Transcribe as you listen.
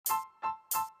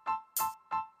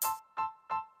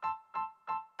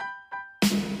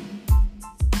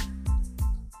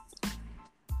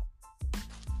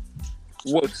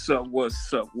What's up?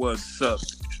 What's up? What's up?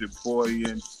 It's your boy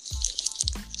and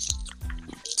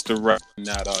the Right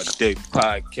Not All Day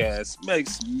podcast. Make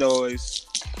some noise.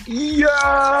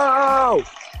 Yo!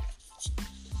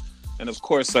 And of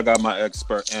course, I got my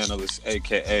expert analyst,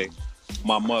 aka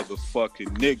my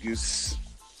motherfucking niggas.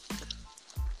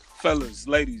 Fellas,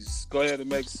 ladies, go ahead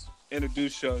and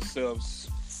introduce yourselves.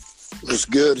 What's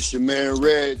good? It's your man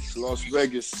Reg, Las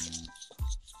Vegas.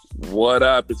 What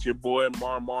up? It's your boy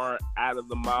Marmar out of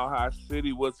the Mile High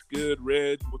City. What's good,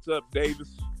 Reg? What's up,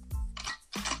 Davis?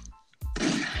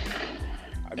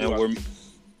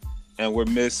 And we're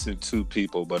missing two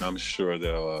people, but I'm sure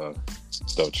they'll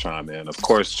chime in. Of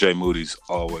course, Jay Moody's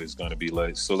always gonna be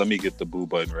late, so let me get the boo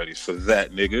button ready for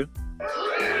that nigga.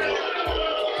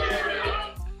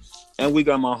 And we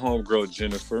got my homegirl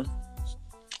Jennifer,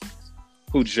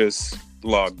 who just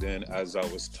logged in as I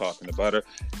was talking about her.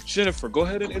 Jennifer, go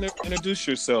ahead and introduce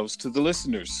yourselves to the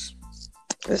listeners.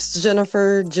 It's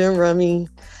Jennifer Jim Rummy,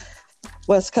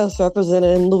 West Coast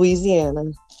representing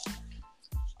Louisiana.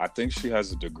 I think she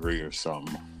has a degree or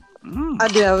something. I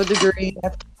do have a degree. I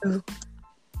have two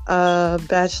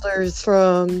bachelor's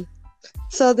from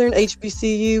Southern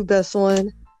HBCU, best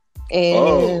one,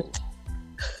 and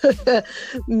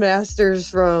master's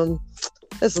from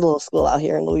it's a little school out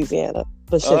here in Louisiana,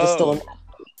 but shit is still in.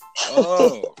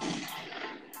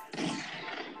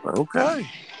 Okay.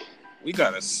 We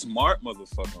got a smart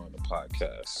motherfucker on the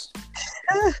podcast.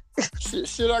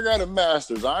 Shit, I got a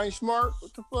master's. I ain't smart.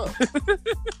 What the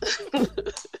fuck?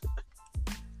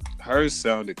 Hers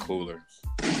sounded cooler.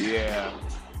 Yeah.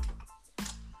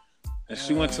 And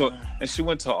she went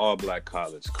to all black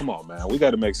college. Come on, man. We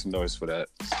got to make some noise for that.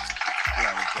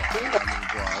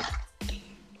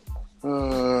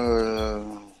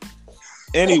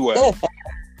 Anyway,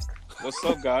 what's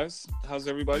up, guys? How's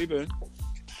everybody been?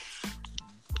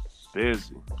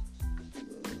 Busy.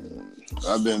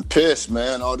 I've been pissed,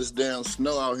 man. All this damn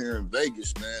snow out here in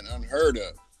Vegas, man. Unheard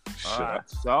of. I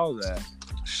saw that.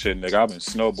 Shit, nigga, I've been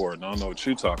snowboarding. I don't know what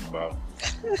you talking about.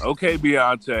 Okay,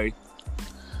 Beyonce.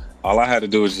 All I had to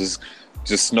do was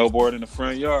just snowboard in the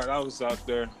front yard. I was out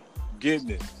there getting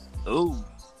it. Ooh.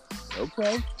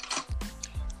 Okay.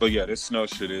 But yeah, this snow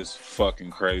shit is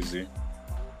fucking crazy.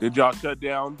 Did y'all shut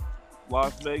down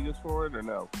Las Vegas for it or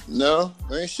no? No,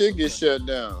 ain't shit get shut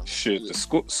down. Shit, the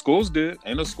schools did.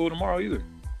 Ain't no school tomorrow either.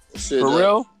 Shit, for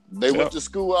real? They went to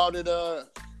school out in the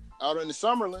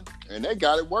Summerlin, and they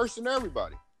got it worse than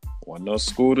everybody. Wasn't no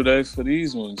school today for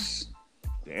these ones.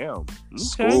 Damn. Okay.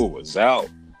 School was out.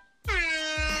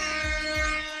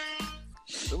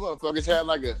 The motherfuckers had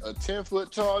like a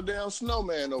 10-foot tall damn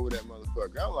snowman over that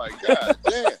motherfucker. I'm like, God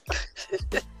damn.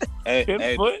 Hey,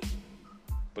 10 foot?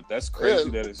 But that's crazy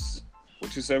that it's...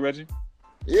 What you say, Reggie?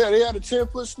 Yeah, they had a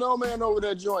 10-foot snowman over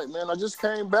that joint, man. I just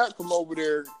came back from over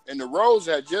there, and the roads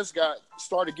had just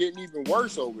started getting even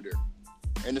worse over there.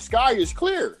 And the sky is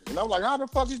clear. And I'm like, how the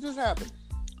fuck is this happening?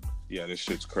 Yeah, this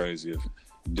shit's crazy.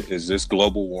 Is this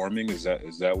global warming? Is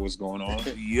that what's going on?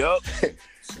 Yup.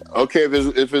 Okay,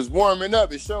 if it's warming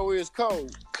up, it sure is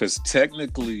cold. Because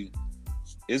technically,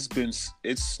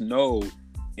 it snowed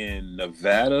in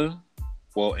Nevada,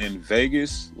 in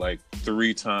Vegas, like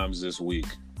 3 times this week.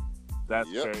 That's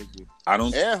crazy.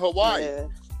 And Hawaii. Yeah.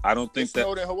 I don't think it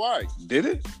snowed in Hawaii. Did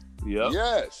it? Yep.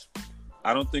 Yes.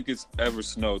 I don't think it's ever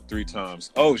snowed 3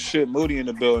 times. Oh shit, Moody in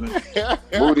the building.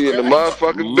 Moody in the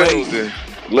motherfucking building.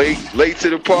 Late to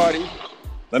the party.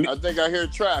 I think I hear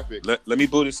traffic. Let me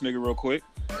boo this nigga real quick.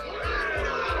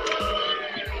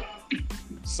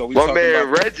 So we My man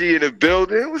Reggie in the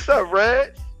building. What's up,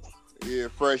 Reg? Yeah,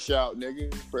 fresh out,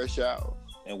 nigga. Fresh out.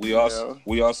 And we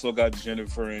also got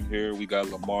Jennifer in here. We got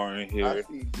Lamar in here. I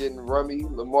see Jen Rummy,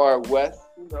 Lamar West.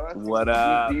 You know, I see What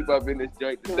up? Deep up in this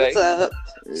joint today.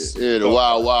 What's up? Yeah, the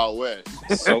Wild Wild West.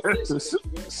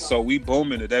 So we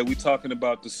booming today. We talking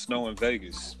about the snow in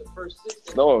Vegas.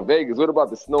 Snow in Vegas. What about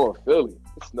the snow in Philly?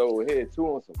 The snow here too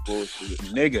on some bullshit.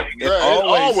 Nigga, it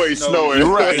always snowing.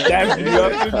 You're right. That's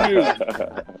nothing new.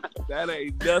 That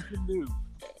ain't nothing new.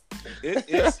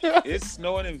 It's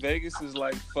snowing in Vegas is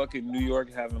like fucking New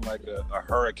York having like a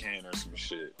hurricane or some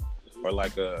shit, or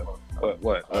like a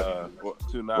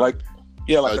Tonight. like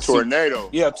a tornado.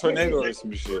 Yeah, tornado or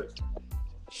some shit.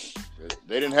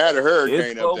 They didn't have a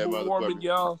hurricane It's up that global warming, motherfucker.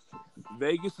 y'all.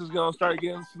 Vegas is gonna start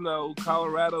getting snow.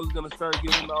 Colorado's gonna start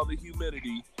getting all the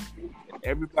humidity.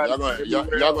 Everybody, Y'all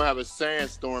gonna have a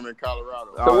sandstorm in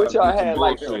Colorado. So what y'all some had,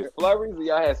 like bullshit. some flurries, or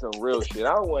y'all had some real shit?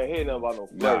 I don't want to hear nothing about no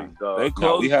flurries, dog. They No,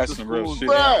 closed we had the some real schools shit.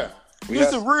 down. Bruh,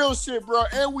 this is real shit, bro.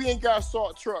 And we ain't got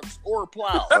salt trucks or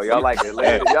plow. Oh, y'all like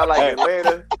Atlanta? Y'all like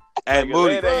Atlanta? And Like,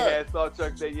 Moody. Atlanta ain't had salt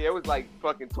trucks that year. It was like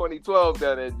fucking 2012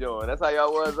 down there, John. That's how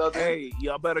y'all was out there. Hey,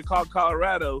 y'all better call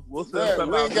Colorado. We'll send Look,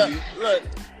 something we out ain't to got, you. look,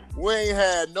 we ain't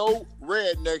had no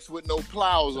rednecks with no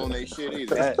plows on their shit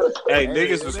either. Hey, Hey,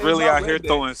 niggas it was ain't really my out here redneck.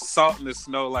 throwing salt in the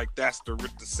snow like that's the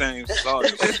same salt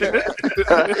and shit.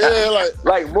 Yeah, like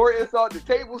Like Morton salt, the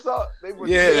table salt. They were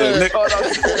Yeah, Nick-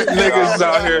 niggas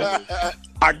out here.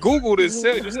 I googled it,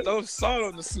 said just throw salt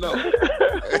on the snow.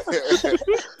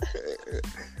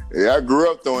 Yeah, I grew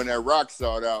up throwing that rock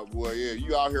salt out, boy. Yeah,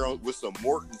 you out here with some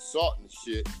Morton salt and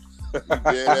shit. You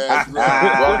dead ass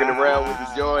right. walking around with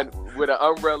the joint, with an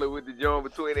umbrella with the joint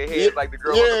between their heads, like the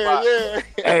girl on the box.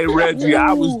 Yeah. Hey, Reggie,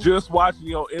 I was just watching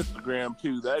you on Instagram,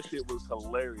 too. That shit was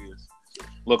hilarious.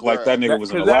 Looked like that nigga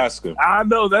was in 'Cause that- Alaska. I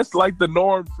know that's like the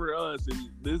norm for us, and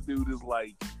this dude is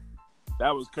like,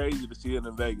 that was crazy to see it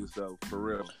in Vegas, though, for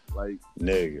real. Like,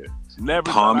 Nigga. never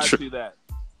Palm thought I'd tree- see that.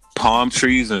 Palm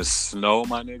trees and snow,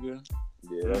 my nigga.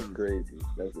 Yeah, that's crazy.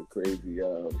 That's a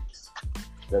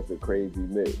crazy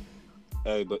mix.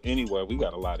 Hey, but anyway, we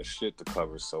got a lot of shit to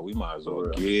cover, so we might as well For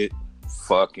real. get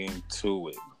fucking to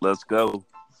it. Let's go.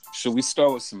 Should we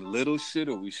start with some little shit,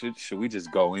 or should we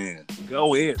just go in?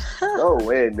 Go in. Go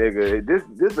in, nigga.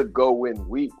 This a go win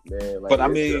week, man. Like, But I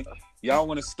it's mean, y'all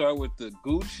want to start with the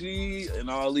Gucci and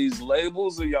all these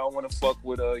labels, or y'all want to fuck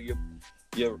with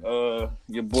your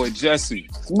boy Jesse?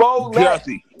 Smollett,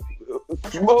 Jesse.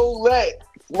 Smollett.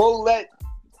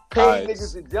 Paid Alright.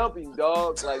 niggas to jumping,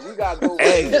 dog. Like, we gotta go.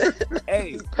 Hey, with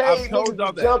hey, I paid told niggas y'all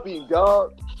to that. jumping,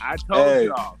 dog. I told Hey.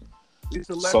 y'all. It's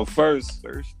a So first,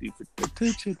 thirsty for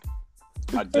attention.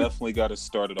 I definitely got to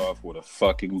start it off with a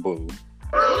fucking boo.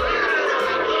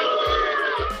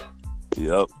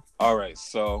 Yep. All right,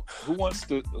 so who want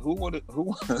to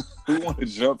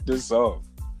jump this off?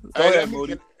 Go Hey, ahead, let me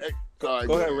Moody. get- all right,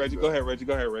 Go ahead, Reggie. Go ahead, Reggie.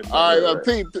 All right,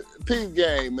 peep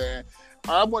game, man.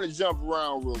 I want to jump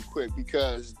around real quick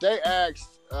because they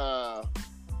asked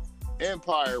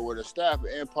Empire, or the staff of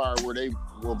Empire, where they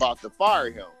were about to fire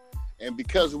him, and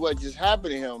because of what just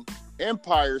happened to him,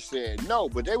 Empire said no,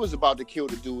 but they was about to kill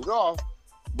the dude off,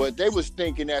 but they was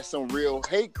thinking that some real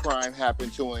hate crime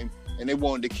happened to him, and they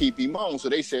wanted to keep him on, so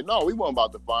they said no, we weren't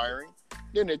about to fire him.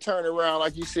 Then they turned around,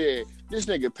 like you said, this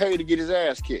nigga paid to get his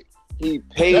ass kicked. He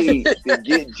paid to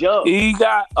get jumped. He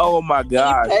got, oh my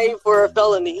God. Paid for a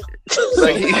felony.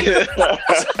 Like, he,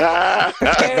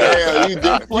 Damn, you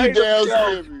damn Played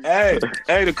serious.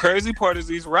 Hey, the crazy part is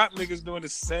these rap niggas doing the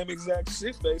same exact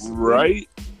shit, basically. Right?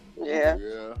 Yeah.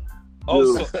 Yeah.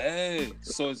 Oh, Dude.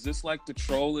 so is this like the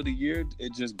troll of the year?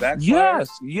 It just backfired?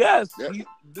 Yes. Yeah.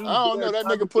 Dude, I don't know, that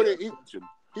nigga put it-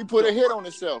 He put a hit on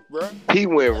himself, bro. he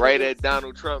went right at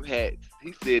Donald Trump hats.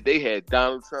 He said they had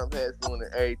Donald Trump hats on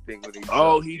and everything when he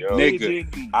Oh, jumped, he yo. Nigga.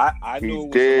 did, didn't he? I He knew it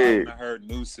was did. when I heard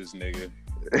nooses, nigga.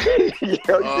 Yo, you think they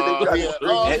tried Yeah. to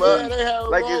Oh, bring man, him they had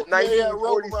like rope, it's they had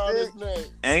rope around his 1946. neck.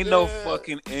 Ain't no Yeah.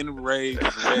 fucking enraged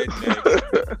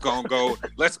redneck gonna go,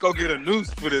 let's go get a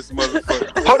noose for this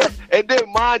motherfucker. Hold up. And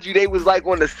then, mind you, they was like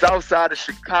on the south side of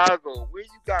Chicago. Where you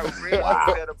got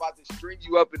rednecks that about to string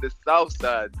you up in the south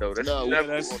side, though? That's No, never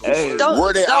that's- gonna Hey. work. Don't-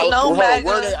 Where they don't know, MAGA.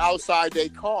 where they outside their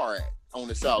car at on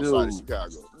the south side of Dude.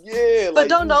 Chicago. Yeah, But like,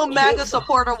 don't know you- MAGA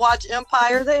supporter watch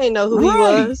Empire. They ain't know who he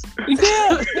Right. was.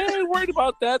 Yeah, they ain't worried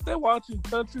about that. They're watching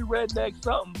country redneck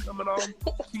something coming on.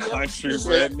 Country Yeah.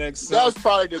 redneck son. That's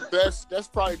probably the best. That's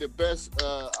probably the best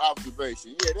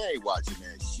observation. Yeah, they ain't watching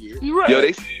that shit. You right. Yo,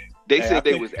 they Hey, I said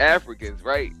they think- was Africans,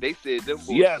 right? They said them boys,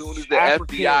 Yes, as soon as the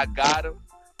African. FBI got them,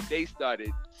 they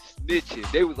started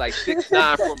snitching. They was like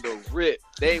 6'9" from the rip.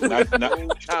 They ain't with Not- no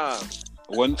time.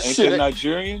 Ain't Shit. they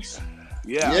Nigerians?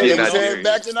 Yeah. Yeah, Yeah, they was Nigeria. heading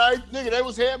back to Nigeria. Nigga, they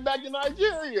was heading back to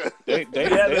Nigeria. They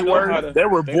Yeah, they know how were. to, They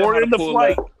were they know how boarding to the pull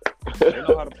flight. They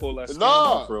know how to pull that scam Nah.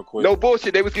 off real quick. No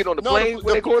bullshit. They was getting on the plane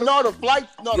when they caught them. the flight.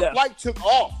 No, Yeah. the flight took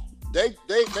off. They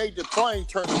made the plane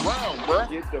turn around, bro.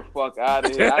 Get the fuck out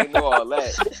of here. I didn't know all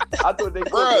that. I thought they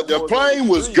Bro, the plane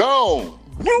was gone.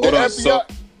 Hold The on, FBI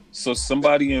so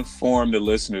somebody inform the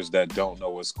listeners that don't know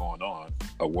what's going on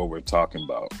of what we're talking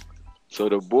about. So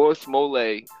the boy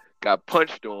Smollett got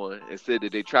punched on and said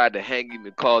that they tried to hang him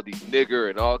and called him nigger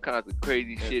and all kinds of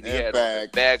crazy shit. He and had on a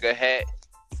MAGA hat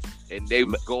and they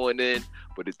was going in,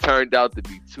 but it turned out to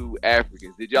be two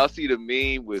Africans. Did y'all see the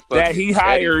meme with That fucking he Eddie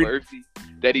hired. Murphy?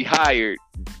 That he hired.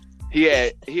 He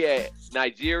had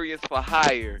Nigerians for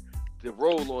hire to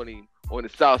roll on him on the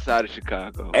south side of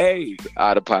Chicago. Hey,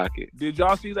 Out of pocket. did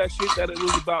y'all see that shit that it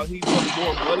was about? He was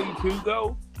more money too,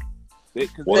 though.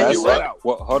 Because Well, they that's get what- that out.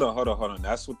 Well, hold on.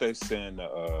 That's what they saying.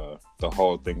 The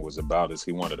whole thing was about is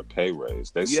he wanted a pay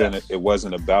raise. They said Yes. it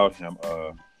wasn't about him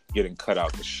getting cut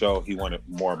out the show. He wanted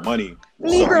more money.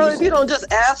 Negro, if you don't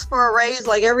just ask for a raise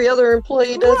like every other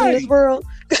employee does in this world.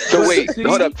 So wait,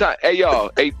 hold up, time. Hey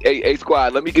y'all, hey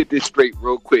squad, let me get this straight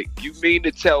real quick. You mean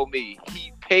to tell me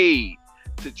he paid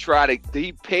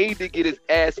to get his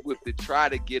ass whipped to try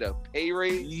to get a pay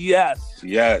raise?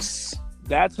 Yes.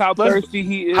 That's how thirsty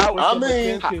he is. How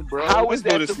is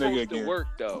that supposed to work,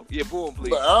 though? Yeah, boom, please.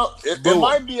 But, it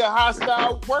might be a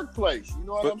hostile workplace. You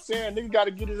know what I'm saying? Nigga got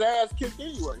to get his ass kicked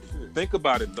anyway. Shit. Think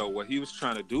about it, though. What he was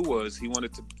trying to do was he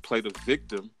wanted to play the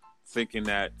victim, thinking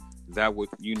that would,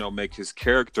 make his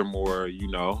character more,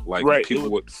 people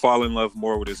would fall in love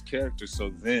more with his character. So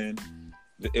then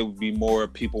it would be more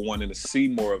people wanting to see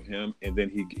more of him, and then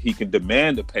he can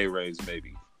demand a pay raise,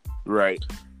 maybe. Right.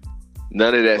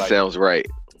 None of that sounds right.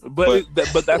 But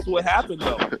that's what happened,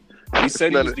 though. He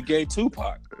said he was the gay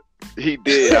Tupac. He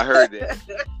did. I heard that.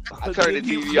 I turned the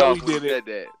TV off when he said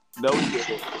that. No, he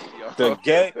didn't. The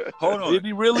gay. Hold on. Did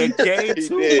he really? The gay He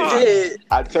Tupac. did.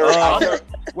 I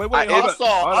Wait. I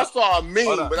saw a meme,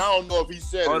 but I don't know if he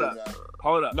said it or not.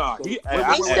 Hold up. No, he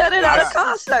said it at a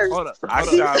concert. Hold up. I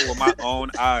saw it with my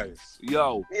own eyes.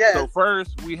 Yo. Yes. So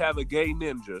first we have a gay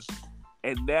ninja,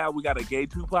 and now we got a gay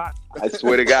Tupac. I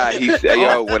swear to God, he said,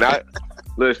 "Yo, when I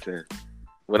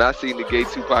seen the gay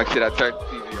Tupac shit, I turned the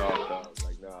TV off. Though. I was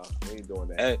like, nah, we ain't doing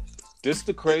that." Hey, this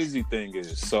the crazy thing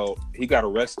is, so he got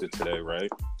arrested today,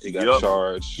 right? He got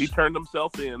charged. He turned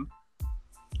himself in.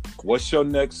 What's your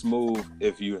next move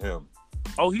if you him?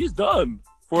 Oh, he's done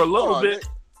for a little bit.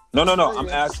 No. I'm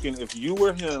asking, if you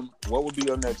were him, what would be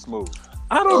your next move?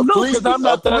 I don't know, because I'm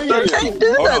not that thirsty.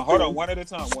 Hold on, one at a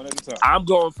time. I'm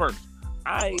going first.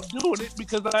 I ain't doing it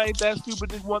because I ain't that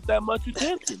stupid and want that much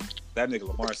attention. That nigga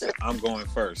Lamar said, I'm going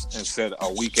first, and said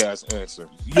a weak-ass answer.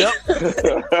 Yep.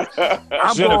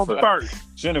 I'm going first.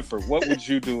 Jennifer, what would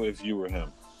you do if you were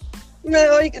him? Man,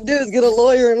 all you can do is get a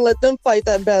lawyer and let them fight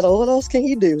that battle. What else can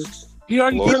he do? He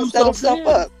already set himself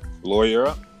up. Lawyer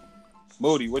up.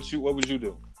 Moody, what would you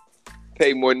do?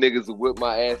 Pay more niggas to whip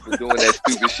my ass for doing that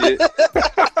stupid shit.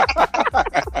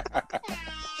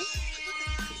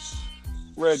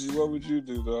 Reggie, what would you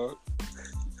do, dog?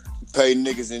 Pay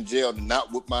niggas in jail to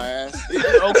not whoop my ass. Okay,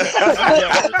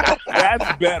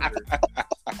 that's better.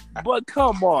 But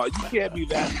come on, you can't be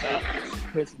that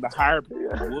pissing the higher people.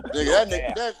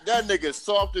 Nigga, that nigga is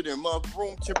softer than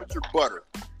room temperature butter.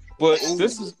 But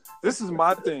this is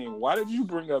my thing. Why did you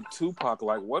bring up Tupac?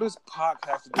 Like, what does Pac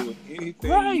have to do with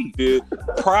anything he did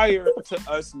prior to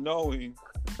us knowing?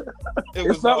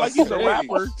 It's not like he's a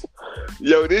rapper.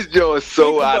 Yo, this Joe is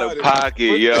so out of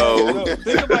pocket, yo.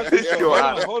 Think about this.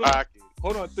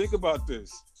 Hold on. Think about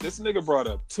this. This nigga brought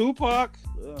up Tupac.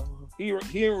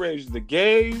 He enraged the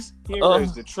gays. He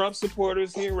enraged the Trump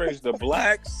supporters. He enraged the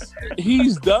blacks.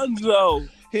 He's done though.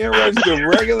 He enraged the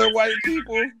regular white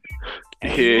people.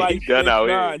 Yeah, he's done out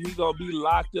here. He's gonna be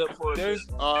locked up for this.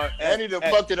 And he done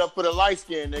fucked it up for the light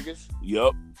skinned niggas.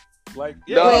 Yup. Like,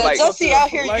 Jussie out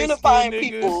here unifying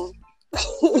people.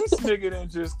 This nigga done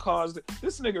just caused it.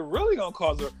 This nigga really gonna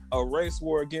cause a race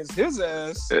war against his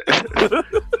ass.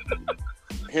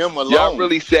 Him alone. Y'all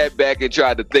really sat back and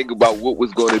tried to think about what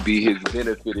was going to be his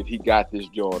benefit if he got this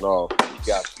joint off. He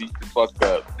got beat the fuck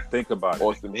up. Think about it.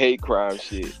 On some hate crime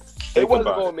shit. It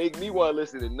wasn't going to make me want to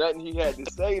listen to nothing he had to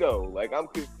say, though. Like, I'm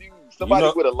confused. Somebody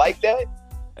would have liked that?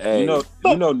 Hey. You know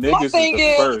niggas is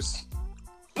the first.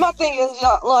 My thing is,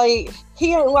 like,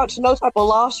 he ain't watched no type of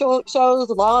law shows,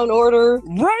 Law and Order.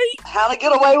 Right. How to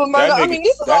Get Away with Murder. I mean,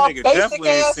 this is all basic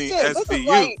ass shit.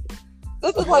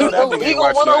 This is like illegal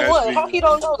 101. How he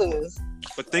don't know this?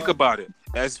 But think about it.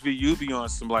 SVU be on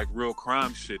some, like, real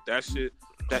crime shit.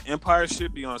 That Empire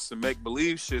shit be on some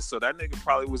make-believe shit, so that nigga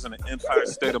probably was in an Empire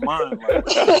state of mind. Like,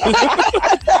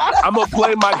 I'm gonna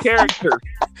play my character.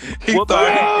 He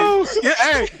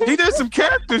did some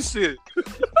character shit.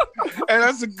 And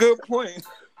that's a good point.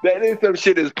 That is some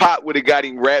shit his pop would have got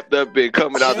him wrapped up and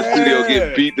coming out the studio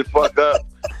getting beat the fuck up.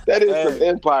 That is some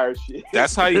Empire shit.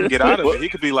 That's how you can get out of it. He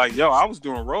could be like, yo, I was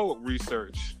doing road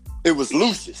research. It was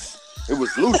Lucius.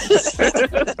 Lucius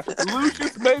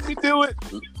made me do it.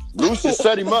 Lucius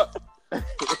set him up.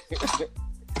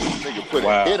 Nigga put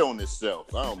a hit on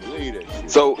himself. I don't believe that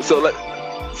shit.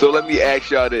 So let me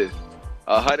ask y'all this: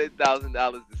 $100,000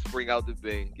 to spring out the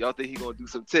bing. Y'all think he gonna do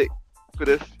some tick for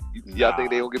this? Y'all think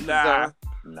they gonna give him some time?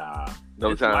 Nah,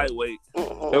 no time. Lightweight.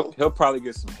 He'll probably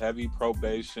get some heavy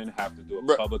probation. Have to do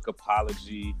a public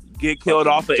apology. Get killed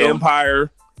off the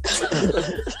Empire.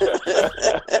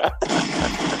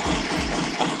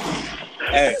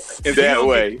 Hey, if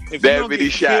that many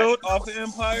shots killed off the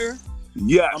Empire,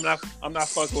 I'm not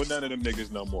fucking with none of them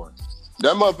niggas no more.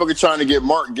 That motherfucker trying to get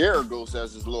Mark Garagos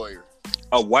as his lawyer.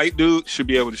 A white dude should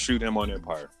be able to shoot him on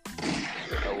Empire.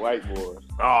 A white boy.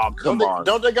 Oh, come on.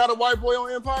 Don't they got a white boy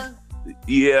on Empire?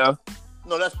 Yeah.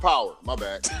 No, that's Power. My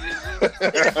bad.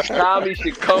 Tommy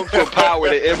should come from Power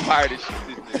to Empire to shoot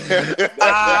this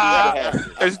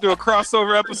nigga. Let's do a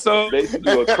crossover episode. They should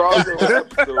do a crossover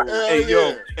episode. Hey,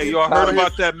 yo. Hey, y'all heard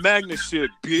about that Magna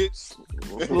shit, bitch?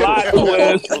 Plot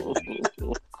twist.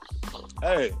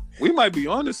 Hey, we might be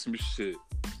onto some shit.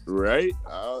 Right?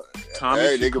 Tommy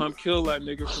hey, should nigga. come kill that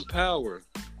nigga from Power.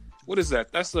 What is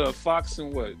that? That's a Fox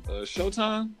and what?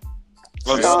 Showtime?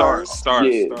 Oh, Stars.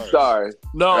 Yeah, Stars.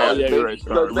 No, Yeah, yeah, you're right.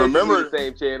 No, Sorry. Remember- the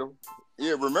same channel.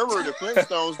 Yeah, remember the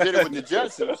Flintstones did it with the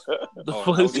Jetsons. The Oh,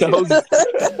 Flintstones.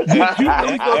 Did you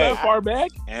really go that far back?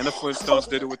 And the Flintstones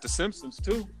did it with the Simpsons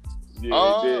too.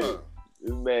 Yeah, they did.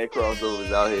 This man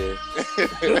crossovers out here.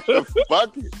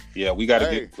 Fuck it. Yeah, we gotta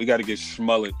Hey. get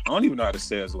Schmullet. I don't even know how to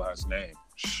say his last name.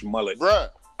 Schmullet. Bruh,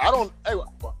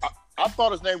 I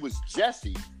thought his name was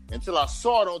Jesse until I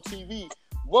saw it on TV.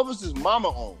 What was his mama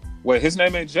on? Wait, his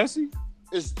name ain't Jesse?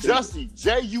 It's Jussie,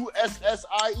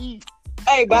 Jussie.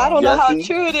 Hey, but I don't know how Jesse?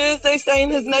 true it is. They saying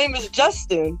his name is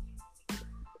Justin.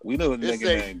 We know a It's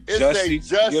nigga a- named it's Jussie. a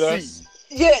Jussie. Get us?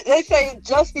 Yeah, they say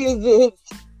Justin is his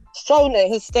show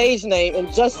name, his stage name,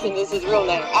 and Justin is his real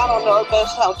name. I don't know if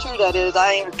that's how true that is.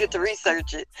 I ain't even get to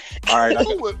research it. All right, Who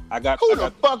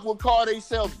the fuck would call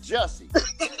themselves Jussie?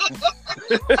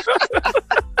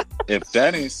 if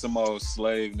that ain't some old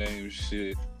slave name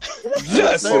shit.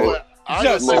 Just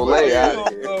Just Molay you outta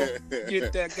don't here. go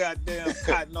get that goddamn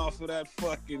cotton off of that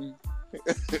fucking.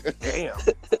 Damn.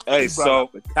 Hey, He brought so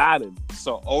up the cotton.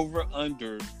 over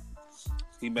under,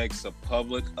 he makes a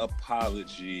public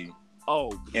apology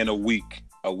Oh, in a week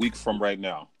from right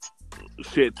now.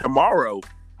 shit. Tomorrow.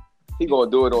 He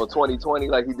gonna do it on 2020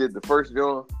 like he did the first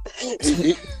joint.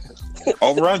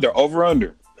 Over under. Over.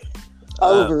 Under.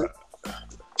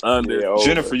 Yeah, over.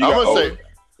 Jennifer, you I'm got gonna over.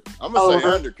 I'm gonna say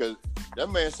Over. under because that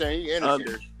man saying he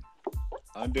innocent.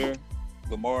 Under. Under.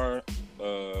 Lamar.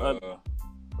 Under.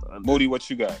 Moody, what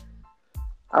you got?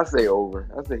 I say over.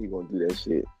 I say he gonna do that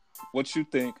shit. What you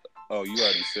think? Oh, you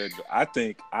already said. I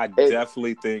Hey.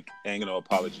 definitely think ain't no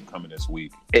apology coming this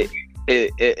week.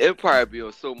 Empire be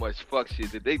on so much fuck shit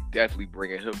that they definitely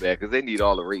bringing him back because they need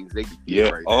all the ratings they can get Yeah.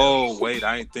 right Oh, wait,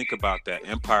 I didn't think about that.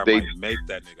 Empire They- might make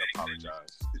that nigga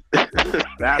apologize. now.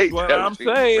 That's They what I'm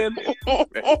definitely-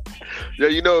 saying. Yo,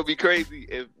 you know it'd be crazy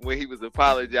if when he was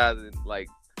apologizing, like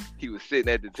he was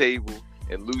sitting at the table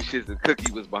and Lucius and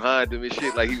Cookie was behind him and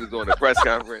shit, like he was doing a press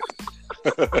conference.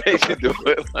 They should do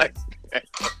it like that.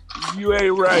 You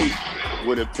ain't right.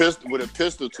 With a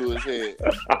pistol to his head.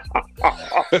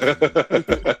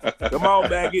 Come on,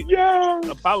 Maggot. Yeah.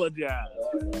 Apologize.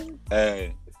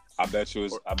 Hey, I bet you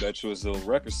his little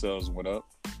record sales went up.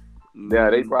 Yeah,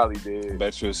 they probably I did.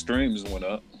 bet you his streams went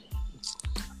up.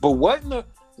 But what in the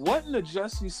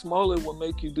Jussie Smollett will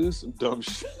make you do some dumb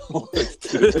shit?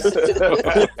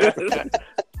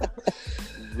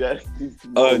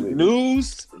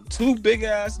 News, two big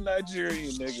ass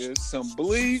Nigerian niggas, some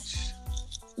bleach.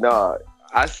 Nah,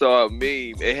 I saw a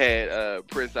meme. It had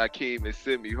Prince Hakeem and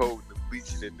Simi holding the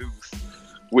bleach and the noose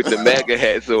with the MAGA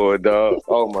hats on, dog.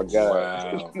 Oh my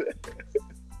god. Wow.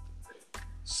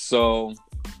 So,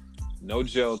 no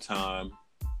jail time.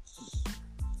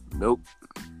 Nope.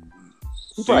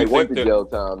 He Do probably you went think to that- jail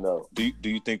time though. Do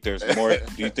you think there's more?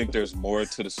 Do you think there's more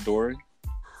to the story?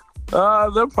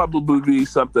 There'll probably be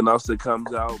something else that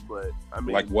comes out, but I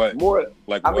mean, Like what? More.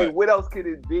 Like I what? mean, what else could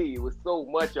it be? It was so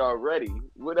much already.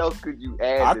 What else could you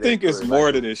add? I to think that it's story? more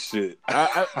Like, to this shit.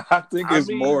 I I think it's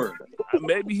mean, more.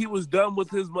 maybe he was done with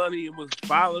his money and was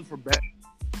filing for back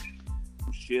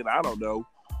shit. I don't know.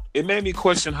 It made me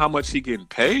question how much he getting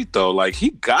paid though. Like he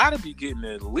gotta be getting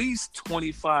at least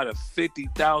 25 to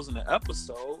 50,000 an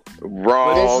episode.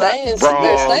 Wrong. They're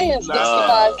saying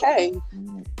Nah.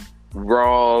 65K.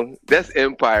 Wrong. That's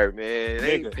Empire, man.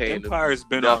 They ain't Nigga, paying them Empire's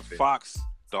been on nothing. Fox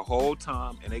the whole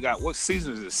time, and they got what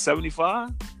season is it?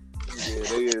 75. Yeah,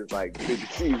 they is like 50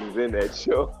 seasons in that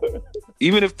show.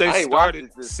 Even if I they ain't started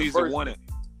watched this, the season first one at,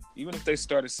 even if they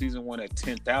started season one at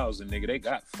 10,000, nigga, they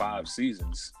got 5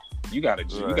 seasons. You gotta.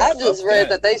 You Right. gotta I just up read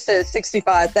that they said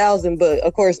 65,000, but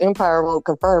of course Empire won't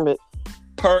confirm it.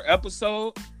 per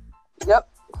episode. Yep.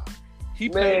 He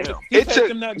Man, paid. it He took- paid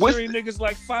them Nigerian niggas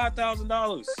like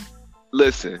 $5,000.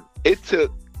 Listen, it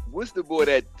took. What's the boy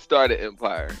that started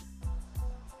Empire?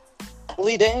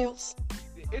 Lee Daniels.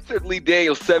 It took Lee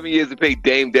Daniels 7 years to pay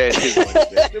Dame Dash his money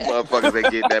back. Them motherfuckers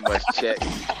ain't getting that much check.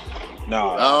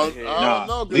 Nah. I Nah, don't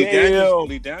know. Lee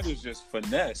Damn. Daniels just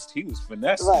finessed. He was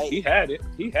finessing. Right. He had it.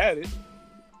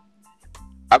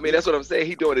 I mean, that's what I'm saying.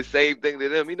 He doing the same thing to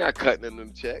them. He not cutting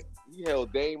them check. He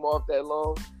held Dame off that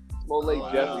long. Smollett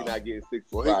definitely not getting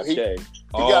 65K. He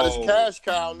got his cash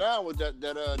cow now with that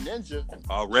ninja.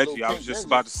 Oh, Reggie, I was just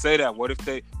about to say that. What if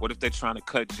they trying to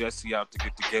cut Jesse out to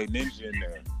get the gay ninja in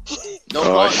there?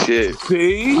 Shit.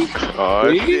 See?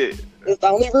 Shit. It's the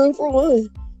only room for one.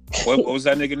 What was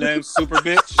that nigga name? Super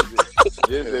bitch?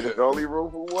 There's only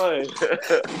room for one.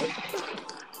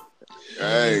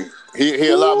 Hey, he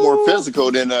a lot more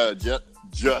physical than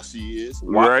Jussie is.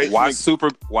 Why super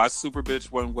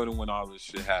bitch wasn't with him when all this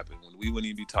shit happened? When we wouldn't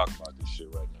even be talking about this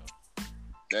shit right now.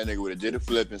 That nigga would have did a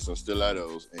flip and some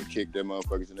stilettos and kicked them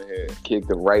motherfuckers in the head. Kicked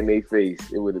them right in their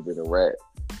face. It would have been a wrap.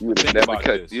 You would have never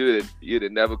cut. You'd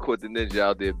have never caught the ninja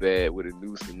out there bad with a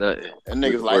noose or nothing. And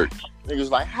niggas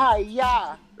like, hi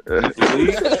ya.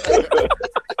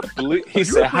 He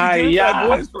said, hi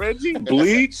ya.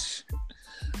 Bleach,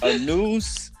 a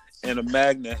noose, and a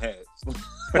Magna hat.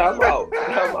 Time out.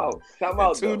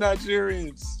 Two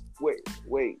Nigerians. Wait.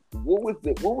 What was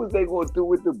they going to do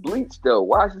with the bleach though?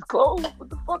 Wash his clothes? What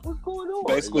the fuck was going on?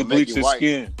 Basically, bleach his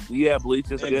skin. Yeah, bleach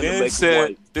his skin. And then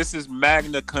said, "This is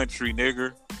Magna country,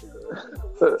 nigger."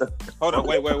 Hold on,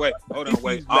 wait. Hold on.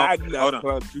 I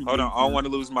don't want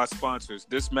to lose my sponsors.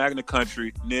 This Magna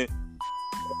country, You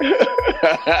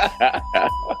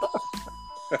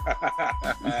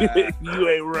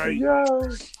ain't right.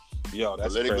 Yo,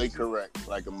 that's politically crazy. correct,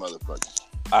 like a motherfucker.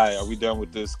 All right, are we done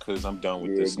with this? Because I'm done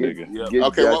with this nigga.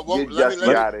 Okay, let me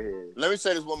out of here. Let me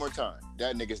say this one more time.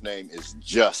 That nigga's name is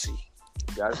Jussie.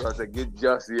 That's why I said get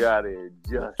Jussie out of here.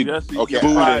 Jussie. Okay,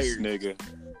 Boo this nigga.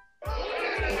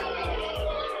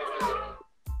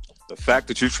 The fact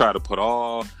that you try to put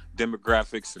all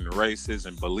demographics and races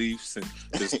and beliefs and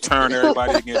just turn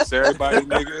everybody against everybody,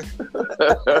 nigga.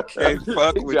 Can't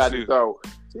fuck with you.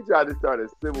 He tried to start a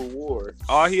civil war.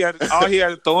 All he had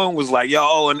to throw in was like,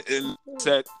 yo, and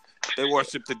said they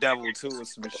worship the devil too or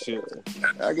some shit.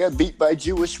 I got beat by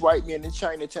Jewish white men in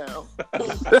Chinatown.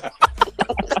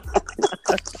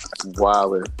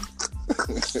 Wildin'.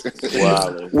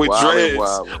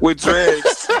 With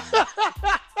dreads.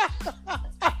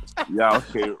 Y'all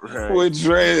can't right. With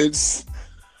dreads.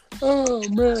 Oh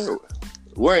man.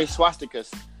 Wearing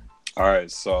swastikas. All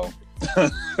right, so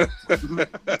with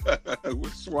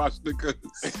swastikas.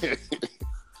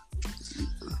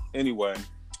 Anyway,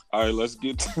 all right, let's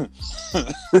get to he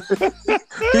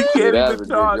can't that's even a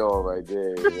talk. good joint right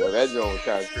there. Yo, that joint was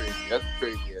kind of crazy. That's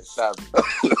crazy as topic.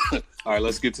 all right,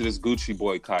 let's get to this Gucci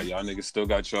boycott. Y'all niggas still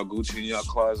got y'all Gucci in y'all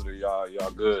closet or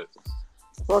y'all good?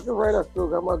 Fucking right, I still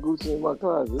got my Gucci in my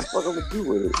closet. What the fuck I'm gonna do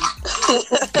with it?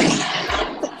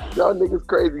 Y'all niggas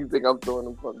crazy think I'm throwing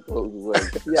them fucking clothes away.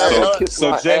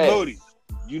 So Jay Moody,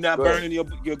 you not burning your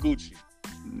Gucci?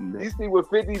 You see what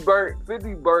 50 burnt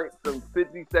some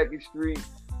 52nd Street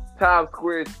Times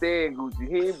Square stand Gucci.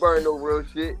 He ain't burn no real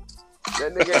shit.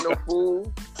 That nigga ain't no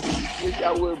fool. Wish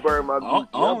I would burn my Gucci.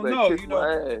 I don't know.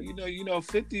 You know,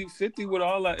 50 with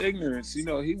all that ignorance. You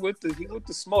know, he with the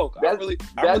smoke. I really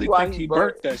think he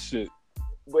burnt that shit.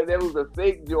 But that was a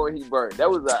fake joint he burnt. That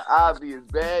was an obvious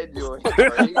bad joint he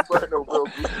burnt. He burnt no real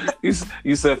Gucci.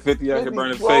 You said 50 out here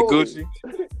burning fake Gucci?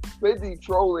 50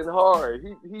 trolling hard.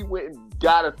 He went and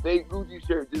got a fake Gucci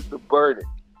shirt just to burn it.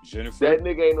 Jennifer? That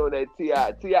nigga ain't on that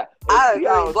T.I. I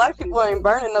agree. Black people ain't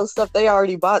burning no stuff they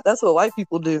already bought. That's what white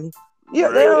people do. Yeah,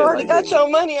 they already got your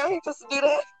money. I ain't supposed to do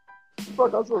that.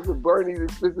 Fuck, I'm supposed to burn these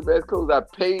expensive ass clothes I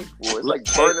paid for. It's like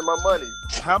burning my money.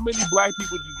 How many black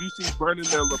people did you see burning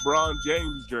their LeBron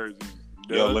James jerseys?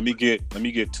 Yo, let me get 2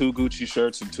 Gucci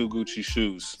shirts and 2 Gucci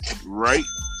shoes. Right?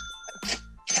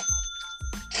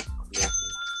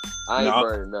 I ain't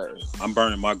burning nothing. I'm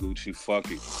burning my Gucci.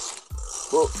 Fuck it.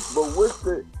 But what's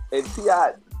the and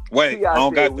T.I. Wait, T.I. I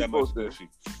don't got that supposed much to- Gucci.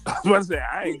 I was about to say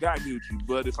I ain't got Gucci,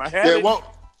 but if I had it,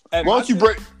 won't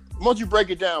you break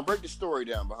it down? Break the story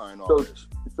down behind all this.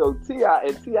 So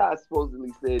T.I.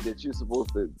 supposedly said that you're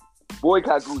supposed to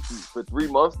boycott Gucci for 3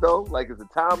 months though, like it's a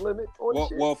time limit on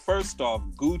shit. Well, first off,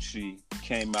 Gucci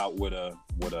came out with a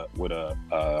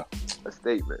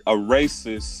statement, a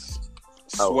racist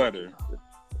sweater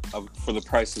for the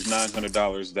price of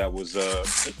 $900. That was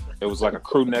it was like a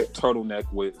crew neck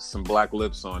turtleneck with some black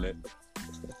lips on it,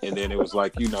 and then it was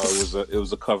like it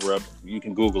was a cover up. You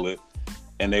can Google it,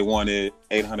 and they wanted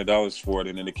 $800 for it,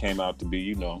 and then it came out to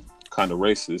be kind of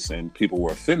racist, and people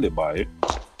were offended by it.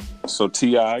 So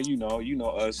T.I.,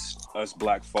 us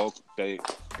black folk, they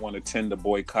want to tend to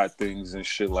boycott things and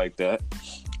shit like that.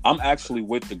 I'm actually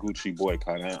with the Gucci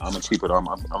boycott. I'm gonna keep it on.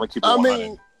 I'm gonna keep it. I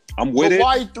mean, I'm with it.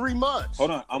 Why 3 months?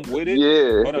 Hold on, I'm with it.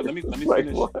 Yeah. Hold on, let me finish.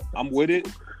 I'm with it,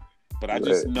 but I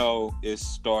just know it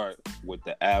start with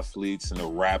the athletes and the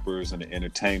rappers and the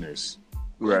entertainers.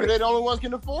 Maybe they're the only ones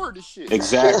can afford this shit.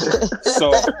 Exactly.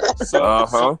 So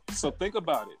Uh-huh. so think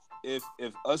about it.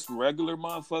 If us regular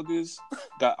motherfuckers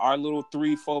got our little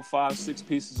 3, 4, 5, 6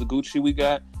 pieces of Gucci we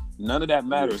got, none of that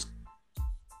matters.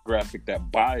 Graphic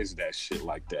that buys that shit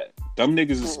like that. Them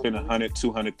niggas is spending 100,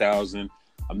 200,000,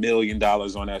 $1 million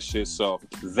on that shit. So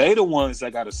they the ones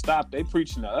that gotta stop. They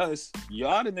preaching to us.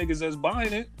 Y'all the niggas that's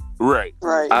buying it. Right.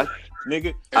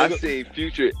 Nigga. I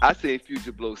seen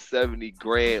Future blow 70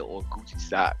 grand on Gucci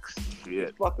socks. Yeah.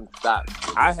 Fucking socks.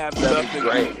 I have 70 nothing.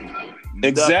 grand.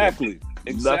 Exactly.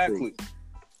 Nothing.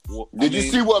 Well, Did you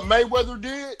see what Mayweather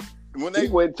did when He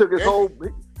went and took his whole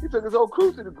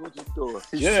crew to the Gucci store.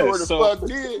 He Yeah, sure the so- fuck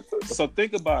did. So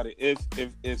think about it.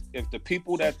 If the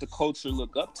people that the culture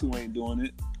look up to ain't doing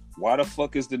it, why the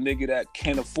fuck is the nigga that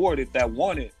can't afford it, that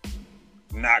want it,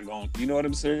 not going? You know what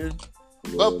I'm saying?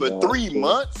 But for 3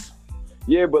 months,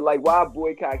 Yeah, but like, why a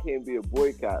boycott can't be a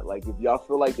boycott? Like, if y'all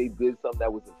feel like they did something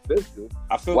that was offensive,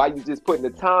 I feel why you just putting a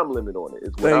time limit on it?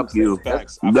 Is what I'm Thank you. saying.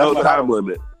 facts. I No feel like, time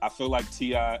limit. I feel like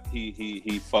T.I.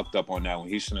 he fucked up on that one.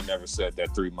 He should have never said that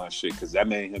 3-month shit because that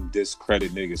made him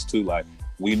discredit niggas too. Like,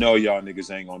 we know y'all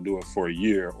niggas ain't gonna do it for a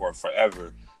year or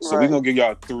forever, so we Right. gonna give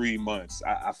y'all 3 months.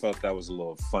 I felt that was a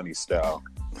little funny style.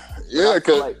 yeah, I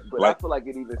feel because I feel like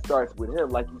it even starts with him.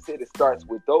 Like you said, it starts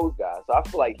with those guys. So I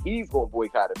feel like he's gonna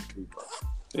boycott it for 3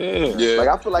 months. Yeah. Like,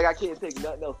 I feel like I can't take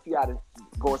nothing else. See how to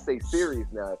go and stay serious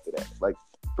now after that. Like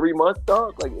 3 months,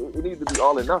 dog. Like it needs to be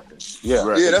all or nothing. Yeah,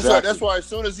 Right. yeah, exactly. that's why as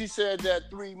soon as he said that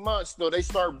 3 months, though, they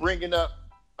start bringing up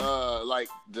like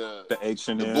the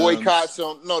H&M. boycotts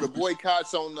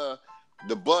on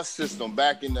the bus system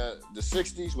back in the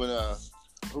 60s when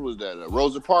who was that,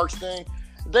 Rosa Parks thing.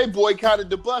 They boycotted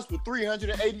the bus for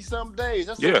 380 some days.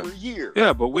 That's Yeah. over a year.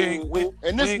 Yeah, but we ain't.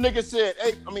 And this we ain't- nigga said,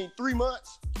 3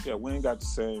 months. Yeah, we ain't got the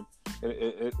same.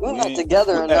 We're not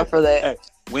together enough for that. Hey,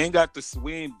 we ain't got this.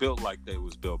 We ain't built like they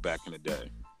was built back in the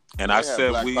day. And They I had said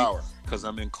black we, power. because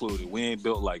I'm included. We ain't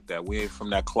built like that. We ain't from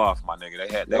that cloth, my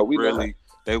nigga. No, we not.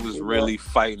 They was We really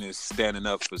fighting and standing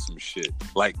up for some shit.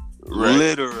 Like Right.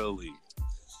 literally,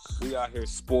 we out here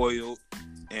spoiled,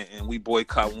 and we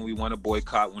boycott when we want to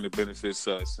boycott when it benefits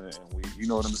us, and we, you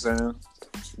know what I'm saying?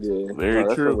 Yeah, Very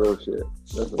that's true. some real shit.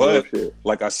 That's some But- real shit.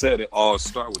 Like I said, it all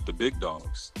start with the big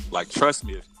dogs. Like, trust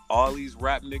me, if all these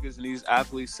rap niggas and these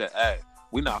athletes said, hey,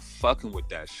 we not fucking with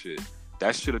that shit,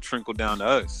 that shit will trickle down to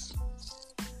us.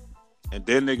 And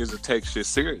then niggas will take shit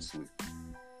seriously.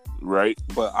 Right.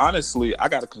 But honestly, I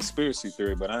got a conspiracy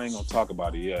theory, but I ain't gonna talk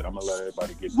about it yet. I'm gonna let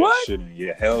everybody get that What? shit in.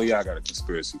 Yeah, hell yeah, I got a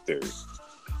conspiracy theory.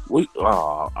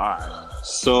 All right.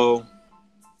 So,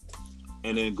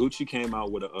 and then Gucci came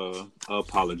out with a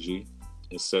apology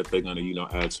and said they're gonna,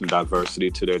 add some diversity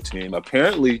to their team.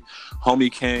 Apparently,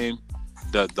 homie came,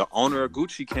 the owner of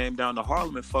Gucci came down to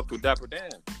Harlem and fucked with Dapper Dan.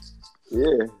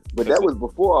 Yeah, but that was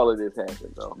before all of this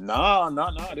happened, though. Nah,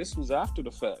 this was after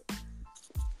the fact.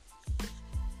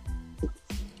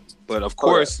 But of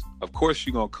course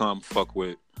you gonna come fuck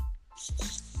with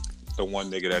the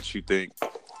one nigga that you think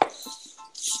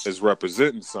is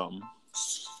representing something.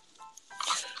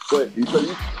 But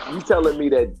so you telling me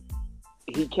that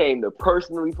he came to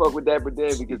personally fuck with Dapper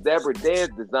Dan because Dapper Dan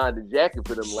designed the jacket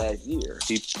for them last year.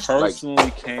 He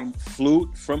personally flew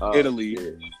from Italy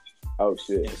Shit. Oh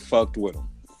shit! and fucked with him.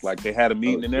 Like they had a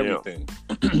meeting and shit.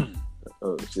 everything.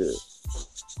 Oh shit!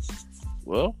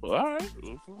 Well, all right.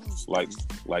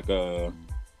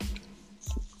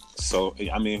 So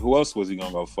I mean, who else was he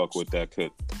gonna go fuck with that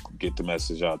could get the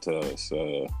message out to us?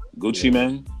 Gucci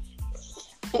Man.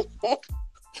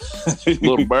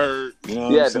 Little bird. You know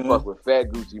He what I'm had to saying? fuck with fat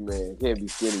Gucci Man. Can't be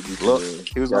skinny Gucci Look, Man.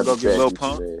 he was gonna go Gotta be get fat Lil Gucci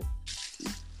Pump. Man.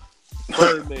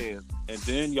 Birdman. And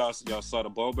then y'all saw the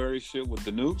Burberry shit with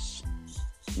the noose.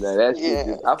 Now that shit, Yeah.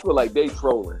 just, I feel like they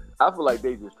trolling. I feel like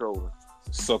they just trolling.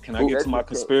 So can I Ooh, get that's to my just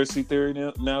conspiracy theory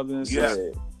now then? Yeah. Yeah.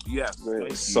 Yes. Go ahead. Thank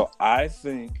you. So I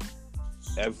think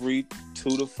every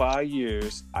 2 to 5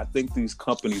 years, I think these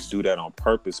companies do that on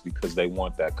purpose because they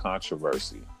want that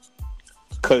controversy.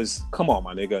 Cause come on,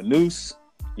 my nigga, noose.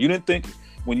 You didn't think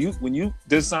when you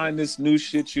designed this new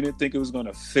shit, you didn't think it was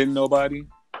gonna offend nobody.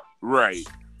 Right.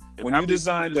 And When how you many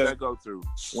designed people a- did that go through?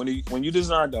 When you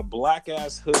designed a black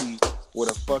ass hoodie with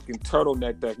a fucking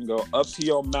turtleneck that can go up to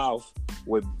your mouth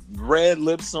with red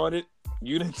lips on it,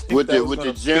 you didn't think With that the was with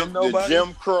gonna the offend nobody.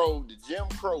 Jim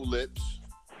Crow lips.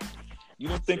 You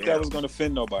didn't think Yeah. that was gonna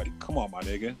offend nobody. Come on, my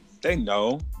nigga. They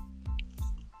know.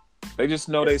 They just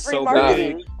know they It's free so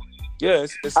marketing. big. Yeah,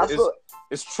 it's I feel,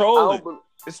 it's I trolling. don't,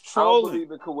 It's I don't trolling.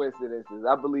 believe in coincidences.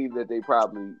 I believe that they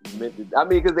probably meant it. I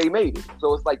mean, because they made it.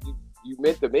 So it's like you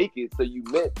meant to make it, so you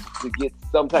meant to get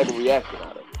some type of reaction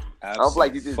out of it. I don't feel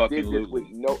like you just did this with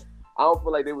no. I don't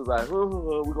feel like they was like,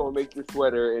 we're gonna make this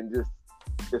sweater and just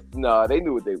nah. They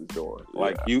knew what they was doing.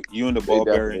 Like Yeah. you in the They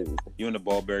Ballberry, definitely-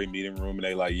 Ballberry meeting room, and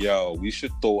they like, yo, we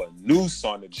should throw a noose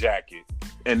on the jacket,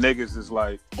 and niggas is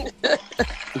like,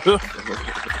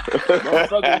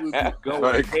 Motherfuckers was just going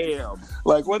Like- ham.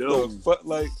 like what No. the fuck,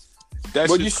 like that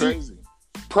But shit's you see- crazy.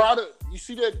 Prada, you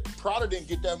see that Prada didn't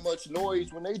get that much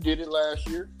noise when they did it last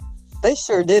year. They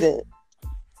sure didn't.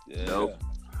 Yeah. Nope.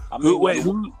 I mean,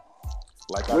 Who?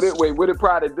 like I What said, did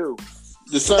Prada do?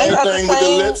 The same They had the thing with the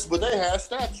same- lips, but they had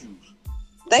statues.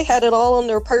 They had it all on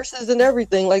their purses and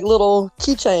everything, like little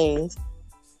keychains.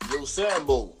 Little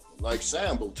Sambo, like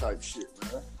Sambo type shit,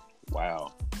 man.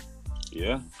 wow.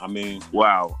 Yeah, I mean,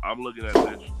 Wow, I'm looking at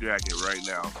this jacket right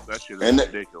now. That shit is And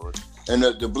ridiculous. And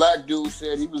the black dude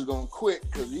said he was gonna quit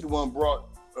because he the one brought.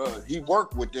 He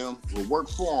worked with them or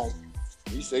worked for them.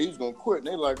 He said he was gonna quit, and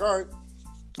they like, all right.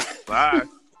 Bye.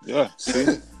 yeah.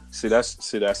 See, that's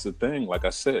the thing. Like I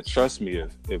said, trust me.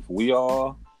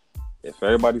 If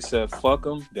everybody said fuck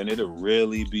them, then it'll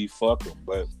really be fuck them.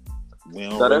 But we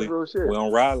don't No, that's really, real shit. we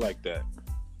don't ride like that.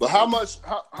 But how much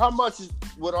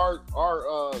would our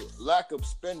lack of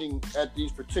spending at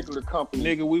these particular companies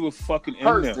Nigga, we would fucking end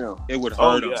hurt them. them? It would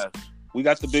Oh hurt yeah, us. We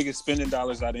got the biggest spending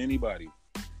dollars out of anybody.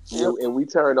 And we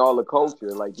turned all the culture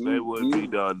like they would be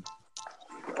done.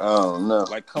 Oh no.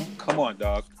 Like, come on,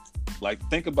 dog. Like,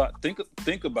 think about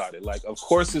it. Like, of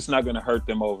course, it's not gonna hurt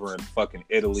them over in fucking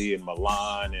Italy and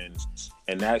Milan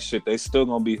and that shit. They still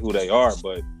gonna be who they are,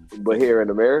 but But here in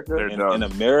America, They're done.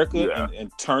 in America Yeah. and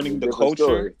turning the different culture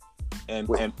story.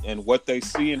 and what they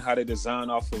see and how they design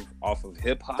off of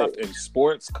hip hop and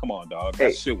sports. Come on, dog.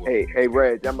 That shit was Hey,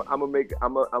 Reg, I'm gonna make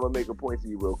a point to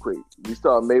you real quick. We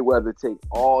saw Mayweather take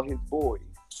all his boys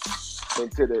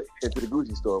into the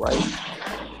Gucci store,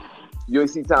 right? You ain't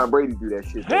see Tom Brady do that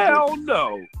shit. Hell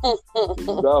no.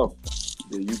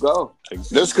 There you go.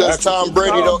 That's because Tom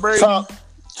Brady Tom don't. Brady.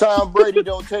 Tom Brady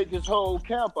don't take his whole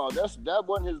camp out. That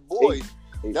wasn't his boys.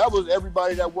 That was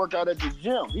everybody that worked out at the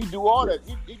gym. He do all that.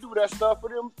 He do that stuff for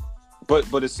them.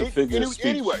 But it's a figure of speech.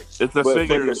 Anyway. It's a But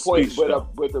figure the of point, speech. though.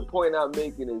 but the point I'm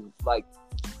making is like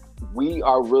we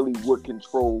are really what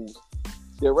controls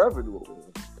their revenue.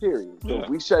 Period. So Yeah. if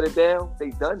we shut it down, they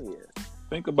done here.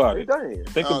 Think about They it. done here.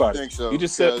 Think I don't about think it. so, He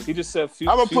just said. I'm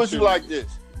gonna put you like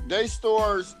this: they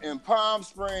stores in Palm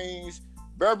Springs,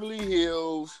 Beverly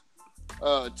Hills,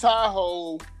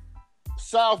 Tahoe,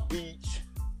 South Beach,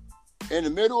 in the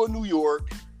middle of New York,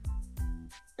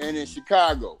 and in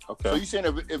Chicago. Okay. So you saying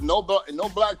if no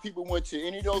black people went to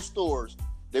any of those stores,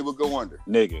 they would go under?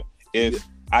 nigga. If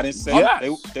I didn't say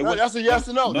Yes. they No, would. that's a yes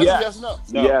or no. No. That's Yes. a yes or no.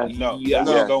 No, Yes. no, Yes.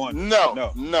 they wouldn't go under. No,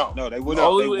 no, no. they The wouldn't.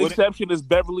 only They wouldn't. exception is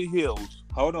Beverly Hills.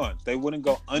 Hold on, they wouldn't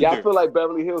go under. Yeah, I feel like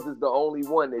Beverly Hills is the only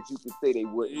one that you could say they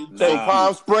wouldn't. So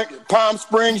Nah. Palm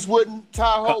Springs wouldn't,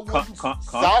 Tahoe Come- wouldn't, come-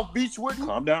 South Beach wouldn't.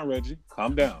 Calm down, Reggie.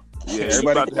 Calm down. Yeah, Everybody-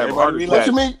 you about to have a everybody heart relax. What attack.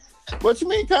 you mean? What you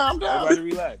mean? Calm down. Everybody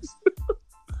relax.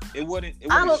 It wouldn't.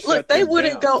 I don't shut look. They them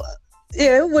wouldn't down. go.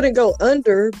 Yeah, it wouldn't go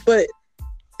under. But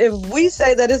if we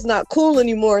say that it's not cool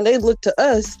anymore, and they look to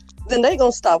us, then they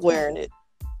gonna stop wearing it.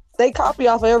 They copy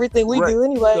off of everything we Right. do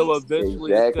anyway. So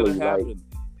eventually Exactly, it's gonna happen.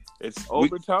 It's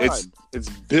Over time. It's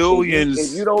billions.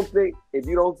 If you don't think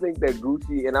that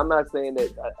Gucci, and I'm not saying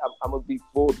that I'm gonna be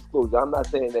full disclosure, I'm not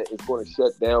saying that it's going to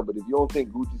shut down, but if you don't think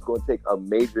Gucci's going to take a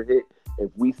major hit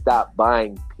if we stop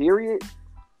buying, period,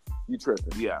 you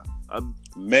tripping. Yeah, a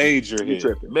Major You hit.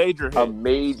 tripping. major A hit.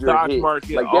 major Stock hit.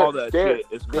 market, Like, all that they're- shit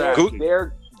is they're-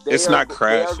 crashing. It's not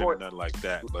crashing or They're nothing like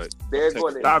that, but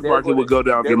going to. Stock market will go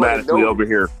down dramatically over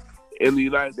here. In the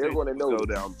United They're States, gonna it will go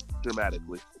notice. down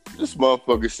dramatically. This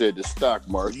motherfucker said the stock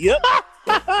market. Yep.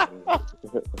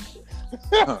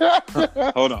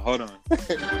 hold on.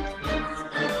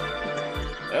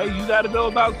 Hey, you got to know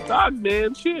about stock,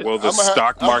 man. Shit. Will the I'ma have-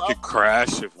 stock I'm- market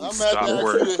crash if we I'm stop at the-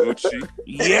 wearing Gucci? I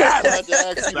Yes. had to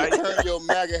ask you to turn your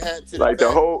MAGA hat to Like the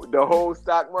the back. whole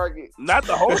stock market. Not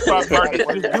the whole stock market. Just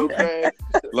Gucci. Okay.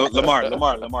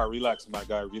 Lamar, relax, my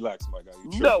guy. Relax, my guy.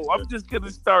 You No, tripping, I'm man. just getting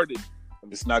started.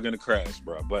 It's not gonna crash,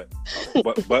 bro. But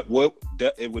what?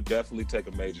 It would definitely take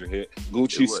a major hit.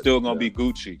 Gucci's would, still gonna be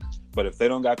Gucci, but if they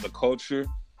don't got the culture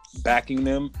backing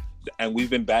them, and we've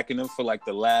been backing them for like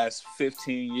the last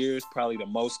 15 years, probably the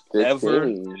most ever.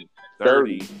 15,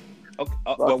 30. Okay,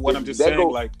 but what I'm just saying,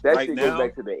 like that right shit now, goes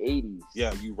back to the 80s.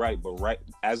 yeah, you're right. But right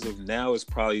as of now, it's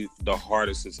probably the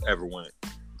hardest it's ever went.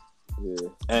 Yeah.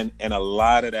 And a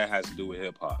lot of that has to do with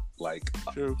hip hop. Like,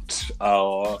 True.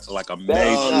 Like a major.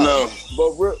 no.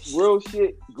 But real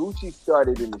shit, Gucci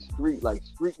started in the street. Like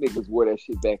street niggas wore that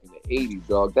shit back in the 80s,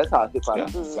 dog. That's how hip hop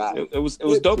got. It was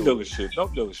dope dealer shit.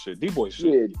 Dope dealer shit. D-boy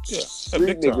shit. Yeah, Yeah.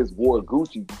 street niggas wore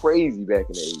Gucci crazy back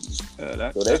in the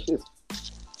 80s. So that shit.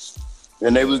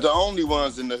 And they was the only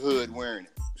ones in the hood wearing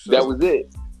it. So, That was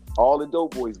it. All the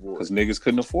dope boys wore Because it. niggas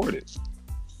couldn't afford it.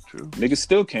 True. Niggas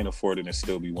still can't afford it and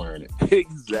still be wearing it.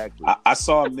 Exactly. I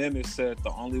saw a meme that said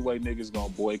the only way niggas gonna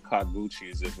boycott Gucci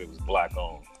is if it was black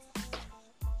owned.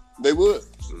 they would.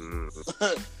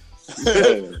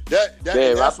 Damn,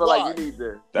 I that's feel why. like you need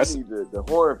the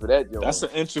horn for that, Joe. That's an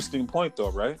interesting point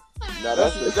though, right? No,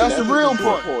 that's the real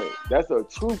true point. That's a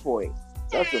true point.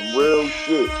 That's some real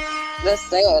shit. That's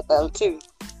sad though too.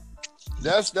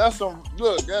 That's some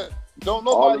look. That don't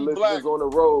All the nobody listeners black. on the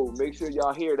road, make sure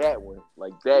y'all hear that one.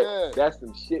 Like that. Yeah. That's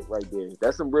some shit right there.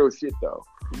 That's some real shit though.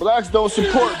 Blacks don't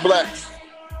support blacks.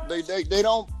 They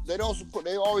don't support.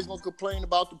 They always gonna complain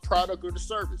about the product or the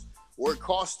service, or it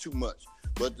costs too much.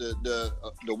 But the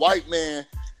white man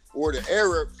or the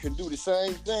Arab can do the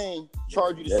same thing,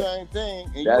 charge you the same thing,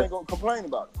 and you ain't gonna complain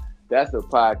about it. That's a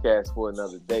podcast for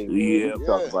another day. Man. Yeah. We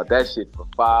talk about that shit for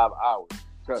 5 hours.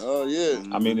 Trust me. Oh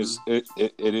yeah. I mean, it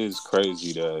is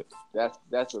crazy that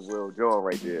That's a real joint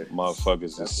right there.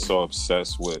 motherfuckers is so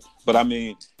obsessed with. But I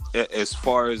mean, as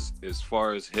far as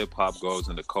hip hop goes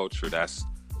in the culture, that's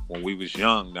when we was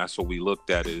young. That's what we looked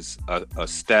at as a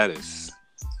status.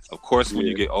 Of course, when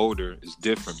you get older, it's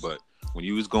different. But when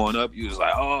you was growing up, you was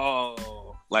like, oh.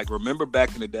 Like, remember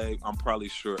back in the day, I'm probably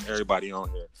sure everybody on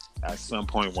here at some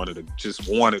point wanted a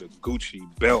Gucci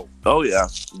belt. Oh yeah.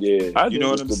 Yeah. You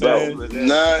know what I'm the saying? belt.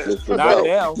 Nah, Just the Not belt.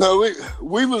 now. no,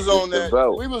 we was on the that.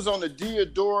 belt. We was on the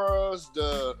Diodoras,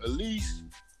 the Elise.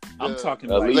 I'm talking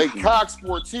At like least- Lake Cox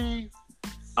Sportive.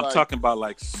 I'm like- talking about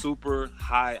like super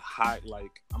high,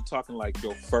 like I'm talking like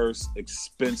your first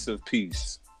expensive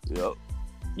piece. Yep.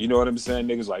 You know what I'm saying?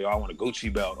 Niggas like, oh, I want a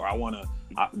Gucci belt, or I want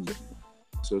to.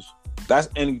 So That's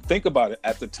and think about it.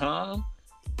 At the time,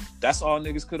 that's all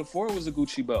niggas could afford was a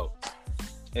Gucci belt,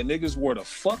 and niggas wore the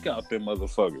fuck out them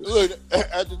motherfuckers. Look,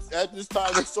 at this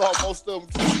time, they saw most of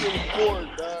them still afford,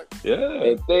 dog. Yeah,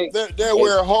 And think, They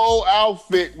wear a whole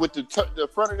outfit with the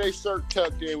front of their shirt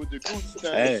tucked in with the Gucci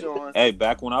thing showing. hey,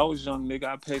 back when I was young, nigga,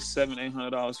 I paid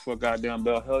 $700-800 for a goddamn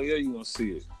belt. Hell yeah, you gonna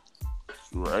see it.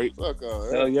 right. Fuck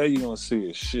off. Hell yeah, you gonna see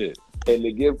it. Shit. and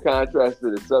to give contrast to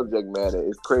the subject matter,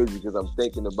 it's crazy because I'm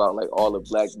thinking about like all the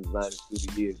black designers through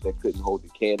the years that couldn't hold the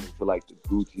candle to like the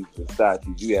Gucci's and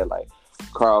Versace's. You had like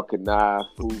Karl Kani,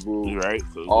 Fubu, Right.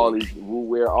 all these Wu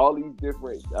Wear, all these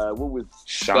different. What was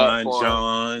Sean Fat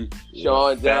John,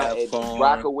 Sean Fat John and Farm,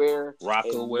 Rockaware?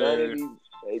 Rockaware.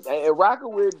 And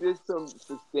Rockaware did some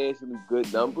substantially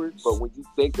good numbers, but when you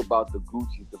think about the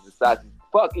Gucci's, the Versace's,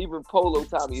 fuck, even Polo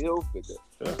Tommy Hilfiger.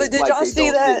 But did like y'all they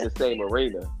see don't fit that? in the same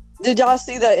arena? Did y'all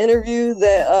see that interview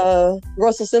that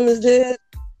Russell Simmons did?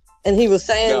 And he was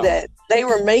saying No. that they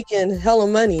were making hella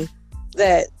money,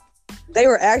 that they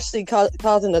were actually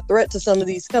causing a threat to some of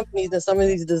these companies and some of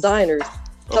these designers.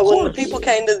 So when the people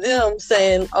came to them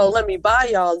saying, oh, let me buy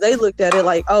y'all, they looked at it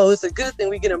like, oh, it's a good thing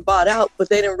we getting bought out, but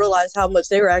they didn't realize how much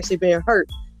they were actually being hurt.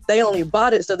 They only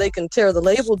bought it so they can tear the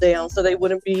label down so they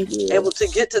wouldn't be able to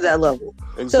get to that level.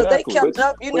 Exactly. So if they kept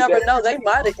up, you but never that- know. They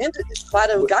might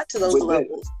have got to those but that-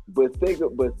 levels. But think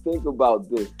about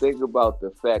this. Think about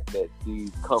the fact that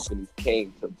these companies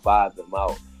came to buy them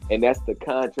out, and that's the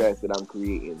contrast that I'm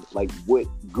creating. Like what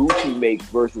Gucci makes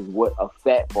versus what a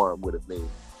Fat Farm would have made.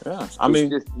 Yeah, I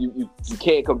mean, it's just, you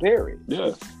can't compare it.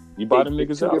 yeah, you buy them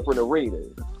It's niggas two out. different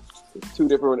arenas. It's two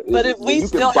different. But if we you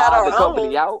still can had buy our the company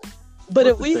own- out, But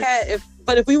if What's we the thing?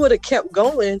 had, if we would have kept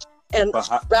going, and But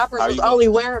rappers how was you only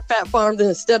wearing Fat Farms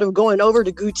instead of going over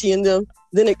to Gucci and them,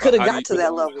 then it could have got to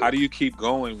that level. How do you keep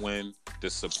going when the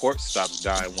support stops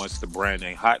dying once the brand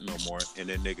ain't hot no more, and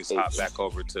then niggas hop back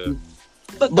over to?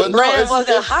 But the But no, brand it's- wasn't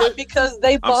it's- hot because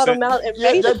they bought saying- them out and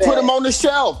Yeah, made they it put bad. them on the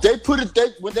shelf. They put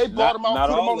it. When they bought them out,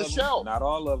 put them all on the of shelf. Not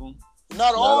all of them.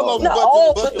 Not all of them, Not but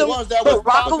all, but but the the ones that was but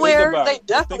popular. Think Rockaware, about they it.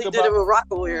 definitely Think did it about-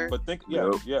 with Rockaware. But think,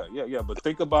 Nope. yeah. But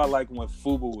think about like when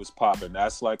Fubu was popping.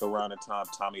 That's like around the time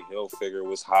Tommy Hilfiger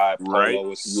was hot, Polo Right.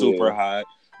 was super hot.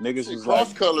 Niggas Shit, was cross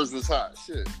like, colors was hot.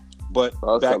 Shit. but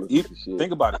Cross back, colors was the shit.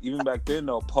 think about it. Even back then,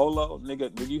 though, Polo,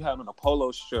 nigga, you having a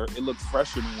Polo shirt, it looked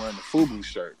fresher than wearing the Fubu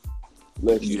shirt.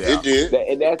 Listen, Yeah. It did.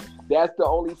 and that's the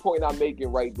only point I'm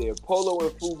making right there. Polo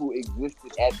and Fubu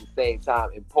existed at the same time,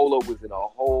 and Polo was in a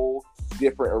whole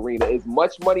different arena. As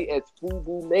much money as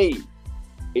Fubu made,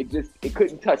 it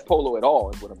couldn't touch Polo at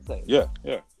all. Is what I'm saying. Yeah.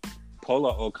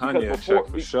 Polo owe Because Kanye a check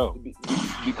for sure.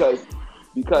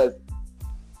 Because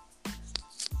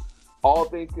all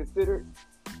things considered,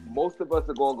 most of us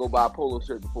are gonna go buy a Polo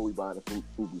shirt before we buy a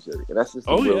FUBU shirt, and that's just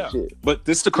the real shit. But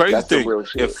this the crazy That's the thing. real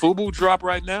shit. If FUBU dropped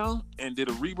right now and did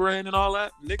a rebrand and all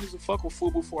that, niggas would fuck with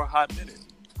FUBU for a hot minute.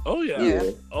 Oh yeah.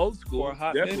 Yeah. Old school. For a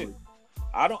hot definitely. minute.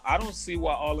 I don't see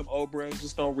why all them old brands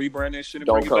just don't rebrand that shit and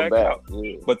Don't bring come it back out.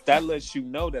 Yeah. But that lets you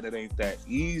know that it ain't that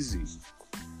easy.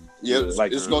 Yeah,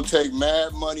 Like- it's gonna take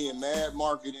mad money and mad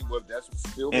marketing, but that's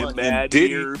still And money. man, Bad Diddy-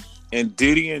 years. And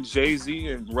Diddy and Jay-Z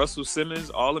and Russell Simmons,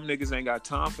 all them niggas ain't got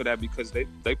time for that because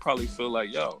they probably feel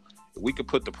like, yo, we could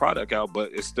put the product out, but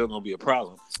it's still gonna be a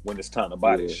problem when it's time to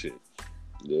buy this shit.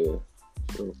 Yeah.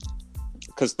 True.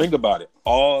 Because think about it,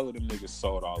 all of them niggas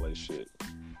sold all that shit.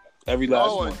 Every last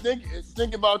Oh, one. and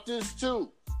think about this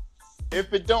too.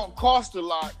 If it don't cost a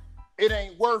lot, it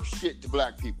ain't worth shit to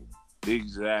black people.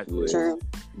 Exactly. Yeah. True.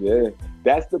 Yeah.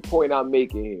 That's the point I'm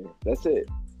making here. That's it.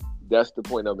 That's the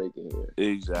point I'm making here.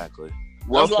 Exactly.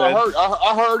 Well That's what I said. heard.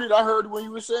 I heard it. I heard it when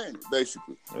you were saying it,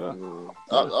 basically. Yeah.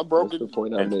 I broke That's it. the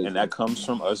point I'm making. And that comes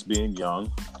from us being young,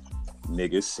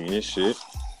 niggas seeing shit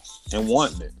and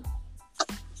wanting it.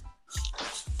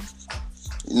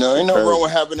 You know, ain't no wrong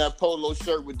with having that polo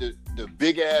shirt with the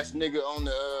big ass nigga on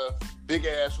the big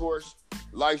ass horse,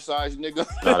 life size nigga.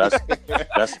 No, that's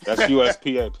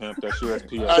USPA, pimp. That's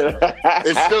USPA.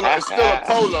 It's still a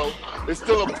polo. It's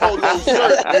still a polo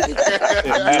shirt.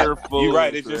 nigga. You're full, You're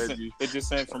right. Reggie. It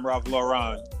just ain't from Ralph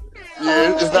Lauren.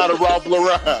 Yeah, it's not a Ralph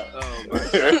Lauren. Oh, my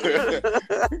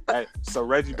Hey, so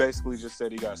Reggie basically just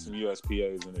said he got some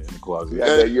USPAs in the closet. You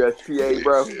got that USPA,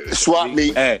 bro. Swap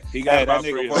me. Hey, He got that about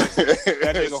nigga 3 horse,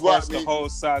 that nigga Swap horse me. the whole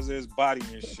size of his body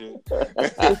and shit.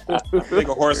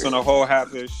 Nigga horse on the whole half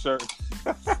of his shirt.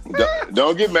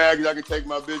 Don't get mad because I can take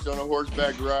my bitch on a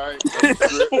horseback ride.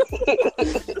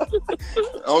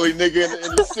 Only nigga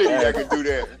in the city that can do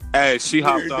that. Hey, she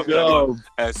hopped off that Yo. one.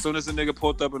 As soon as the nigga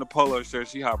pulled up in a polo shirt,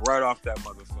 she hopped right off that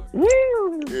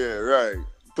motherfucker. Yeah, right.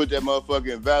 Put that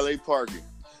motherfucker in valet parking.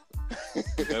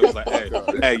 It was like, hey,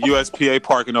 USPA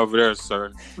parking over there,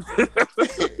 sir.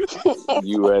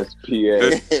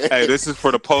 USPA. Hey, this is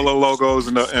for the polo logos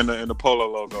and the polo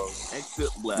logos. Exit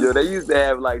black. Yo, they used to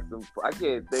have like some. I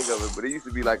can't think of it, but it used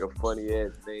to be like a funny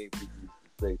ass name people used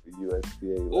to say for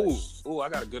USPA. Like, Ooh, I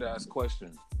got a good ass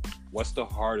question. What's the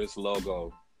hardest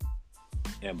logo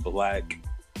in black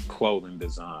clothing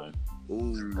design?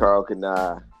 Ooh. Carl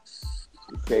Kanai.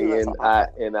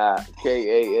 K-N-I-N-I.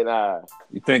 K-A-N-I.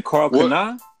 You think Carl What?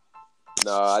 Kanai?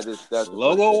 No, I just that's the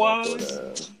Logo first thing I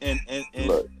wise? thought And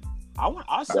Look,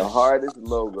 I the hardest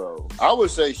logo. I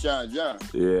would say Sean John.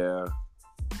 Yeah.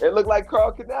 It looked like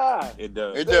Carl Kanai. it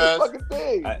does. It That's does. the fucking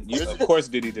thing. Of course,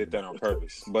 Diddy did that on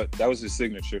purpose, but that was his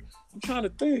signature. I'm trying to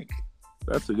think.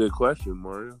 That's a good question,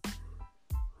 Mario.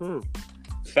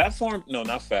 Fat Form? No,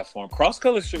 not Fat Form. Cross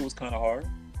color shit was kind of hard.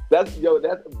 That's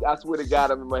I swear to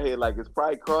God, I'm in my head like it's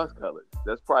probably cross colors.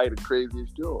 That's probably the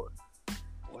craziest joint.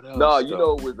 What else? No, you though?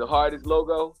 know what was the hardest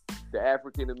logo? The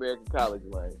African American College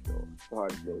line joint. The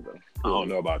hardest logo. I don't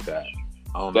know about that.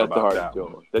 I don't know That's the about hardest that.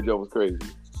 joint. One. That joint was crazy.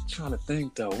 I'm trying to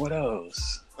think though. What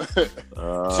else?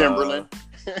 Timberland.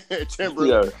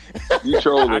 Timberland. Yeah, you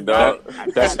trolling, dog.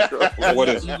 That's what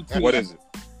is it? What is it?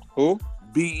 Who?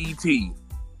 BET.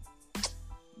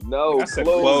 No, I said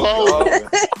clothes. clothes.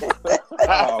 dog.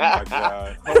 Oh my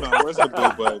god! Hold on, where's the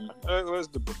blue button? Where's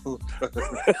the blue button?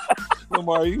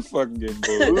 Lamar, you fucking getting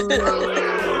booed.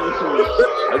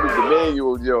 That was the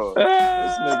manual joint.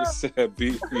 This nigga said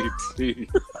BET.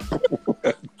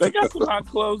 They got some hot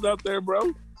clothes out there,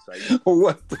 bro.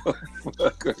 What the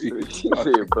fuck are you He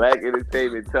talking? said Black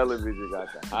Entertainment Television got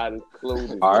the hottest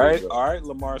clothing. All right,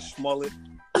 Lamar Smollett.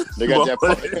 They got that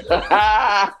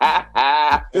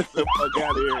Get the fuck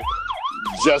out of here.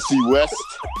 Jesse West.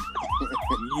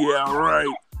 Yeah, right.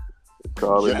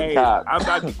 Calling Hey, the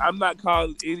cops. I'm not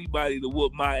calling anybody to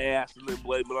whoop my ass and then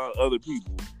blame it on other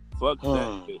people. Fuck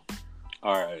that shit.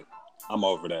 All right, I'm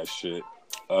over that shit.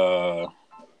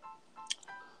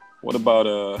 What about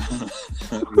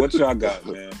what y'all got,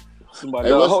 man? Somebody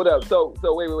No, else? hold up. So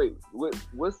wait.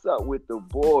 What's up with the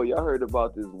boy? Y'all heard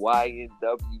about this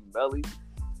YNW Melly?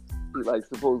 He like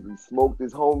supposedly smoked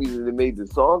his homies and they made the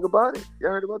song about it.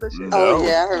 Y'all heard about that shit? Oh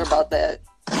yeah, I heard about that.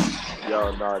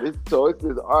 Yo, no, it's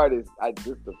this artist. This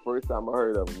is the first time I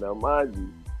heard of him. Now, mind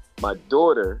you, my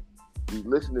daughter been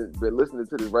listening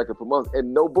to this record for months,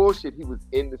 and no bullshit, he was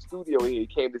in the studio here. He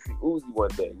came to see Uzi one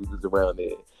day. We was around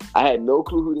there. I had no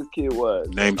clue who this kid was.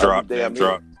 Name Other drop. day Name I'm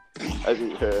drop.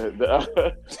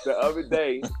 The other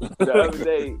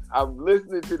day, I'm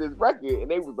listening to this record,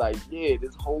 and they was like, "Yeah,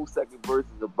 this whole second verse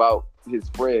is about his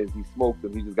friends. He smoked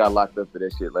them. He just got locked up for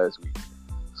that shit last week.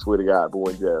 Swear to God,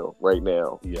 boy in jail right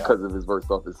now because of his verse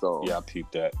off his song." Yeah, I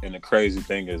peeped that. And the crazy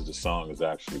thing is, the song is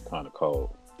actually kind of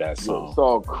cold. That song. The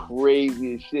song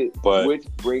crazy as shit. But which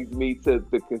brings me to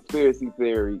the conspiracy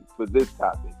theory for this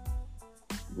topic.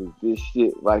 Was this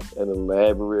shit like an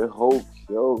elaborate hoax,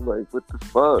 yo? Like, what the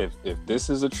fuck? If this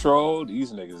is a troll,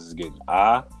 these niggas is getting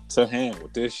eye to hand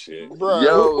with this shit. Bro,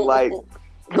 Yo, like,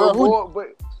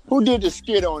 who did the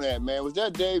skit on that, man? Was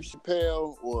that Dave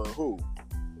Chappelle or who?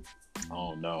 I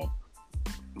don't know.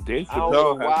 Dave I don't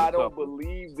know Chappelle why has I a don't couple.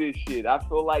 believe this shit. I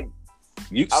feel like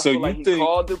You I so feel you like he think?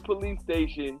 called the police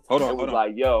station Hold on, and was hold on.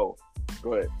 like, "Yo,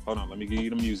 go ahead." Hold on, let me give you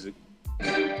the music.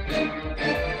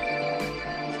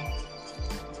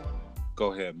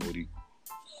 Go ahead, Moody.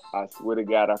 I swear to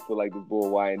God, I feel like this boy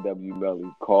YNW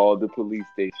Melly called the police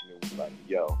station and was like,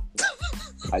 "Yo,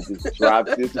 I just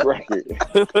dropped this record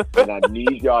and I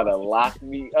need y'all to lock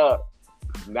me up.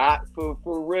 Not for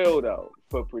real though,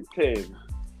 for pretend.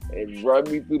 And run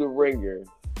me through the ringer."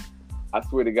 I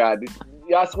swear to God,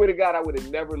 I swear to God, I would have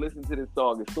never listened to this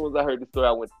song. As soon as I heard the story,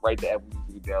 I went right to Apple Music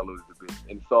and downloaded the bit.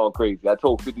 And the song crazy. I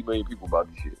told 50 million people about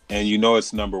this shit. And you know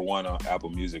it's number 1 on Apple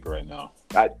Music right now.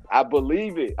 I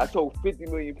believe it. I told 50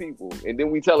 million people. And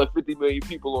then we telling 50 million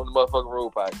people on the motherfucking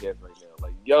Road podcast right now.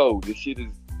 Like, yo, this shit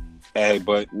is... Hey,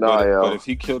 but if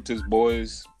he killed his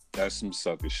boys, that's some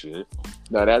sucker shit.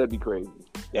 No, that'd be crazy.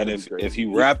 And if he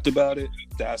rapped about it,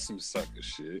 that's some sucker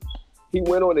shit. He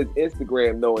went on his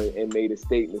Instagram knowing and made a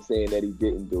statement saying that he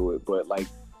didn't do it, but like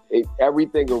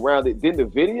everything around it. Then the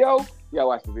video, yeah, I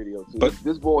watched the video too. But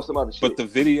this boy some other shit. But the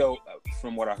video,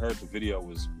 from what I heard, the video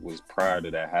was prior to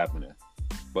that happening.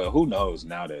 But who knows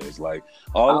nowadays? Like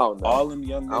all them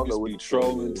young niggas be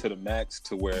trolling to the max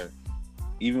to where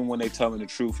even when they telling the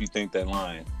truth, you think they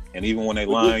lying. And even when they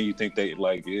lying, you think they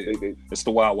like it. It's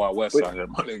the Wild Wild West out here,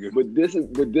 my nigga. But this is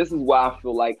why I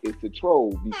feel like it's a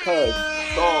troll, because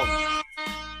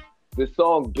the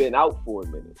song's been out for a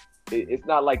minute. It's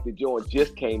not like the joint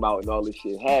just came out and all this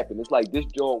shit happened. It's like this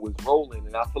joint was rolling,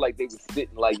 and I feel like they was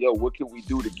sitting like, "Yo, what can we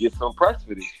do to get some press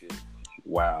for this shit?"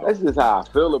 Wow, that's just how I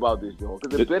feel about this joint,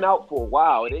 because it's been out for a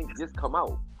while. It ain't just come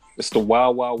out. It's the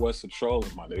Wild Wild West of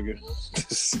trolling, my nigga.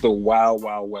 This is the Wild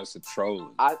Wild West of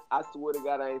trolling. I swear to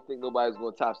God, I ain't think nobody's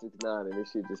gonna top 6ix9ine, and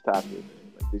this shit just topped it,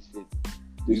 man. Like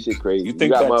this shit crazy. You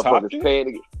think got that topped motherfuckers it? paying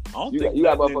to get. I don't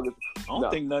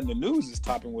think nothing in the news is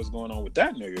topping what's going on with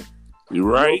that nigga. You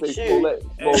right? Smollett.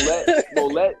 I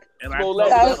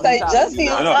would say Jesse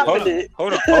on top of it.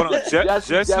 Hold on.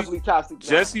 Definitely toxic.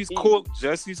 Jesse's cool.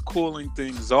 Jesse's cooling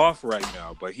things off right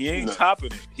now, but he ain't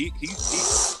topping it.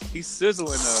 He's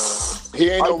sizzling. He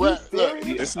ain't no rap.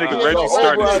 This nigga Reggie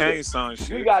starting to change some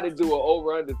shit. We got to do an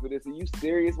over under for this. Are you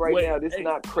serious right now? This is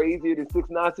not crazier than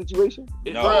 6ix9ine situation.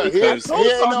 No, because he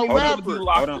ain't no rapper.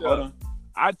 Hold on.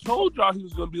 I told y'all he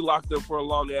was going to be locked up for a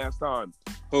long ass time.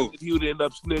 Who? He would end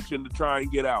up snitching to try and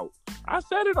get out. I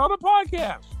said it on the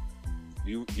podcast.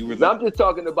 You were. I'm just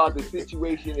talking about the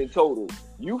situation in total.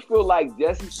 You feel like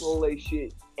Jesse Smollett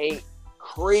shit ain't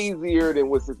crazier than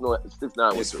what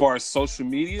 6ix9ine was. As far as social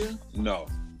media, no.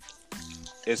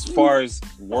 As far as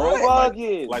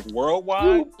worldwide, like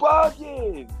worldwide, you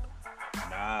bugging.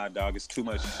 Nah, dog, it's too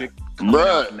much shit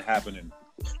happening.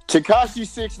 Tekashi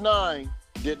 6ix9ine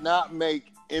did not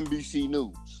make NBC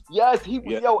News. Yes, he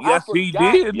was. Yo, yes, he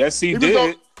did. Yes, he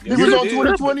did. He was on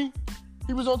 2020.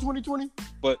 He was on 2020.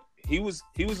 But he was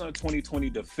on 2020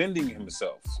 defending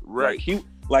himself. Right.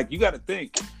 Like you got to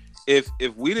think. If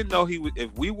we didn't know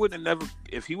if he would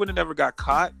have never got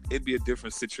caught, it'd be a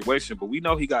different situation. But we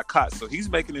know he got caught, so he's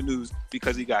making the news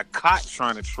because he got caught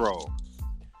trying to troll.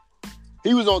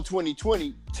 He was on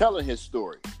 2020 telling his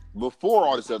story before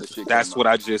all this other shit. That's what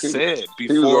I just said.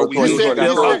 Before we knew he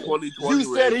got caught.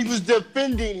 You said he was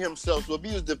defending himself. So if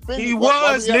he was defending, he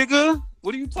was, nigga.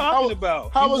 What are you talking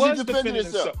about? How was he defending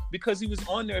himself? Because he was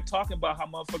on there talking about how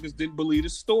motherfuckers didn't believe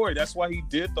his story. That's why he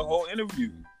did the whole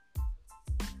interview.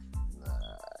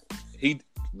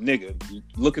 Nigga,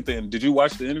 look at them. Did you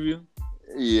watch the interview?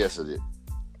 Yes, I did.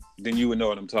 Then you would know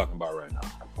what I'm talking about right now.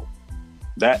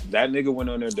 That nigga went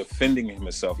on there defending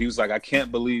himself. He was like, I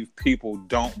can't believe people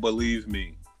don't believe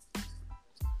me.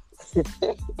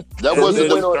 That wasn't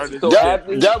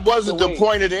the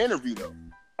point of the interview, though.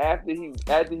 After he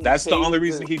that's the only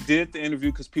reason he did the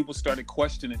interview, because people started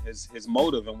questioning his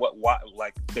motive and why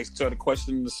like they started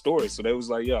questioning the story. So they was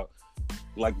like, yo,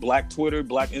 like Black Twitter,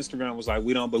 Black Instagram was like,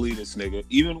 we don't believe this nigga.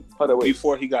 Even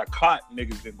before he got caught,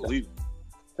 niggas didn't believe him.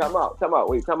 Time out.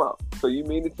 Wait, time out. So you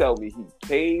mean to tell me he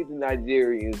paid the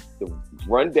Nigerians to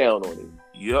run down on him?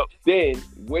 Yep. Then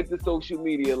went to social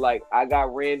media like I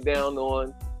got ran down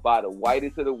on by the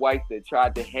whitest of the whites that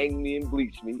tried to hang me and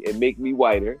bleach me and make me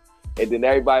whiter. And then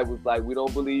everybody was like, we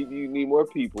don't believe you, need more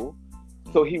people.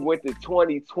 So he went to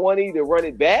 2020 to run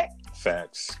it back?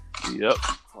 Facts. Yep.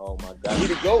 Oh my God. He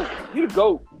the GOAT. He the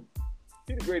GOAT.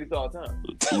 He the greatest of all time.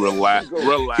 Relax.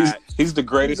 He's the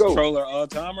greatest troller of all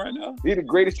time right now. He the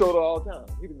greatest troller of all time.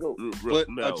 He the GOAT. But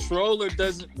a troller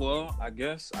doesn't. Well, I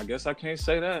guess I can't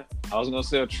say that. I was gonna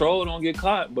say a troll don't get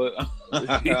caught, but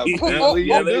apparently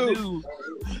yeah, they do.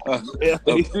 Yeah,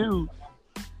 they do.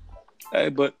 Hey,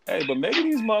 but maybe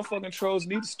these motherfucking trolls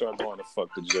need to start going to fuck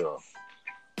the jail.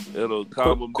 It'll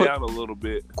calm them down a little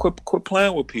bit. Quit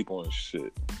playing with people and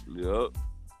shit. Yep.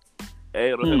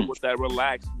 Hey, it'll hit them with that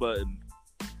relax button.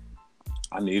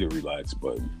 I need a relax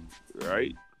button.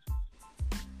 Right?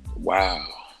 Wow.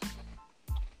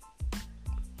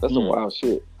 That's some wild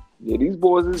shit. Yeah, these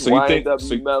boys is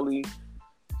YNW, Melly,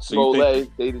 Smollett,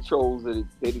 they the trolls of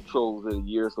the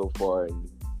year so far.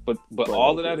 But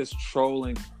all of that is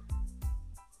trolling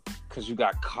because you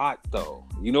got caught though.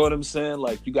 You know what I'm saying?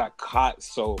 Like you got caught,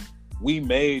 so we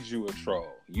made you a troll.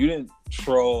 You didn't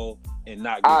troll and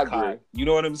not get caught. You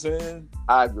know what I'm saying?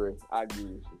 I agree with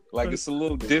you. Like it's a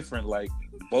little different. Like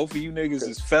both of you niggas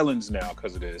is felons now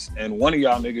because of this, and one of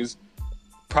y'all niggas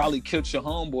probably killed your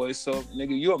homeboy. So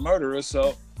nigga, you a murderer.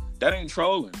 So that ain't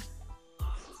trolling.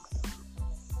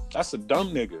 That's a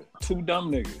dumb nigga. Two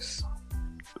dumb niggas.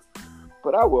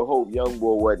 But I would hope Young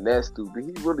Boy wasn't that stupid.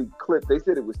 He really clipped. They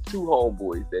said it was 2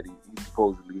 homeboys that he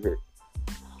supposedly hit.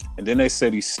 And then they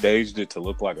said he staged it to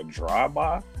look like a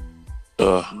drive-by.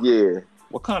 Yeah.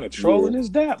 What kind of trolling is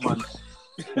that, man?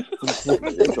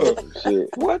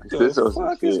 What the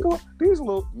fuck is going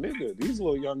on? These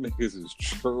little young niggas is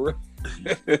true.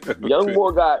 Young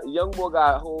boy got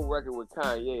a whole record with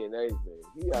Kanye and everything.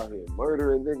 He out here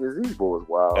murdering niggas. These boys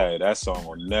wild. Hey, that song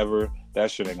will never. That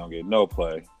shit ain't gonna get no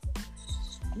play.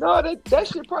 No, that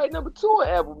shit probably number 2 on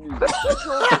Apple Music.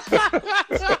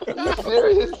 You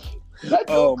serious? That's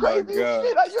oh crazy my God.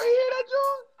 Shit. You hear that,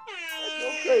 John? That's so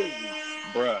crazy.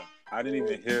 Bruh, I didn't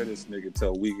even hear this nigga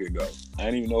till a week ago. I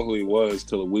didn't even know who he was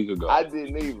till a week ago. I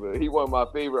didn't either. He one of my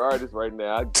favorite artists right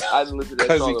now. I listened to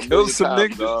that song he killed some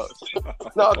times, niggas. Dog.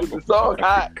 No, because the song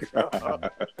hot.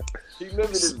 He living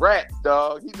his raps,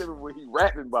 dog. He living what he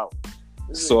rapping about.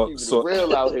 So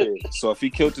real out here. So if he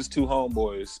killed his 2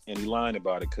 homeboys and he lied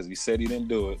about it because he said he didn't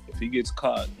do it, if he gets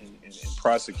caught and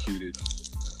prosecuted,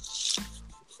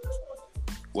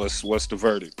 what's the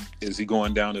verdict? Is he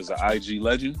going down as an IG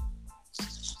legend?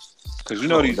 Because you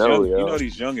know these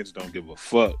youngins don't give a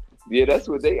fuck. Yeah, that's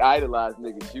what they idolize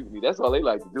niggas shooting me. That's all they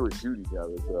like to do is shoot each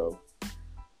other. So,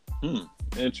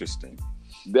 interesting.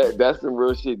 That's some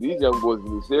real shit. These young boys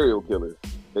be serial killers.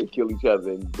 They kill each other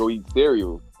and go eat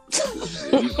cereal.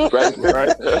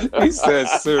 Right. He said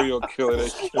serial killer. They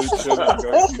kill each other and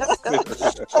go eat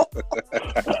cereal.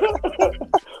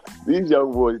 These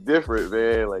young boys different,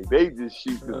 man. Like they just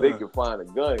shoot because they can find a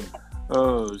gun.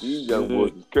 Oh, these young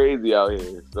boys is crazy out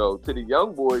here. So to the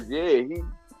young boys, yeah, he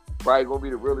probably gonna be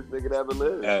the realest nigga that ever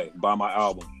lived. Hey, buy my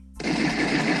album.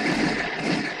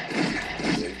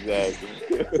 Exactly.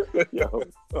 Yo.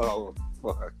 Oh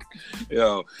fuck.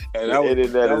 Yo. And the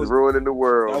internet is ruining the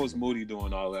world. That was Moody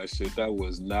doing all that shit. That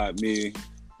was not me.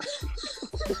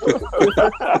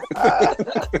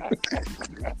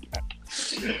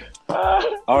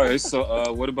 All right,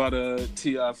 so what about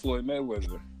T.I. Floyd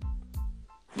Mayweather?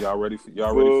 Y'all ready for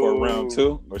a round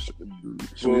 2? Or should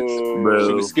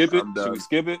we skip it? Should we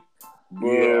skip it?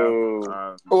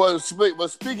 Yeah. Well,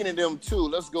 speaking of them too,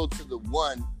 let's go to the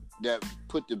one that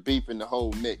put the beef in the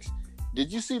whole mix.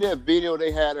 Did you see that video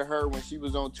they had of her when she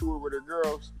was on tour with her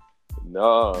girls?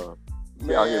 No.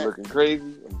 Man, out here looking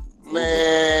crazy.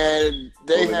 Man,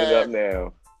 they had it up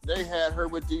now. They had her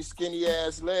with these skinny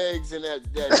ass legs and that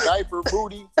diaper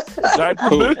booty. Diaper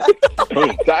booty.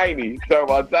 Tiny. Talking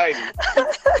about tiny.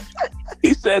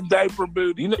 He said diaper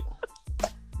booty.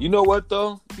 You know what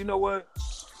though? You know what?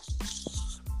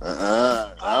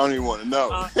 I don't even want to know.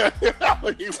 I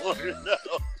don't even want to know.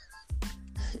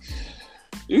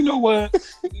 You know what?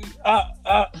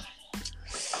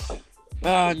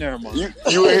 Never mind.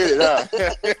 You hit it, huh?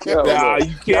 Nah,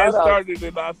 you can't start it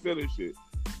and not finish it.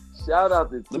 Shout out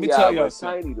to Let me tell y'all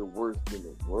Tiny, the worst in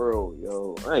the world,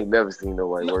 yo. I ain't never seen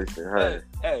nobody worse than her.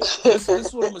 Hey, this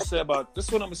is what I'm gonna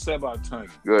say about Tiny.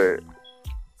 Go ahead.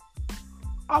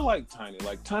 I like Tiny.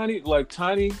 Like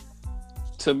Tiny.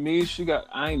 To me,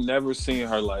 I ain't never seen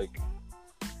her like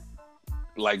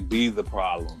like be the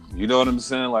problem. You know what I'm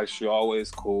saying? Like she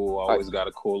always cool, always got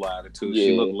a cool attitude. Yeah.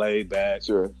 She look laid back.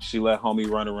 Sure. She let homie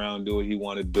run around, do what he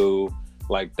want to do.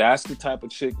 Like that's the type of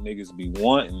chick niggas be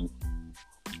wanting.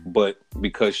 But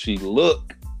because she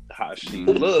look how she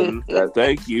look,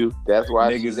 Thank you. That's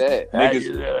why niggas, she's that.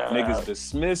 niggas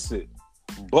dismiss it.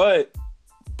 But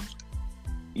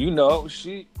you know,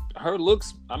 her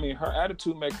looks. I mean, her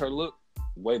attitude make her look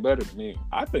way better than me.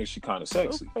 I think she kind of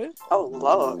sexy. Oh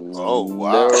Lord. Oh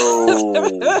wow.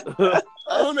 No.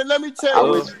 Let me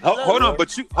tell you. Hold on,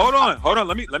 but you hold on.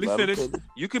 Let me Let finish. him finish.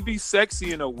 You could be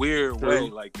sexy in a weird True. way.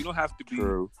 Like you don't have to be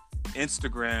True.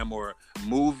 Instagram or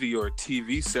movie or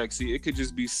TV sexy. It could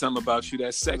just be something about you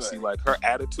that's sexy. Right. Like her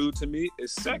attitude to me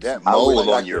is sexy. That I mole wish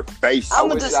I on could- your face. I'm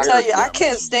gonna wish just I tell could- you, I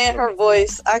can't stand her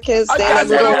voice. I can't stand That's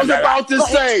her what I voice. was about to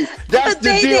say. That's the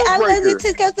Baby, deal I love you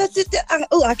breaker. too.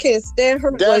 Oh, I can't stand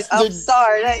her That's voice. I'm the-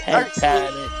 sorry. That hurts me.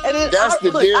 And then That's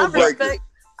the deal breaker.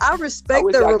 I I respect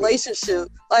wish their I could- relationship.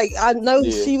 Like I know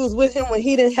Yeah. she was with him when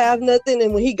he didn't have nothing,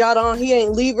 and when he got on, he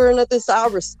ain't leave her or nothing. So I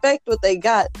respect what they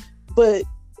got. But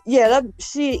yeah,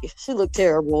 she looked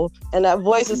terrible, and that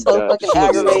voice is so Yeah, fucking She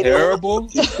looks aggravating. terrible.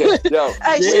 Yo,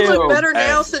 Hey, she Damn. look better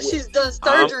now Hey. since she's done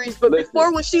surgeries. But listen.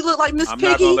 before, when she looked like Miss I'm not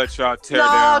gonna Piggy, let y'all tear no,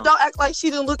 down. don't act like she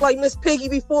didn't look like Miss Piggy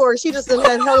before. She just done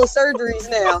had hella surgeries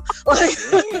now.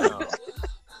 Like,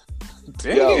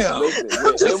 Damn. yo, listen.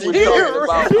 When just we're here. talking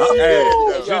about, Hey,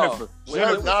 yo, Jennifer, When her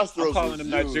Jennifer, I'm nostrils calling was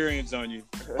them huge. Nigerians on you.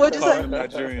 What'd you calling say? them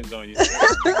Nigerians on you.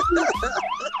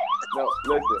 No,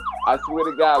 listen. I swear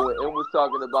to God, when Em was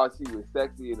talking about she was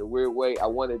sexy in a weird way, I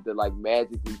wanted to like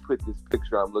magically put this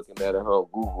picture I'm looking at her on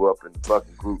Google up in the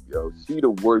fucking group, yo. She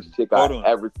the worst chick Hold I've on.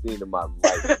 ever seen in my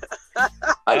life.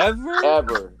 Ever?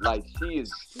 Ever. Like she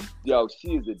is a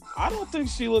I don't think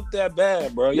she looked that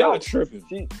bad, bro. Yo, Y'all tripping.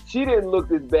 she didn't look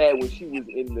this bad when she was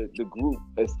in the group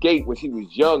Escape when she was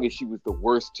young, and she was the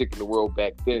worst chick in the world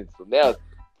back then. So now it's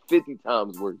 50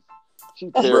 times worse.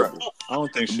 She's terrible. I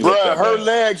don't think she looked Bruh, that her bad.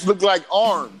 legs look like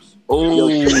arms. Oh,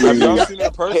 Have y'all seen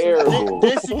that person? Terrible.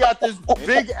 Then she got this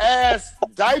big ass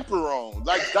diaper on,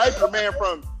 like Diaper Man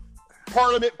from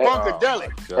Parliament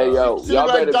Funkadelic. Hey yo, She y'all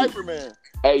look like better Diaper Man.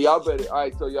 Hey, y'all better. All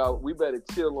right, so y'all, we better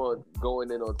chill on going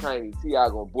in on Tiny. T.I.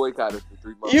 gonna boycott us for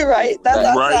 3 months. you're right.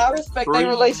 That's Right. I respect their 3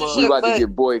 months. relationship, We about but to get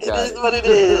it boycotted. is what it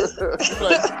is. We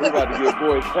about to get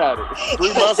boycotted.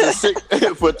 3 months and 6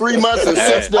 for 3 months and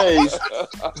 6 days.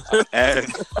 Hey,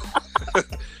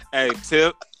 hey,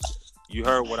 Tip, you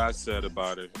heard what I said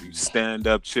about her. You stand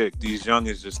up chick. These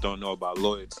youngins just don't know about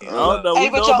loyalty. and I don't love. know. Hey, We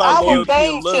but know your about album loyalty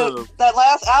and banged. love. That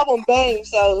last album banged,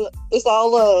 so it's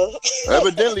all love.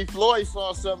 Evidently, Floyd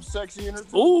saw something sexy in her.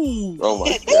 Too. Ooh. Oh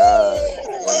my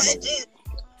god.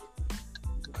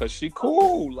 Cause she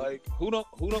cool. Like who don't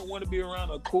want to be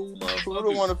around a cool Who don't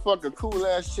motherfucker? want to fuck a cool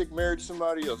ass chick married to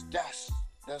somebody else?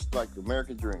 That's like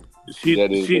American dream.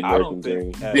 That is She, I American don't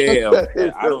think. dream. Hey, damn.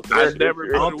 I don't think I she- never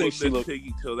I don't thought think it she was Miss looked.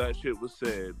 Piggy till that shit was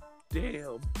said.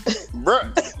 Damn.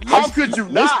 Bruh, how could you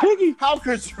Miss not? Piggy. How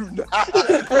could you not?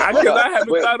 I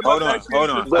haven't Wait, thought about hold on, that shit hold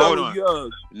since on, I hold was on.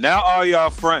 young. Now all y'all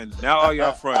fronting. Y'all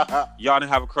didn't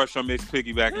have a crush on Miss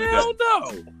Piggy back in the Hell day.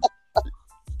 no.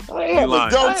 You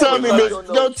lying. Don't tell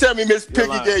me, Miss You're Piggy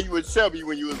lying. gave you a chubby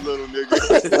when you was little,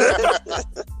 nigga.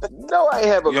 No, I ain't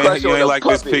have a You crush ain't on a like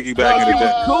Miss puppet. Piggy back in the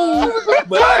day. Cool,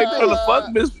 but I ain't gonna fuck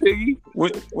Miss Piggy.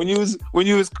 When you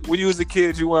was a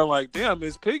kid, you weren't like, damn,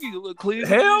 Miss Piggy, you look clean.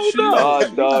 Hell She- no.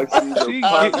 Oh, dog, she's a She,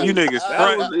 puppet. you niggas That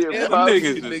front. was You the puppet,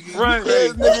 niggas nigga. is front.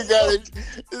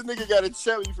 this nigga got a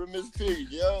chubby from Miss Piggy.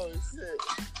 Yo, shit.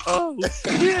 Oh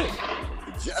shit.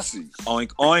 Jesse. Oink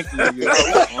oink, nigga.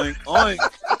 Oink oink.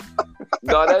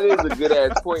 No, that is a good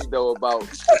ass point though about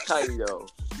Tiny though.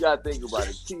 You gotta think about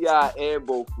it. T.I. and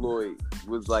Bo Floyd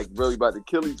was like really about to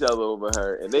kill each other over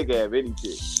her, and they could have any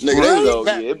chick. Nigga, So,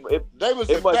 yeah, they was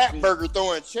it the must fat be- burger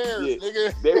throwing chairs, Yeah.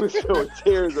 nigga. they was throwing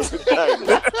chairs over Tiny.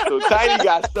 So Tiny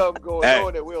got something going Hey,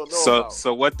 on that we don't know about.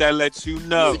 So what that lets you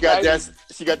know She got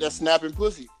that snapping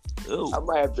pussy. Ooh. I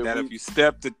might have to that if you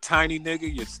step to tiny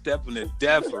nigga, you're stepping to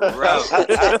death for real.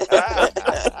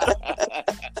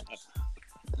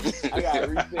 I gotta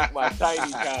rethink my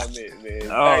Tiny comment, man. Oh,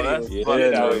 Tiny that's was yeah,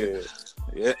 fucking out no. here.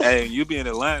 Yeah, hey, you be in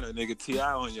Atlanta, nigga.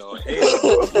 T.I. on your head.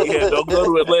 Yeah, don't go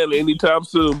to Atlanta anytime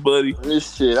soon, buddy.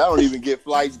 This shit, I don't even get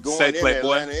flights going Say in Playboy.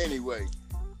 Atlanta anyway.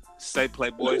 Say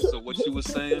Playboy. So what you was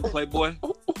saying, Playboy?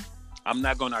 I'm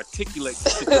not gonna articulate the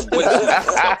situation,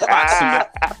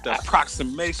 the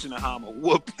approximation of how I'm gonna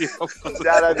whoop you.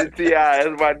 Shout out to T.I.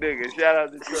 That's my nigga. Shout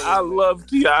out to Trevor. I love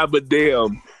T.I., but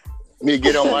damn. Me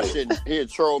get on my shit and he'll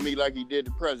troll me like he did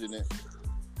the president.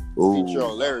 He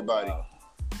troll everybody.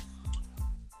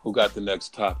 Who got the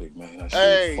next topic, man? That shit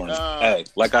Hey, was funny. Hey,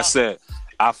 like I said,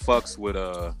 I fucks with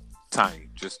Tiny.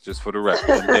 Just for the record.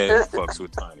 And Dave fucks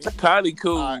with Tiny. Tiny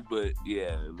cool, Alright. but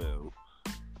yeah, no.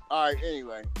 All right,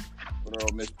 anyway. What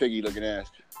old Miss Piggy looking ass.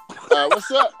 What's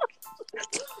up?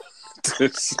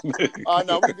 This nigga.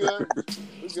 No, we good.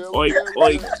 We good. We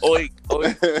Oink, good. oink,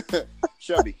 oink, oink.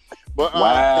 Chubby. But,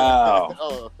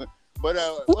 Wow. But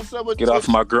what's up with Get off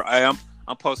my girl. Hey,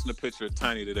 I'm posting a picture of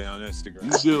Tiny today on Instagram.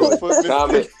 You do it.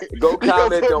 Comment. Go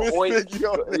comment Put on Miss Oink. Piggy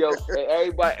on there. Yo,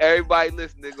 everybody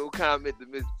listening, go comment the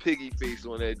Miss Piggy face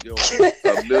on that joint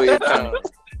a million times.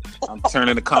 I'm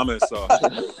turning the comments off.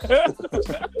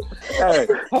 Hey,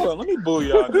 hold on. Let me boo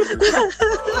y'all niggas.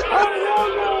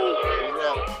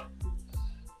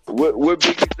 What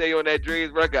Biggie say on that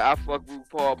Dre's record? I fuck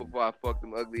RuPaul before I fuck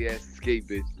them ugly ass skate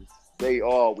bitches. They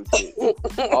always say.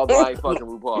 Although I ain't fucking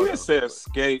RuPaul. You didn't say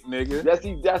escape, nigga.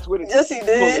 That's what it. Yes, he Pull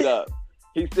did. it up.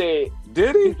 He said.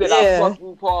 Did He he? said Yeah. I fuck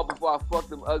RuPaul before I fuck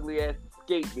them ugly ass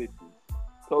skate bitches.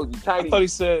 Told you, I Tiny. thought he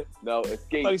said. No, I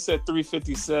escape. thought he said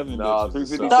 357. No, bitches or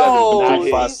 357 something. No, is he not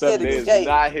hit. 557 said It is escape.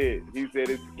 not hit. He said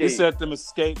escape. He said them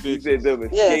escape He bitches. said them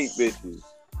escape Yes. bitches.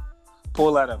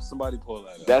 Pull that up. Somebody pull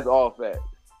that up. That's all fact.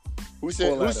 Who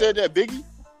said Pull that that? Biggie?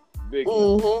 Big.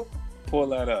 Mm-hmm. Pull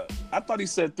that up. I thought he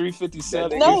said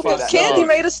 357. No, said but that. Candy No.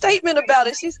 made a statement about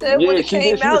it. She said when Yeah, it she did.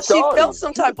 came She out, was she sorry. felt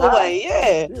some type She was of hot. way.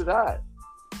 Yeah. She was hot.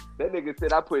 That nigga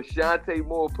said I put Shantae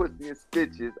Moore pussy in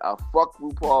stitches. I fuck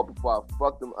RuPaul before I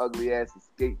fuck them ugly ass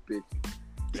escape bitches.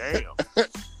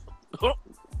 Damn.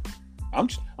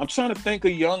 I'm trying to think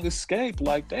of Young Escape.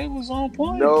 Like they was on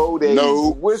point. No, they.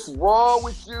 No. What's wrong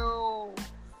with you?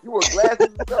 You wore glasses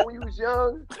and stuff when you was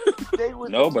young. They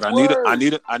was No, but I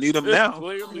need them now.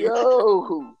 Clearly.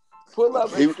 Yo, pull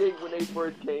up He- Escape when they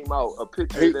first came out. A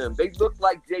picture of them. They looked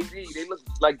like JD. They looked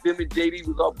like them and JD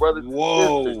was all brothers and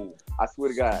sisters. Whoa. I swear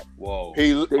to God. Whoa. He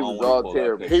They was wanna all pull that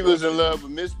terrible. picture. he was in love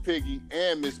with Miss Piggy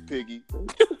and Miss Piggy.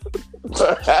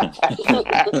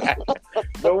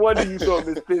 No wonder you thought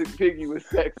Miss Piggy was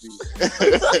sexy.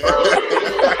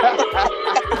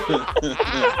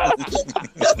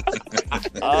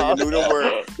 You knew the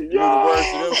word. You knew the words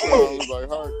to them songs like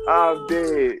heart. I'm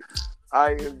dead.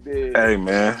 I am dead. Hey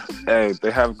man. Hey,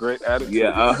 they have great attitude. Yeah,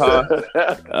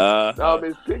 uh-huh. No,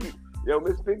 Miss Piggy. Yo,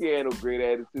 Miss Piggy had no great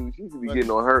attitude. She used to be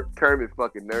getting on her Kermit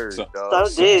fucking nerves, So- dog.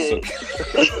 So did.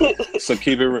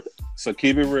 So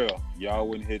keep it real. Y'all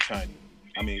wouldn't hit Tiny.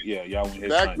 I mean, yeah, y'all wouldn't hit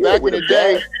Back Tiny. in With the a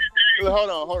day, bat. hold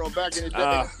on. Back in the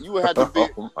day, you would have to be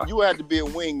Oh my. you would have to be a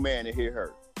wingman to hit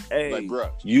her. Hey, Like,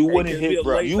 bruh. You Hey, wouldn't can it be hit, a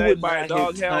bro. late You night would by a not hit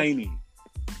doghouse? Tiny.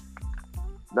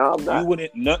 No, I'm You not.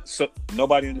 wouldn't.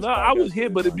 Nobody in this. no, I was podcast hit,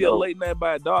 is but it'd be a No. late night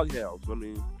by a doghouse. I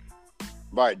mean,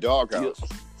 By a doghouse.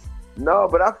 No,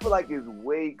 but I feel like it's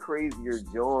way crazier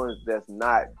Jones that's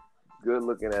not good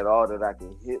looking at all that I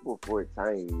can hit before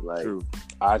Tiny. Like, true.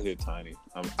 I'd hit Tiny.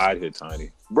 I'd hit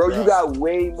Tiny. bro, Right. you got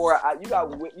way more. You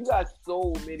got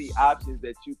so many options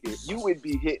that you would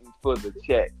be hitting for the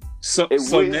check. So It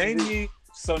wouldn't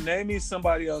name me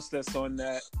somebody else that's on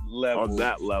that level. On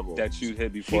that level, that you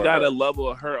hit she before. got her. a level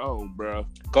of her own, bro.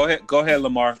 Go ahead,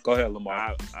 Lamar. Go ahead,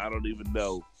 Lamar. I don't even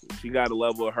know. She got a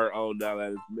level of her own now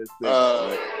that is missing.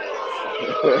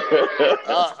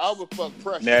 I would fuck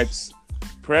Precious. Next.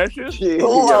 Precious. Yeah,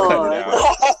 Lord.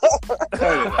 Cut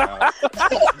it out.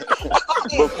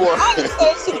 Before I didn't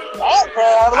say she was that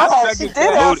bad. I She second did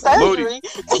that. have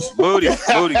Moody,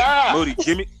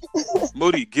 surgery.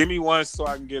 Moody, give me one so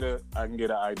I can get an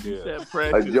idea. That a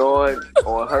Precious. joint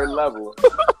on her level.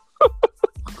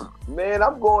 Man,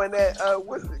 I'm going at I'm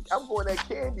going at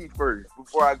Candy first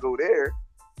before I go there.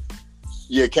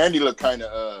 yeah, Candy look kind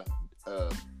of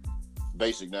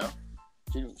basic now.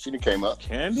 She done came up.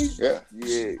 Candy? Yeah.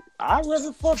 Yeah, I'd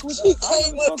rather fuck with. She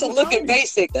came up to looking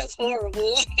basic. That's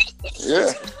horrible.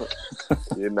 Yeah.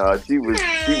 you know she was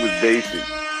basic.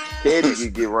 Candy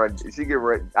could get run. She get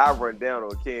run. I run down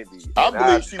on Candy. I And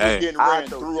believe she was hey, getting I ran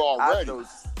throw- through already.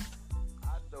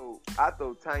 I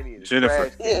throw Tiny in the Jennifer.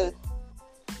 trash can.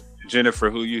 Yeah. Jennifer,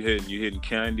 who you hitting? You hitting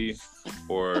Candy,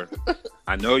 or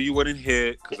I know you wouldn't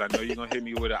hit because I know you're gonna hit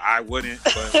me with a I wouldn't.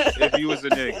 But if you was a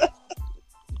nigga,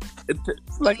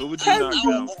 It's like who would you knock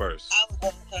down first?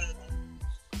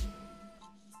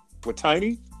 With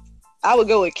Tiny? I would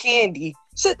go with Candy.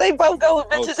 Shit, they both go with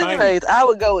bitches Tiny. anyways. I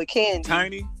would go with Candy.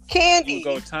 Tiny? You Candy.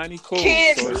 would go Tiny? Cool.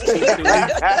 Candy. So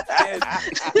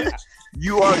it's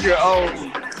you on your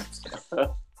own.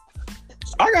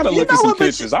 I gotta You look know at some what, but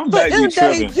pictures. I'm But betting you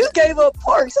them days, tripping. you gave up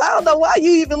Parks. I don't know why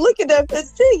you even look at that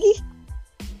bitch Tiggy.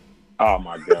 Oh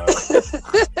my god.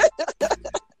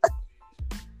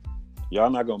 Y'all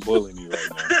not gonna bully me right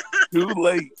now. Too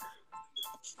late.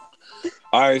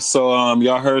 All right, so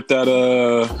y'all heard that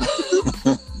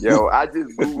Yo, I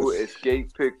just Googled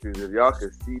escape pictures. If y'all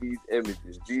can see these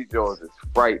images, these joints is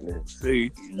frightening.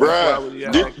 See,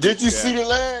 Bruh, did you see the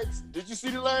legs? Did you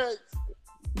see the legs?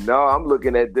 No, I'm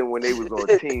looking at them when they was on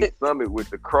Teen Summit with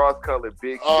the cross-colored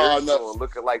big shirts on,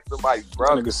 looking like somebody's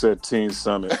brother. Nigga said Teen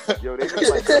Summit. Yo, they look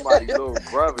like somebody's little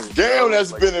brother. Damn,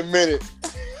 that's like, been a minute.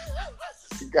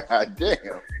 God damn.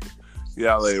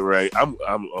 Y'all ain't right. I'm.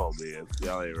 Oh man,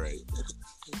 y'all ain't right.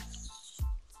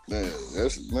 Man,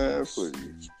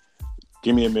 please.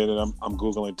 Give me a minute. I'm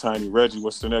googling Tiny Reggie.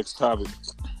 What's the next topic?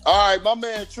 All right, my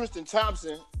man Tristan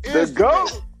Thompson the is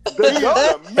GOAT.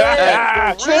 the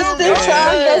man. Tristan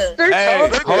Thompson. Hey,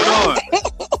 hold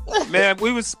on, man.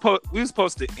 We was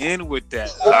supposed to end with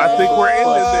that. I think we're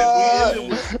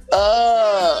ending it.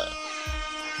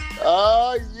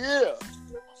 Yeah.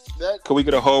 Can we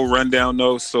get a whole rundown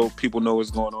though, so people know what's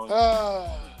going on?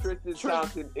 Tristan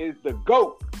Thompson is the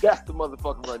GOAT. That's the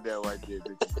motherfucking rundown right there,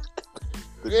 bitch.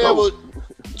 Well,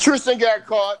 Tristan got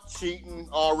caught cheating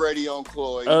already on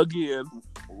Chloe Again.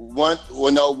 One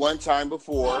time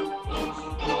before, and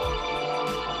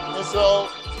so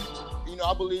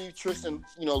I believe Tristan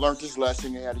learned his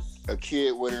lesson and had a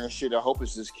kid with her and shit. I hope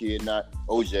it's this kid, not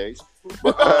OJ's.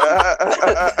 But,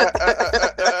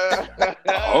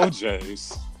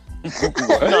 OJ's.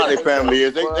 No, their family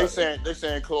is. They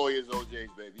saying Chloe is OJ's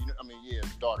baby.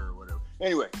 His daughter or whatever.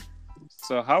 Anyway.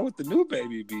 So how would the new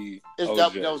baby be? That was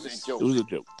a joke. It was a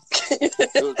joke.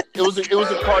 It was a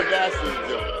Kardashian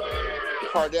joke. The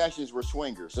Kardashians were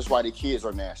swingers. That's why the kids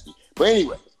are nasty. But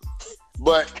anyway,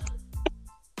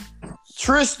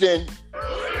 Tristan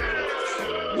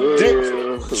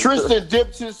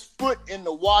dipped his foot in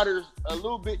the water a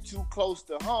little bit too close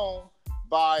to home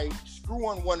by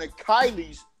screwing one of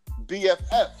Kylie's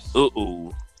BFFs.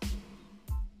 Uh-oh.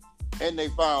 And they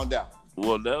found out.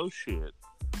 Well, no shit.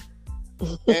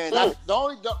 And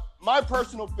my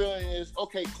personal feeling is,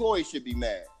 okay, Chloe should be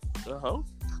mad. Uh-huh.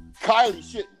 Kylie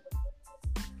shouldn't.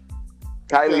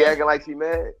 Kylie acting like she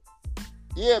mad?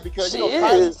 Yeah, because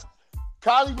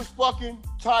Kylie was fucking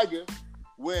Tyga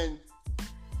when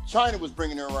China was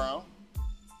bringing her around.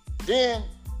 Then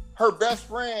her best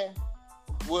friend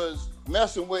was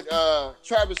messing with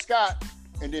Travis Scott,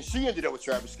 and then she ended up with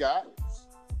Travis Scott.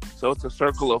 So it's a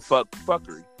circle of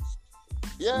fuckery.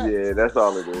 Yeah. Yeah, that's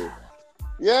all it is.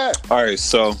 Yeah. All right,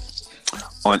 so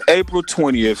on April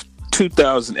 20th,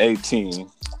 2018,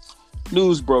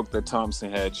 news broke that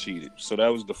Thompson had cheated. So that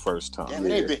was the first time. Damn,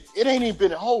 it ain't even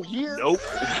been a whole year. Nope.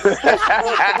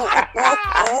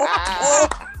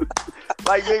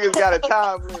 Like niggas got a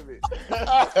time limit.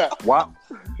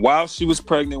 While she was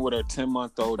pregnant with her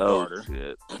 10-month-old daughter,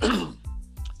 shit.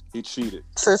 he cheated.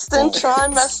 Tristan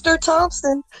Trimester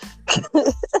Thompson.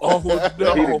 Oh no.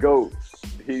 He's the GOAT.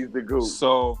 He's the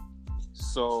GOAT.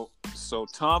 So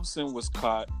Thompson was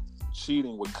caught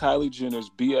cheating with Kylie Jenner's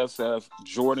BFF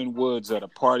Jordan Woods at a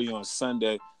party on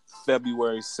Sunday,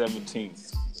 February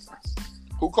 17th.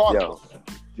 Who caught him?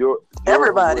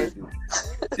 Everybody.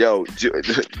 Yeah,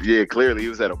 clearly he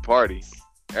was at a party.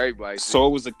 Everybody. So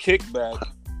it was a kickback,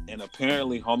 and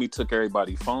apparently homie took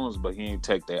everybody's phones, but he ain't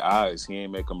take their eyes. He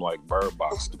ain't make them like Bird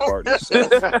Box the party. So.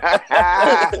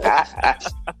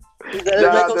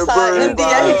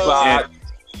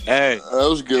 Hey, that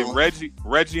was good.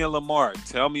 Reggie and Lamar,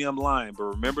 tell me I'm lying, but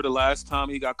remember the last time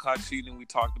he got caught cheating? We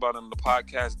talked about it on the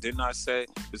podcast. Didn't I say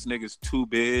this nigga's too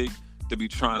big to be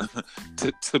trying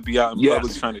to be out in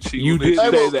public trying to cheat? You did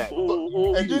say that.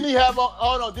 And didn't he have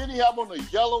on? Didn't he have on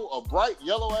a bright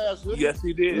yellow ass hoodie? Yes,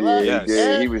 he did. Yeah, he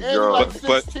did. He was drunk.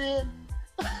 Like 6'10".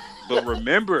 But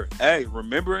remember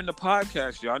in the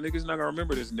podcast, y'all niggas not gonna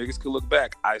remember this. Niggas could look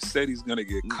back. I said he's gonna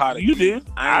get caught again. You did.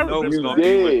 I know he's gonna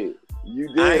be with.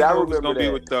 You did. I remember gonna that. be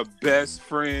with the best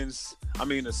friends. I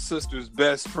mean, the sister's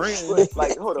best friend.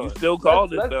 Like, hold on. You still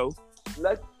called it though.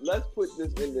 Let's put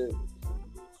this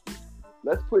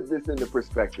into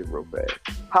perspective real fast.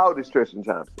 How old is Tristan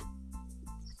Thompson?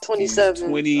 27.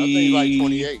 20, I think like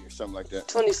 28 or something like that.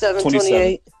 27,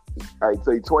 28. All right,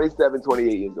 so he's 27,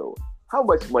 28 years old. How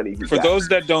much money he For got? those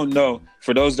that don't know,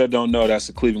 that's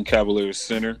the Cleveland Cavaliers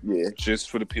center. Yeah. Just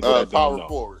for the people that don't know. Power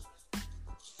forward.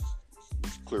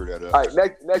 Just clear that up. All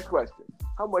right, next question.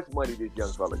 How much money this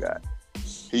young fella got?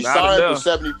 He Not signed enough.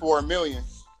 for $74 million.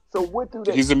 So what do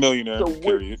they? He's a millionaire.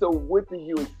 So what do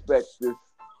you expect this?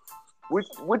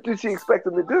 What did she expect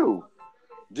him to do?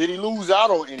 Did he lose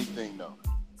out on anything though?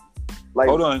 Like,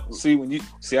 hold on. I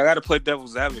gotta play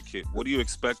devil's advocate. What do you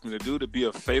expect me to do? To be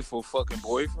a faithful fucking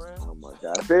boyfriend? Oh my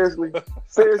god! Seriously.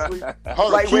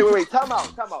 Hold Like, on, wait. Time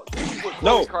out.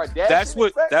 No,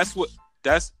 Kardashian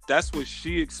that's what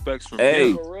she expects from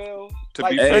Hey. him. For real? To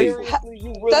Like, be hey. faithful. seriously,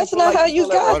 you really That's feel not like how you you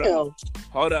feel like- got him.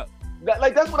 Hold up.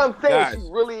 That's what I'm saying. Guys. She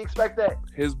really expect that.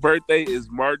 His birthday is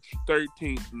March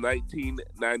 13th,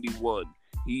 1991.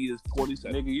 He is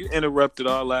 27. Nigga, you interrupted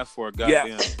all that for a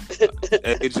goddamn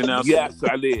age announcement. Yes,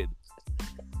 I did.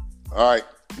 All right,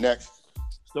 next.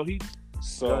 So he. Go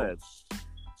So ahead.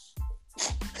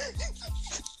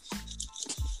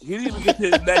 He didn't even get to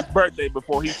his next birthday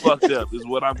before he fucked up. Is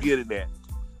what I'm getting at.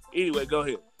 Anyway, go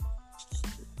ahead.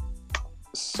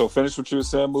 finish what you were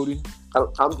saying, Moody.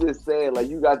 I'm just saying, like,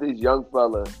 you got this young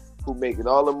fella who making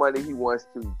all the money he wants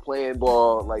to, playing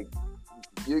ball. Like,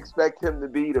 you expect him to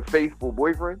be the faithful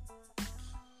boyfriend?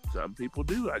 Some people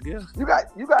do, I guess. You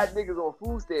got niggas on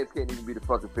food stamps can't even be the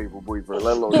fucking faithful boyfriend,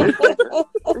 let alone this nigga.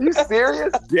 Are you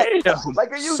serious? Damn.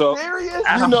 Like, are you So- serious?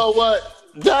 You know what?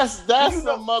 That's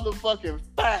some motherfucking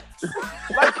facts.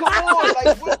 Like, come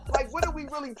on. What are we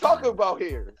really talking about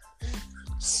here?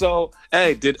 So,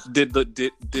 hey, did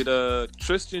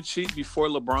Tristan cheat before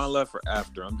LeBron left or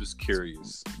after? I'm just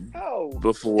curious. No.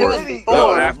 Before. It was Really? before.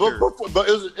 No, after. But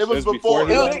it was before. before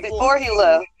It was before he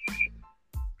left.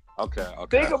 Okay.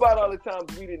 Think about all the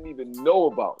times we didn't even know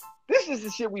about. This is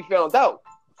the shit we found out.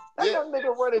 That Yeah. young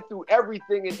nigga running through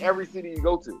everything in every city you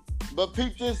go to. But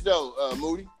peep this though,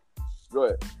 Moody. Go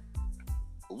ahead.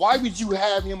 Why would you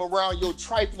have him around your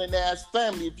trifling ass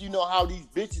family if you know how these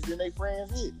bitches and their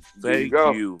friends is? Thank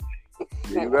go. you.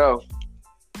 There you go.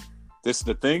 This is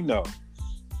the thing, though.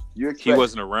 You expect He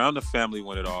wasn't around the family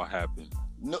when it all happened.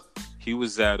 No, He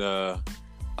was at a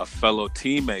fellow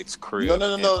teammate's crib.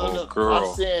 no. and old girl.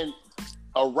 I'm saying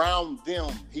around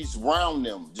them. He's around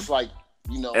them, just like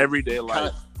Everyday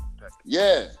life.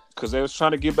 Yeah, Because they was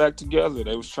trying to get back together.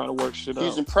 They was trying to work shit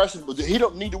he's out. impressionable. He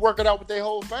don't need to work it out with their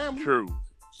whole family. True.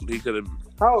 He could have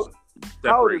how old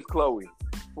separated. is Chloe?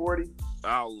 40?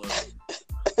 I'll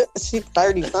She's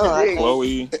 35.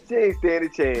 Chloe, She ain't stand a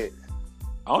chance.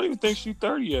 I don't even think she's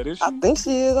 30 yet, is she? I think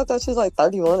she is. I thought she was like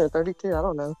 31 or 32. I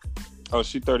don't know. Oh,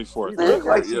 she's 34. She looks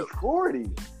like Yeah. she's 40.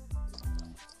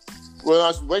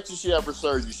 Well, wait till she have her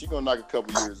surgery. She gonna knock a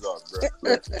couple years off,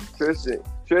 bro.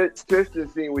 Tristan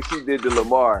seen what she did to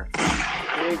Lamar.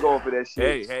 She ain't going for that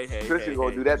shit. Hey. Tristan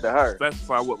gonna do that to her.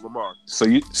 Specify what Lamar. So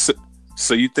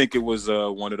you think it was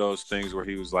one of those things where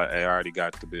he was like, "Hey, I already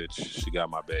got the bitch. She got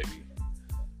my baby.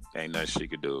 Ain't nothing she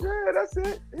could do. Yeah, that's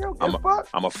it. He don't give a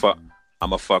fuck.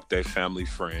 I'm a fuck that family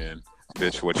friend.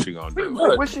 Bitch, what she gonna do?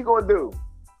 What's she gonna do?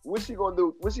 What's she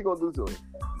gonna do to him?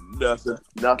 Nothing.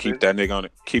 Nothing. Keep that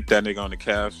nigga on the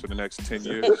Cavs for the next 10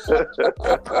 years.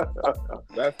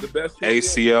 That's the best.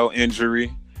 ACL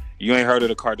injury. You ain't heard of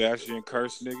the Kardashian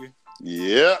curse, nigga?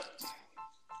 Yeah.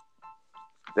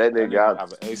 That nigga out.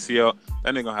 have an ACL.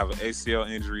 That nigga gonna have an ACL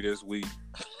injury this week.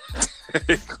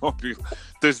 It's gonna be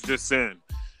this just in.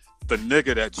 The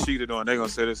nigga that cheated on, they gonna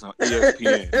say this on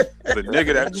ESPN. The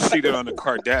nigga that cheated on the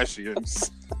Kardashians.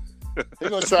 He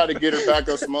gonna try to get her back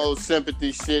on some old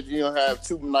sympathy shit. You gonna have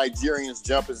two Nigerians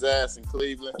jump his ass in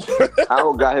Cleveland. I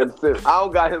don't got him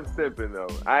simping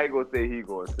though. I ain't gonna say he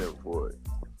gonna simp for it.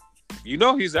 You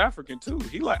know he's African too.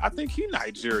 I think he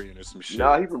Nigerian or some shit.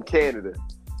 Nah, he from Canada.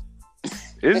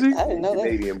 Is he? I didn't know that.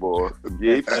 Canadian boy.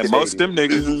 Yeah, he from And most them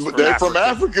Canadian. niggas They're from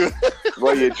Africa.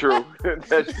 Well, yeah, true.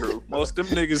 That's true. Most them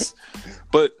niggas,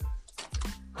 but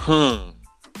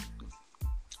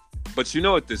But you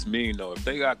know what this mean though? If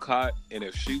they got caught and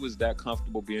if she was that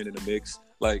comfortable being in the mix,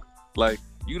 like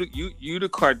you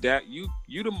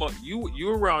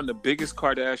around the biggest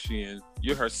Kardashian,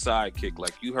 you're her sidekick,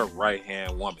 like you her right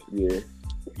hand woman. Yeah.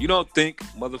 You don't think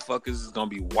motherfuckers is gonna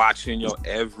be watching your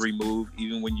every move,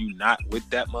 even when you not with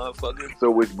that motherfucker?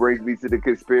 So which brings me to the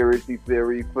conspiracy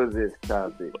theory for this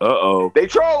topic. Uh-oh. They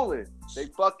trolling. They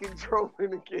fucking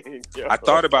trolling again. Yo. I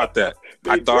thought about that.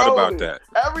 They I thought trolling. about that.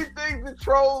 Everything's a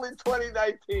troll in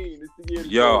 2019. It's the year to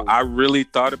Yo, troll. I really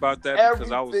thought about that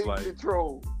because I was Everything's like, a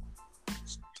troll.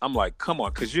 I'm like, come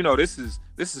on, because you know this is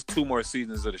 2 more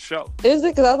seasons of the show. Is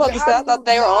it? Because I was about to say, I thought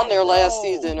they were on their last No.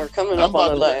 season or coming I'm up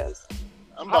on about their to- last.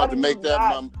 I'm about to make that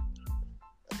my. I'm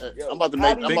about to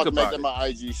make Think that about it. my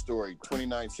IG story.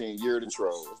 2019 year of the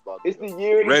troll. It's the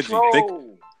year to Reggie,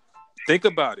 troll. Think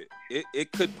about it.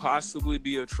 It could possibly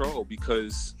be a troll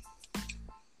because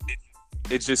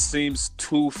it just seems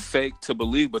too fake to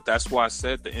believe. But that's why I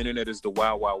said the internet is the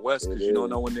wild, wild west. Because you don't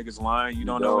know when niggas lying. You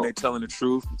don't know when they telling the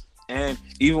truth. And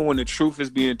even when the truth is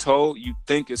being told, you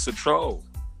think it's a troll.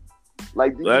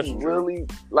 Like, do That's you true. really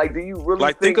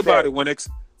Like, think about it when it's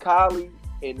Kylie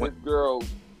and this girl,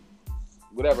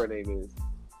 whatever her name is,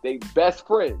 They best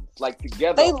friends, like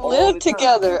together. They all live the time.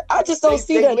 together. I just don't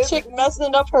see They that live- chick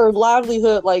messing up her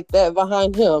livelihood like that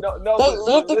behind him. No, They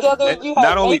live together. and You not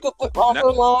had only- makeup off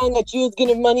her line that you was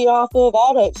getting money off of,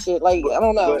 all that shit. Like, I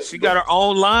don't know. She got her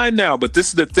own line now, but this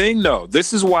is the thing, though.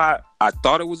 This is why I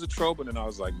thought it was a trope, and then I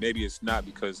was like, maybe it's not,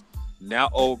 because now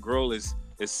old girl is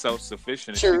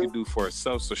self-sufficient and True. she can do for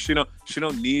herself, so she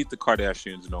don't need the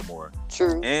Kardashians no more.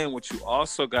 True. And what you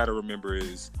also got to remember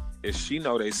is she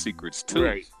know their secrets too.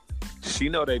 Right. She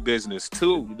know their business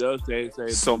too. He does say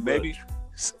So too maybe,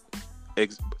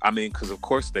 much. I mean, because of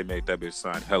course they made that bitch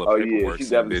sign hella Oh, yeah, paperwork. she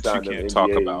saying, definitely bitch, signed you them can't talk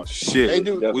NDAs. about They shit.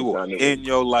 do. We will Definitely in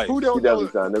your life. Who He don't know? definitely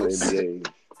signed them NDAs.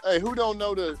 Hey, who don't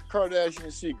know the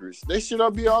Kardashian secrets? They should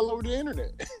all be all over the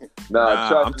internet. Nah,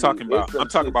 trust I'm me, talking about- it's some I'm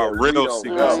talking shit about that we real don't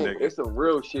secrets, know. nigga. It's some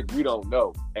real shit we don't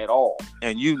know at all.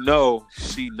 And you know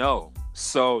she know.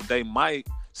 So they might.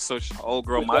 So old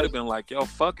girl might have been like, "Yo,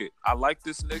 fuck it. I like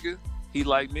this nigga. He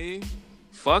like me.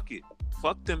 Fuck it.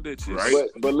 Fuck them bitches." Right.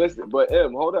 But listen, but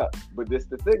hold up. But this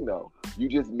the thing though. You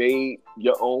just made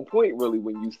your own point really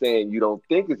when you saying you don't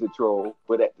think it's a troll,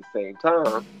 but at the same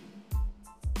time,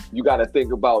 you got to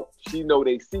think about she know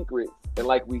they secrets, and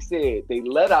like we said, they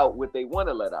let out what they want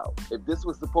to let out. If this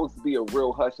was supposed to be a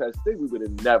real hush hush thing, we would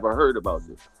have never heard about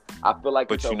this. I feel like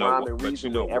But it's a you know rhyme what- and but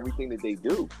reason you know with what- everything that they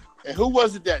do. And who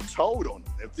was it that told on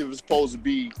them? If it was supposed to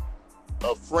be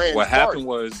a friend. What happened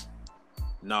was,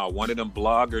 one of them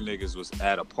blogger niggas was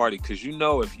at a party, because you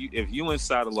know if you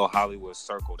inside a little Hollywood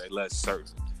circle, they let certain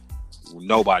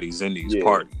nobody's in these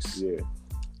parties. Yeah.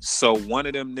 So one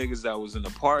of them niggas that was in the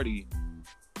party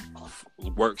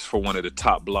works for one of the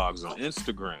top blogs on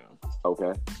Instagram.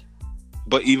 Okay.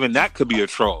 But even that could be a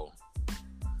troll.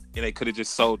 And they could have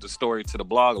just sold the story to the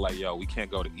blog like, yo, we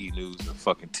can't go to E! News and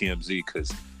fucking TMZ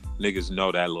because niggas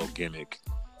know that little gimmick.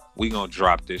 We gonna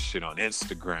drop this shit on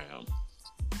Instagram.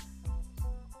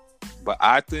 But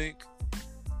I think,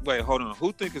 wait, hold on.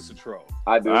 Who think it's a troll?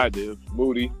 I do. I do.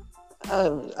 Moody.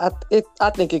 I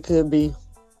think it could be.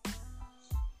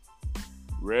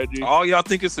 Reggie. All y'all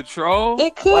think it's a troll?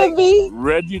 It could be.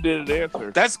 Reggie didn't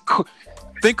answer. That's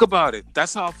think about it.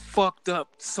 That's how fucked up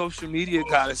social media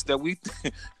got us that we.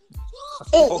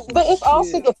 But it's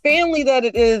also the family that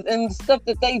it is and stuff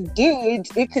that they do.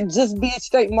 It could just be a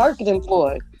straight marketing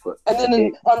ploy. And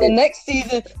then on the next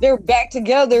season, they're back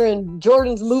together and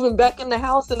Jordan's moving back in the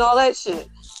house and all that shit.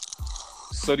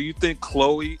 So do you think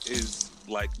Chloe is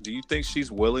like? Do you think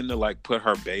she's willing to like put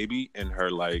her baby in her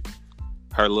like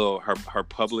her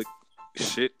public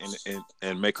shit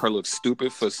and make her look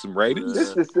stupid for some ratings? This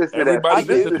is sister. Everybody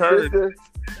this gets is a turn. sister.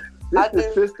 I This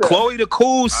is do. sister. Chloe the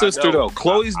cool sister I know. though.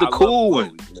 Chloe's the I love cool Chloe.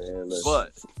 one. Man, listen,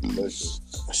 But listen.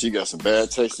 She got some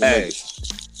bad taste in Hey.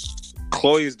 niggas.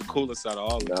 Chloe is the coolest out of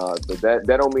all of them. Nah, but that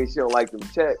don't mean she don't like them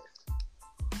checks.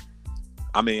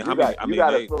 I mean, You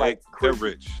gotta feel like they're Chris-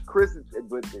 rich. Chris,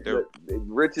 but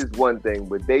rich is one thing,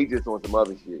 but they just on some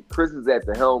other shit. Chris is at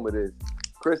the helm of this.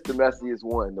 Chris the messiest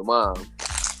one, the mom,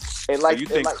 and like So you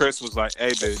think and like, Chris was like, "Hey,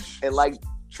 bitch, and like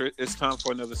it's time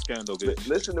for another scandal, bitch."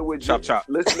 listen to what Chop, chop.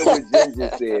 Listen to what Jen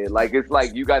just said. Like it's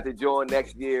like you got the joint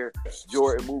next year,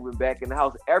 Jordan moving back in the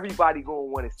house. Everybody gonna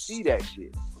want to see that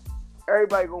shit.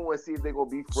 Everybody gonna want to see if they're gonna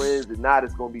be friends or not.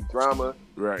 It's gonna be drama.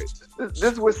 right. This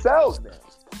is what sells now.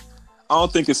 I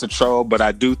don't think it's a troll, but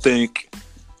I do think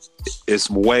it's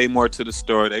way more to the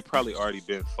story. They probably already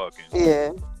been fucking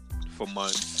Yeah. for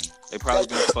months. They probably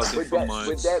been fucking for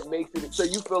months. But that makes it so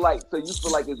you feel like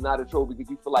it's not a troll because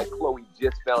you feel like Chloe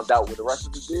just found out what the rest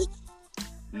of us did.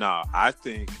 Nah, I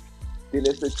think Then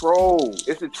it's a troll.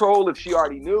 It's a troll if she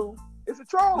already knew. It's a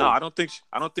troll. no. I don't think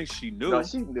she knew. No,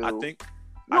 she knew. I think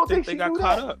You don't they she got knew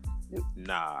caught that? up.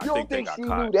 Nah, I You don't think they think got she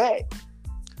caught. knew that?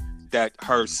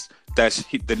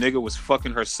 The nigga was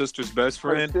fucking her sister's best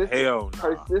friend. sister- Hell no.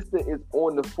 Her sister is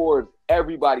on the Forbes.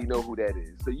 Everybody know who that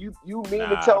is. So you mean to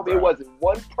Nah, tell me it bruh. wasn't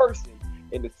one person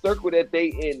in the circle that they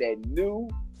in that knew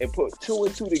and put two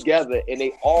and two together and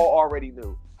they all already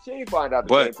knew. She ain't find out the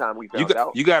But same time we found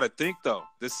out. You got to think though.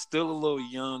 There's still a little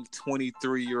young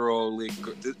 23-year-old.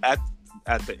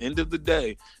 At the end of the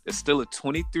day, there's still a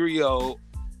 23-year-old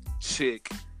chick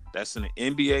that's in an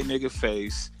NBA nigga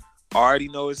face. Already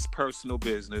know his personal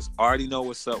business. Already know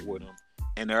what's up with him.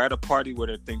 And they're at a party where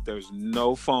they think there's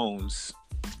no phones.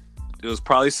 There was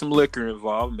probably some liquor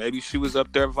involved. Maybe she was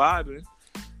up there vibing.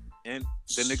 And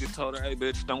the nigga told her, "Hey,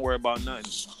 bitch, don't worry about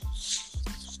nothing.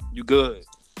 You good."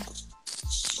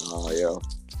 Oh, yo.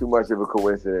 Too much of a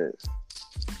coincidence.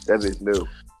 That bitch knew.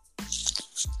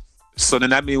 So then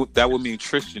that would mean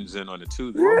Tristan's in on it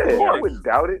too. Then. Yeah, I Like, wouldn't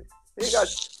doubt it.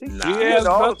 He Nah. He has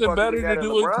nothing better to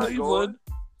do in Cleveland.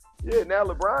 Yeah, now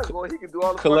LeBron's going. He can do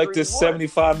all the collected fuckery he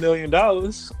 $75 million.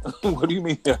 What do you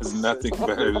mean he has nothing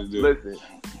better to do?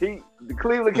 Listen, the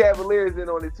Cleveland Cavaliers in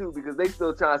on it too because they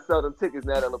still trying to sell them tickets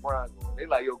now that LeBron going. They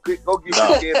like, yo, go get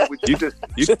together with you.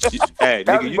 Hey,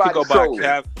 nigga, you can go buy a trolling.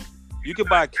 Cavs. You can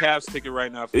buy a Cavs ticket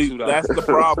right now for $2. That's the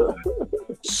problem.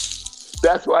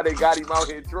 That's why they got him out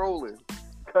here trolling.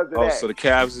 Because of that. So the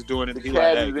Cavs is doing it. The He Cavs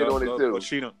like, hey, is in on it too. go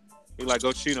cheat on. He like,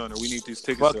 go cheat on her. We need these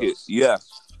tickets. Fuck it. Yeah.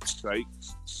 Right.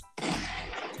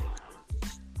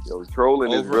 Yo,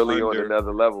 trolling is Over, really on under.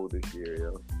 another level this year,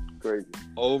 yo. Crazy.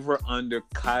 Over under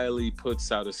Kylie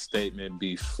puts out a statement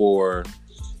before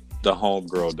the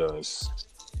homegirl does.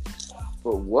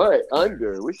 But what?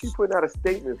 Under? What's she putting out a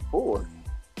statement for?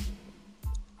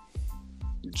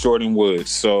 Jordan Woods.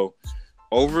 So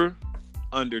over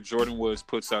under Jordan Woods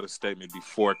puts out a statement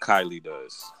before Kylie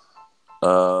does.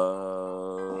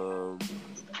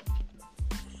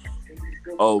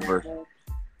 Over.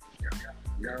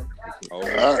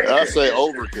 I say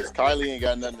over because Kylie ain't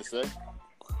got nothing to say.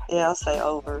 Yeah, I'll say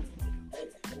over.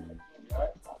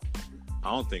 I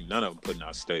don't think none of them putting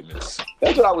out statements.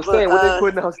 That's what I was saying. What they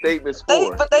putting out statements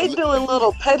for? But they doing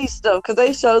little petty stuff because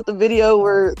they showed the video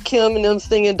where Kim and them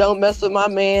singing "Don't Mess with My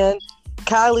Man."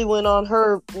 Kylie went on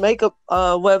her makeup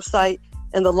website,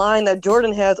 and the line that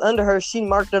Jordan has under her, she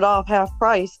marked it off half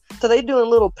price. So they doing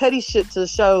little petty shit to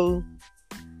show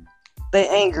they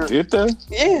anger. Did they?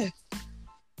 Yeah.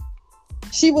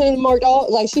 She went and marked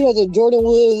all, like she has a Jordan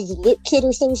Woods lip kit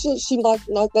or some shit. She knocked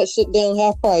that shit down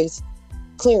half price.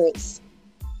 Clearance.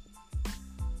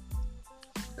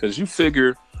 Because you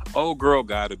figure, old girl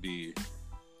gotta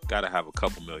have a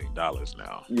couple $1 million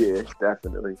now. Yeah,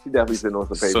 definitely. She definitely sitting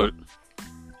on some paper.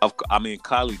 So,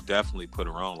 Kylie definitely put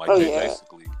her on. Like, Oh, they yeah.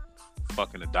 basically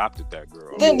fucking adopted that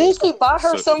girl. Then didn't she buy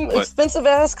her some but expensive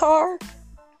ass car?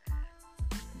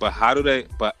 how do they?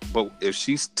 But if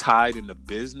she's tied in the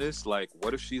business, like,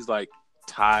 what if she's like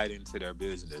tied into their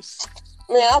business?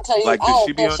 Man, I'll tell you, Like, I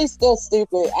don't care. She's still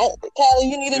stupid. Callie,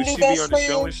 you need a Did new she be best on the show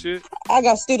friend. and shit? I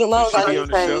got student loans. Did she I be need on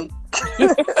to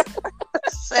the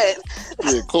pay. Shit.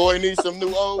 Yeah, Chloe needs some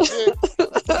new old shit.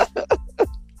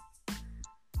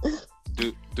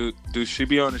 Do she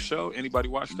be on the show? Anybody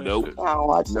watch that? Nope. Shit? I don't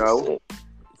watch No. this shit.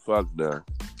 Fuck no.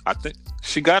 I think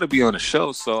she got to be on the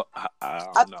show. So I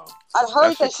don't know. I've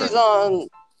heard That that shit she's crazy. on.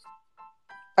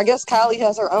 I guess Kylie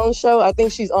has her own show. I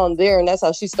think she's on there, and that's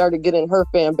how she started getting her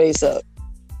fan base up.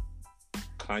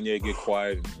 Kanye get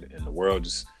quiet and the world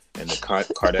just and the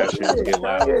Kardashians get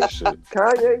loud and shit.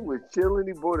 Kanye was chilling.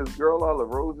 He bought his girl all the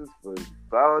roses for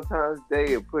Valentine's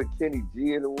Day and put Kenny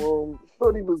G in the room.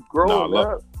 Thought he was growing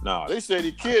up. No, They said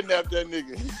he kidnapped that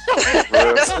nigga.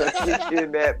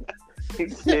 He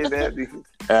kidnapped him.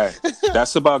 hey,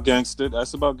 that's about gangster.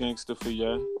 That's about gangster for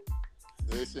you.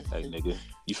 They said- Hey, nigga,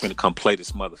 you finna come play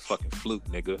this motherfucking flute,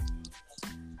 nigga.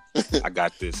 I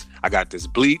got this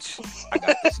bleach. I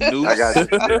got this noose. I got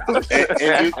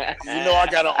and you know I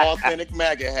got an authentic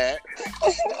MAGA hat.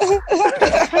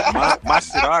 my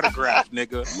shit autographed,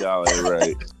 nigga. Y'all ain't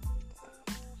right.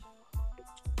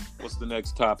 What's the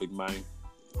next topic, man?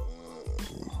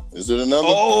 Is it a number?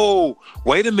 Oh,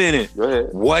 wait a minute. Go ahead.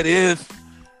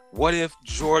 What if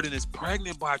Jordan is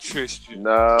pregnant by Tristan?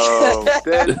 No.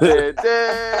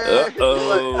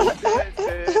 Uh-oh.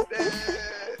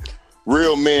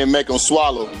 Real men make them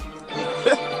swallow.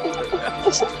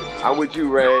 I'm with you,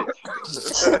 Reg.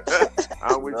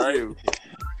 I'm with you.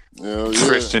 Hell yeah.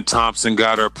 Tristan Thompson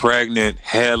got her pregnant.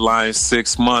 Headline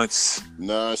 6 months.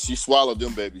 Nah, she swallowed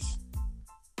them babies.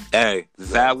 Hey,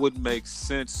 that would make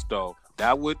sense though.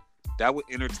 That would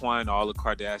intertwine all the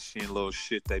Kardashian little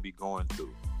shit they be going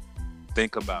through.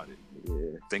 Think about it.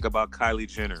 Yeah. Think about Kylie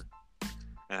Jenner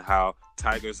and how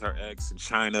Tiger's her ex in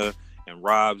China and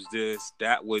Rob's this.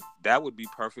 That would be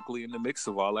perfectly in the mix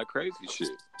of all that crazy shit.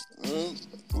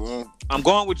 Well, I'm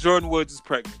going with Jordan Woods is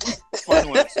pregnant.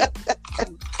 Final answer.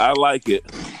 I like it.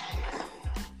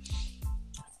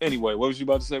 Anyway, what was you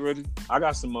about to say, Reggie? I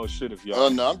got some more shit if y'all.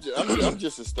 no, I'm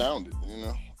just astounded,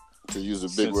 to use a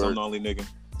big Since I'm word. the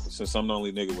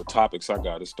only nigga with topics, I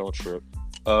got it. Don't trip.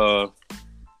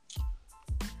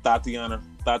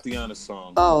 Tatiana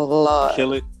song. Oh Lord.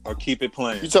 Kill it or keep it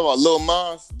playing. You talking about Lil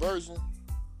Nas version?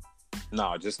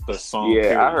 No, just the song.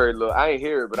 Yeah, period. I ain't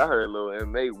hear it, but I heard Lil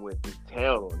M.A. went to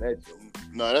town on that joint.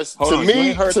 No, that's Hold to on, you me.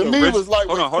 ain't heard To the me, it was like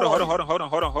hold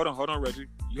on, Reggie.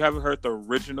 You haven't heard the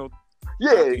original?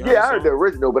 Yeah, Tatiana I heard song? the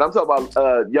original, but I'm talking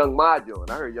about Young Ma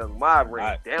joint. I heard Young Ma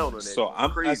ran down on that. So joint.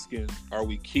 I'm Crazy. asking, are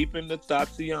we keeping the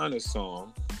Tatiana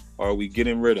song or are we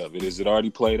getting rid of it? Is it already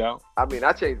played out? I mean,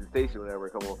 I changed the station whenever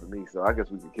it come on for me, so I guess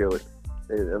we can kill it.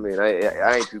 I mean,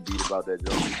 I ain't too beat about that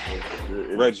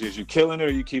joint. Reggie, is you killing it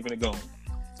or you keeping it going?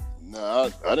 Nah,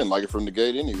 I didn't like it from the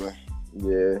gate anyway.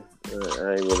 Yeah,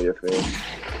 I ain't really a fan.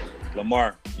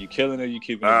 Lamar, you killing it or you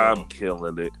keeping it I'm going?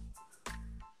 killing it.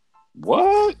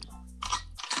 What?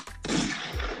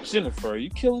 Jennifer, are you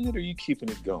killing it or you keeping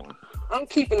it going? I'm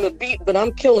keeping the beat, but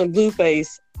I'm killing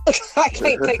Blueface. I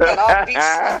can't take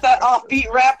that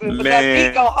offbeat rapping, but that Man.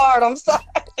 beat go hard. I'm sorry.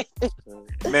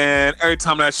 Man, every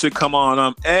time that shit come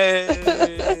on,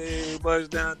 hey, buzz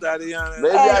down, Tatiana.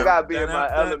 Maybe I gotta be in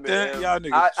my element. Man. Y'all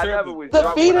niggas I never tripping. was The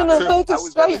drunk beat when in I the heard hook it. I is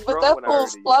was never straight, but drunk that when I full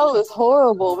heard it. flow is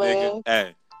horrible, man. Nigga,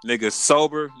 hey, nigga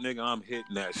sober, nigga, I'm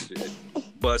hitting that shit.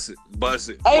 Bust it,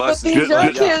 Hey, but bust these it.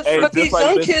 young kids, Hey, but just these like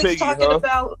young Miss kids Piggy, talking huh?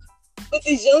 about, but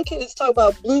these young kids talk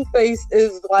about Blueface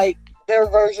is like their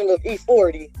version of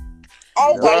E40.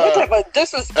 Oh, like, what type of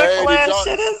disrespectful Hey, did ass y'all-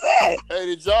 shit is that? Hey,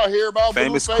 did y'all hear about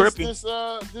Famous Blueface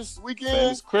Crippin'. this weekend?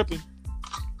 Famous Crippin'.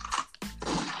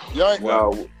 Y'all ain't-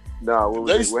 No, what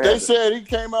was it? What They happened? said he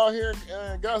came out here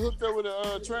and got hooked up with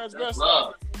a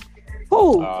transvestite.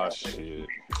 Who? Oh shit.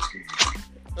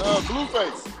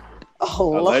 Blueface. Oh,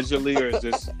 Lord. Allegedly,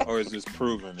 or is this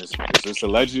proven? Is this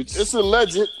alleged? It's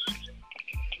alleged.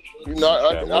 You know,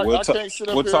 Okay, well, I can't sit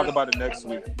up we'll here. talk about it next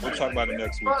week. We'll talk about it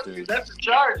next week, dude. That's a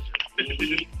charge.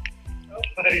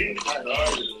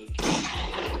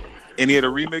 Any of the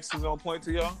remixes on point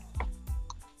to y'all?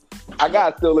 I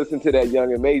gotta still listen to that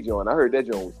Young and May joint. I heard that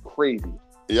joint was crazy.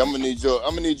 Yeah, I'm gonna need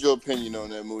your opinion on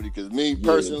that, Moody. Because me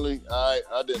personally, I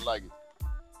didn't like it.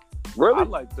 Really? I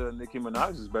like the Nicki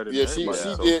Minaj is better Yeah, than she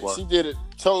everybody so did. far. She did it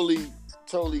totally.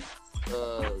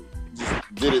 Just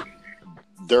did it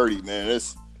dirty, man.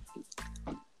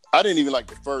 I didn't even like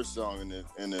the first song,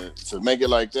 and to make it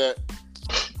like that.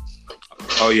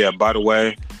 Oh yeah, by the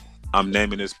way, I'm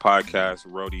naming this podcast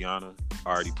Rodiana. I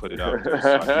already put it out there.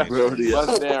 So I can't change it.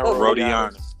 Bust down,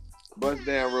 Rodiana. Bust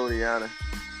down, Rodiana.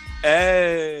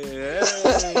 Hey.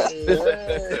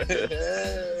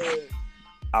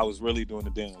 I was really doing the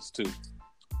dance too.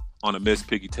 On a Miss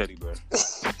Piggy teddy bear.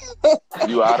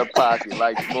 You out of pocket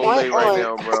like Smollett right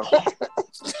now, bro.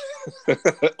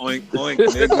 Oink, oink,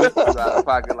 nigga. You out of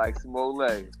pocket like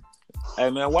Smollett. Hey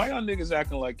man, why y'all niggas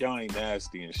acting like y'all ain't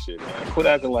nasty and shit, man? Quit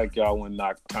acting like y'all wouldn't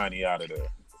knock Tiny out of there.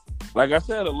 Like I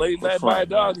said, a late night by a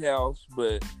doghouse,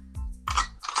 but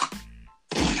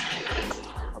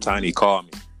Tiny, call me.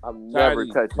 I'm never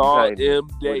Tiny, touching call Tiny M.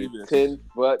 with Davis. a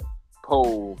 10-foot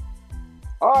pole.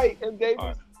 All right, M. Davis. All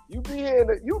right. You be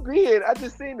here. I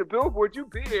just seen the billboard. You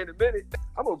be here in a minute.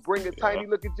 I'm gonna bring a tiny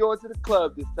looking joint to the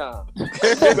club this time. You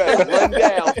better run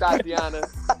down, Tatiana.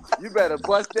 You better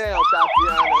bust down,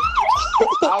 Tatiana.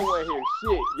 I want to hear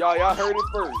shit. Y'all heard it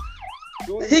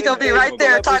first. He gonna be right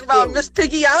there talking about Miss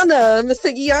Piggyana.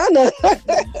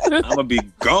 I'm gonna be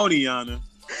Goniana.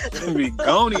 I'm gonna be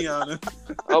Goniana.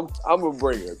 I'm gonna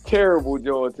bring a terrible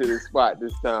joint to this spot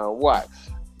this time. Watch.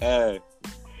 Hey.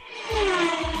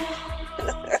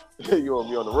 You gonna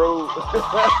be on the road?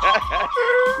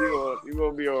 you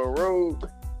gonna be on the road?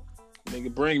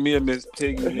 Nigga, bring me a Miss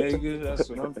Piggy, nigga. That's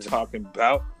what I'm talking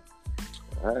about.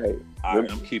 All right. All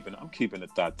right, I'm keeping the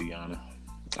Tatiana.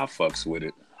 I fucks with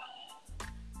it.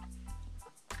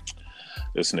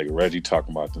 This nigga Reggie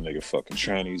talking about the nigga fucking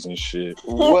trannies and shit.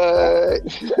 What?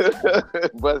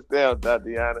 Bust down,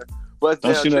 Tatiana. Bust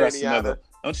down, Don't you know that's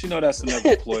Traniana.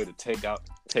 another ploy to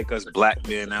take us black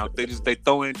men out? They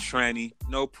throw in tranny,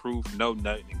 no proof, no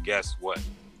nothing, and guess what?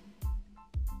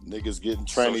 Niggas getting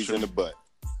trannies Social- in the butt.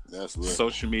 That's what.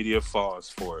 Social media falls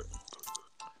for it.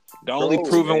 The only Oh,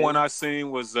 proven man. one I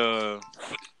seen was Young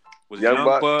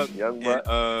Buck.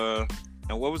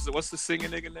 and what's the singing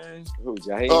nigga name? Who,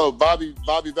 Jaheim? Oh, Bobby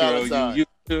Girl, Valentine. you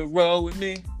could roll with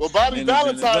me. Well, Bobby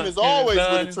Valentine is always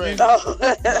with a tranny.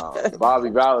 Oh. Bobby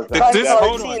Valentine. Hold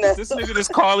on. Valentina. Did this nigga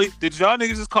just call it? Did y'all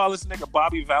niggas just call this nigga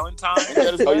Bobby Valentine?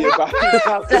 Oh, yeah,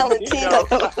 Bobby Valentina.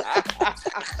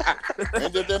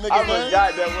 And did that I nigga name?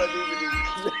 forgot that wasn't even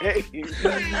his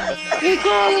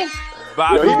name.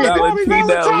 Bobby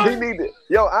Valentino. He need to.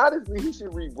 Yo, honestly, he should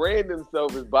rebrand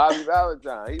himself as Bobby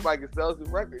Valentine. He might can sell some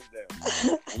records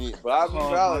now. Bobby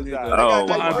Valentine. Oh,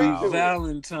 Bobby wow.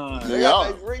 Valentine. They got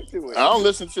a nice ring to it. I don't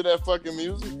listen to that fucking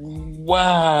music.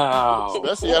 Wow.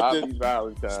 Especially after Bobby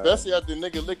Valentine.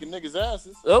 nigga licking niggas'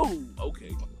 asses. Oh,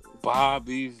 okay.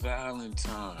 Bobby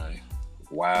Valentine.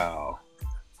 Wow.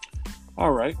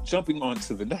 All right, jumping on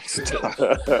to the next topic.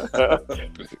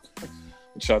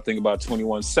 What y'all think about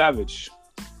 21 Savage?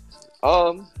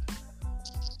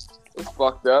 It's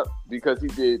fucked up because he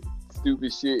did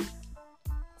stupid shit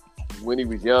when he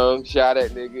was young, shot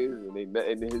at niggas,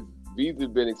 and his visa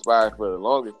been expired for the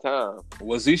longest time.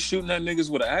 Was he shooting at niggas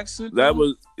with an accent? That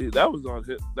was on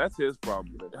his. That's his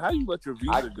problem. How you let your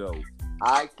visa go?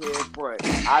 I can't front.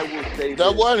 I will say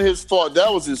That this. wasn't his fault.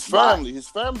 That was his family. His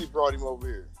family brought him over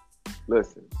here.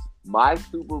 Listen, my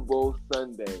Super Bowl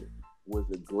Sunday was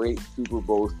a great Super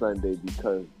Bowl Sunday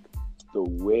because the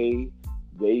way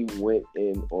they went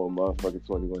in on motherfucking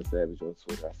 21 Savage on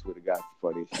Twitter. I swear to God, it's the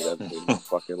funniest shit I've ever seen in my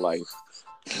fucking life.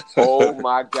 Oh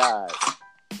my God.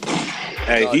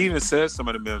 Hey, he even said some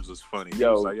of the memes was funny. He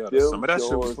was like, some of that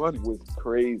shit was funny. Was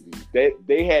crazy.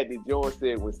 They had the joint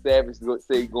said when Savage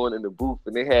say going in the booth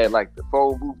and they had like the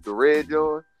phone booth, the red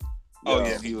joint. Oh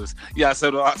yeah, he was. Yeah, I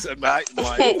said, Mike. They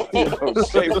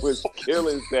was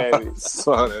killing Savage. I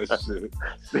saw that shit.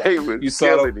 They was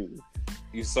killing him.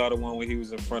 You saw the one where he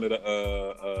was in front of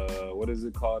the what is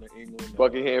it called in England?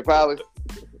 Buckingham Palace.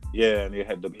 Yeah, and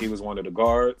he was one of the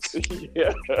guards.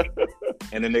 Yeah.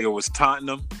 And the nigga was taunting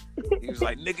him. He was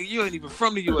like, "Nigga, you ain't even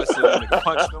from the USA." And the nigga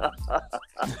punched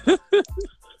him.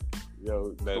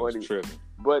 Yo, that was tripping.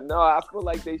 But no, I feel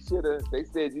like they should have. They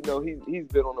said, he's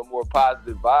been on a more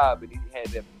positive vibe, and he had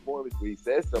that performance where he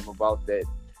said something about that,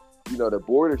 the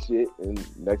border shit. And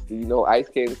next thing you know, ICE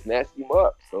came and snatched him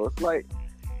up. So it's like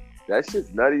that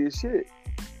shit's nutty as shit.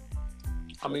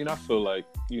 I mean, I feel like,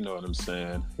 you know what I'm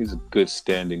saying? He's a good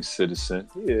standing citizen.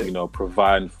 Yeah.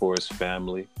 Providing for his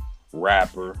family,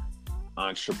 rapper,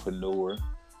 entrepreneur.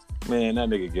 Man, that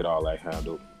nigga get all that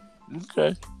handled.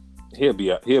 Okay. He'll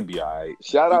be all right.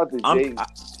 Shout out to Jay.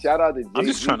 Shout out to I'm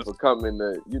Jay just trying to for coming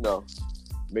to,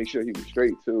 make sure he was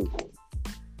straight too.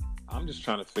 I'm just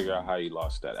trying to figure out how he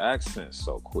lost that accent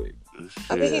so quick.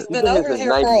 I mean, he's been been over here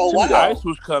here since for a 92, while. ICE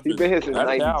was coming. He's been here since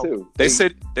 '92.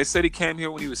 They said he came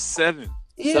here when he was 7.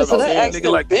 Yeah, so that 17. accent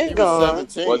Nigga, like, been He gone.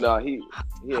 was 17. Well, no, he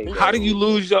ain't. How do you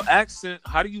lose your accent?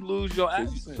 How do you lose your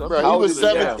accent? Bro, How he was old is he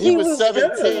 7. now? He was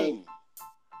 17.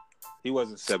 He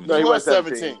wasn't 17. No, he He was was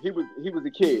 17. 17. He was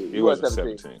a kid. He wasn't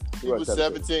 17. He was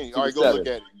 17. All right, go look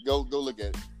at it. Go look at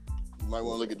it. You might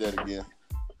want to look at that again.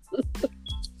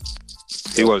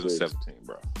 He wasn't 17,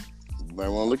 bro. You might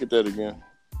want to look at that again.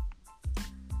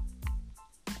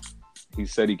 He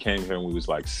said he came here when we was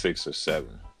like 6 or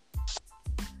 7.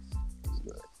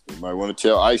 You might want to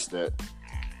tell ICE that.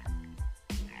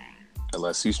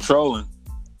 Unless he's trolling.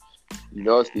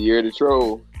 It's the year to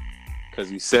troll. Because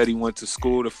he said he went to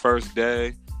school the first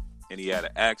day and he had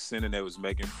an accent and they was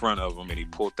making fun of him and he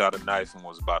pulled out a knife and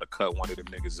was about to cut one of them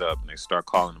niggas up and they start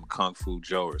calling him Kung Fu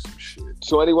Joe or some shit.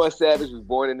 21 Savage was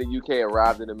born in the UK,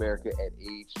 arrived in America at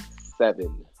age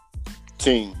 7.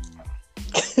 Team.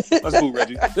 Let's move,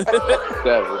 Reggie. 7.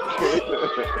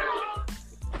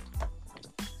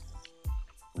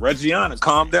 Reggiana,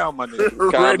 calm down, my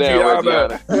nigga. Calm down,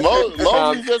 Reggiana.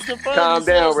 Mosey just confirmed. Calm he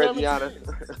said down, 17. Reggiana.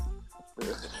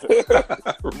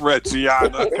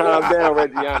 Reggiana. Calm down,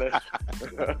 Reggiana.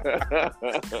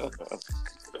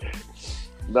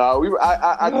 No,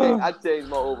 I changed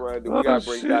my over-under. We gotta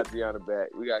bring Tatiana back.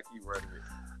 We gotta keep running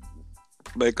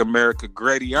it. Make America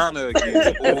Gradiana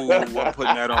again. Ooh, I'm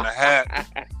putting that on the hat.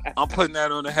 I'm putting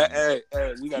that on the hat. Hey,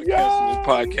 we gotta cancel this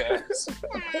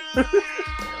podcast.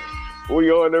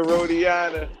 We on the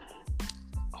Rhodiana.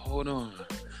 Hold on.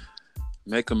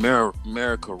 Make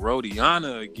America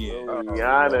Rhodiana again.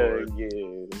 Rhodiana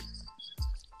again.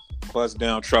 Plus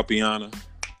down Trumpiana.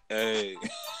 Hey.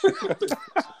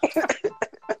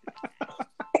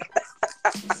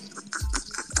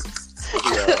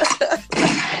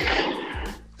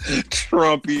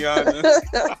 Trumpiana.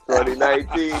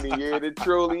 2019, the year of the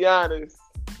Trollianas.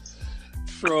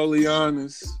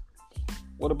 Trollianas.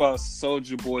 What about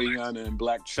Soldier Boyana and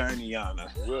Black Chiniana?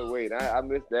 Wait, I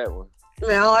missed that one.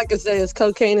 Man, all I can say is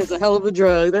cocaine is a hell of a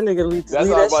drug. That nigga leave That's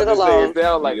that what shit I'm about to alone. say.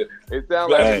 It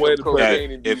sounds like Hey,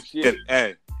 cocaine and do shit.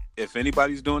 If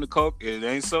anybody's doing the coke, it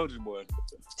ain't Soldier Boy.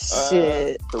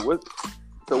 Shit. So what's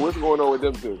going on with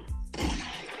them two?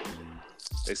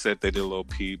 They said they did a little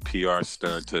PR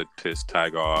stunt to piss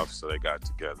Tiger off, so they got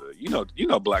together. You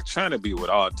know, Black China be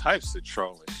with all types of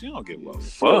trolling. She don't give a She don't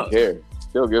fuck. care.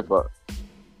 She don't give a fuck.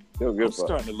 I'm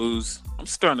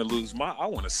starting to lose my. I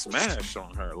want to smash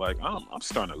on her. Like I'm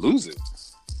starting to lose it.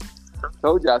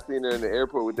 Told you I seen her in the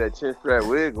airport with that chin strap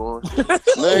wig on.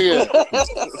 Nigga.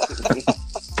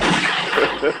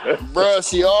 Bruh,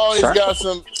 she always got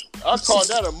some. I call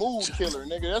that a mood killer,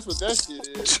 nigga. That's what that shit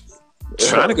is.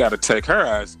 China got to take her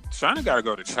ass. China got to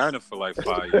go to China for like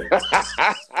 5 years.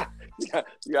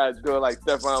 You gotta do it like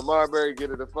Stephon Marbury,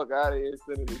 get her the fuck out of here.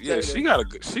 Send her to Yeah, China.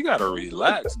 she gotta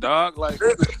relax, dog. Like,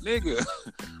 nigga,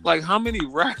 like how many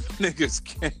rap niggas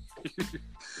can?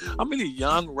 How many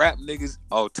young rap niggas?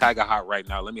 Oh, Tiger hot right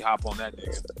now. Let me hop on that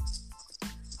nigga.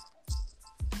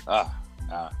 Fuck.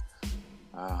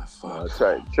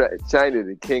 China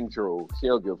the king troll. She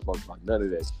don't give a fuck about none of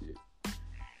that shit.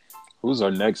 Who's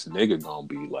our next nigga gonna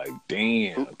be? Like,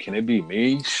 damn, can it be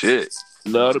me? Shit.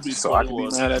 No, it'll be So I can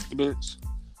 21. be mad at the bitch.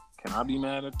 Can I be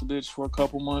mad at the bitch for a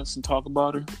couple months and talk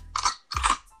about her?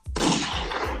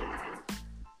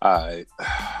 All right.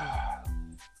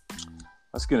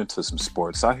 Let's get into some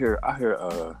sports. I hear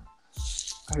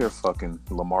fucking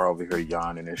Lamar over here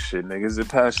yawning and shit, nigga. Is it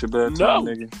past your bedtime,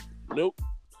 nigga? Nope.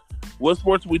 What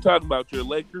sports are we talking about? Your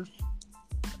Lakers?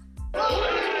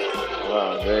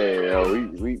 Oh man, yo,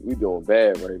 we doing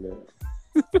bad right now.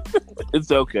 It's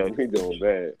okay. We doing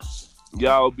bad.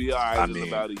 Y'all will be all right in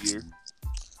about a year.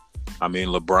 I mean,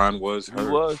 LeBron was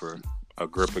hurt for a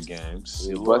grip of games.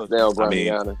 He bust down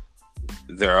Brian.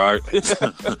 There are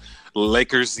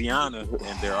Lakers-iana,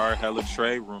 and there are hella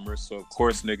trade rumors. So of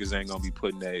course niggas ain't gonna be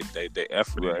putting their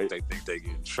effort in if they think they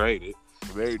getting traded.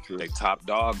 Very true. They top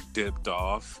dog dipped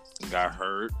off and got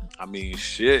hurt. I mean,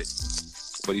 shit.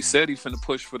 But he said he finna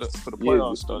push for the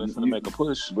playoffs. Though they finna make a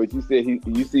push. But you said he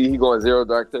going 0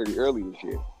 dark 30 early this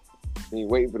year. He ain't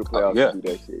waiting for the playoffs to do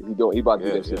that shit. He about to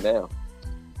do that shit now.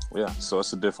 Yeah, so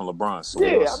it's a different LeBron. So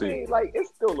I mean, like, it's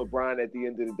still LeBron at the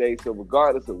end of the day. So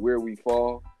regardless of where we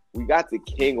fall, we got the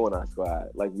king on our squad.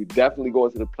 Like, we definitely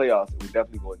going to the playoffs, and we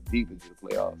definitely going deep into the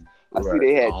playoffs. I see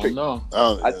they had. I don't know.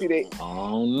 I see they. I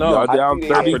don't know. Y'all down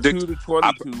 32 to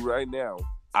 22 right now.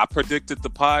 I predicted the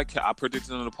podcast. I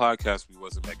predicted on the podcast we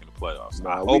wasn't making the playoffs.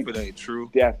 I hope it ain't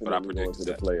true. Definitely, but I predicted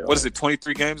the playoffs. What is it?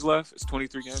 23 games left. It's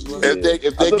 23 games left. If they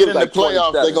get in the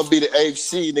playoffs, they're gonna be the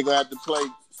AFC. They're gonna have to play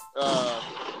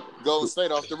Golden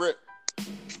State off the rip.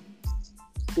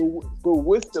 But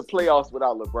what's the playoffs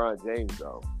without LeBron James,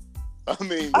 though? I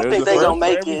mean, I think they're gonna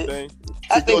make it.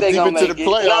 I think they're gonna make it.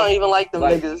 I don't even like them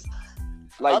niggas.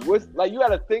 Like you got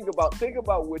to think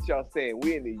about what y'all saying.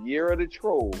 We in the year of the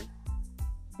troll.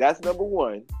 That's number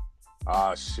one.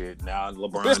 Ah, shit. Now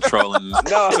LeBron trolling. No.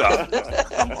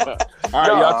 All right,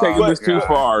 y'all taking this too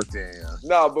far. Damn.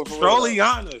 No, but for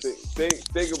Trollianas.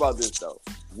 Think about this, though.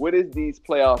 What is these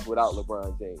playoffs without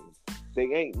LeBron James? They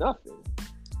ain't nothing.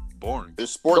 Boring.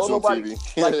 It's sports on TV.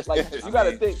 Like you got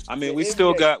to think. I mean, we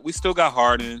still got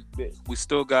Harden. We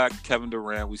still got Kevin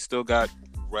Durant. We still got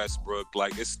Westbrook.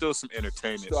 Like, it's still some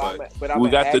entertainment. But we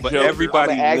got the Joker.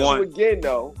 Everybody won. Again,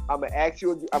 though. I'm gonna ask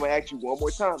you one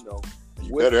more time, though.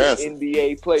 You What's better the answer.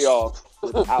 NBA playoffs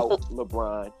without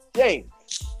LeBron James?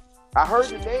 I heard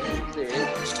the name you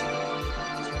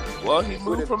said. Well, he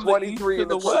moved from the East to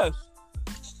the West.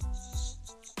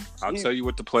 I'll tell you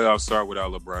what the playoffs are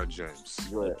without LeBron James.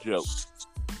 Joke.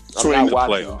 I'm not watching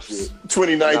watching playoffs. shit.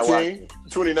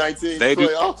 2019 They do.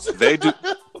 playoffs. They do.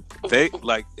 They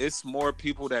like, it's more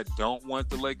people that don't want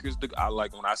the Lakers to. I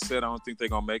like when I said I don't think they're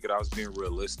gonna make it. I was being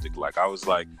realistic. Like, I was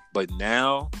like, but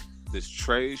now this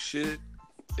trade shit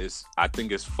is. I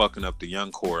think it's fucking up the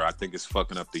young core. I think it's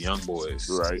fucking up the young boys.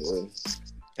 Right.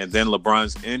 And then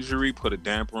LeBron's injury put a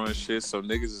damper on shit. So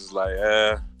niggas is like,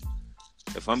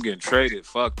 if I'm getting traded,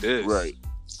 fuck this. Right.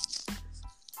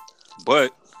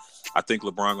 But I think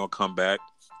LeBron gonna come back.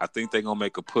 I think they gonna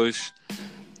make a push.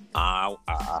 I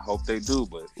hope they do,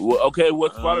 but okay,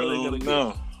 what spot are they gonna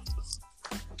get?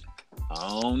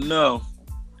 I don't know.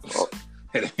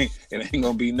 It ain't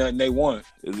gonna be nothing they want.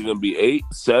 Is it gonna be 8,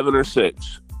 7, or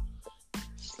 6?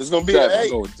 It's gonna be an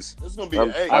 8. It's gonna be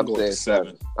an 8. I'll go with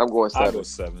 7. I'm going 7. I'll go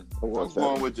 7. I'm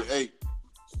going with the 8.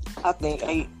 I think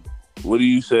 8. What do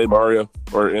you say, Mario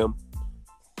or M?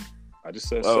 I just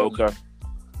said 7. Oh, okay.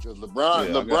 Because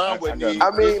LeBron would need. I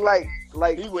mean,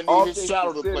 like he would need his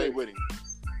shadow to play with him.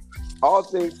 All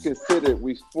things considered,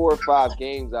 we 4 or 5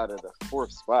 games out of the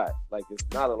 4th spot. Like, it's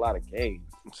not a lot of games.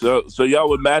 So y'all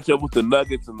would match up with the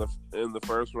Nuggets in the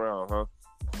first round, huh?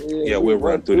 Yeah, we'll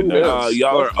run through the Nuggets.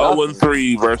 Y'all are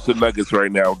 0-3 versus the Nuggets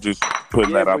right now. Just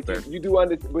putting that out there. You do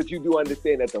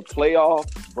understand that the playoff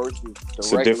versus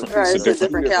the regular it's a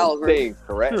different caliber. Things,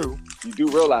 correct? True. You do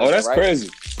realize that's right?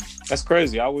 crazy. That's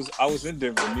crazy. I was in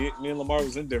Denver. Me and Lamar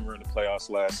was in Denver in the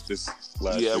playoffs last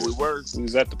Yeah, year. we were. We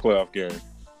was at the playoff game.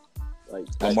 Like,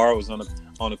 Lamar was on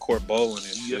the court bowling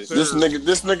and shit. This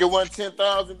nigga won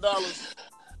 $10,000.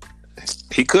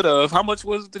 He could have. How much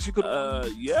was it that you could have?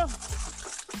 Yeah.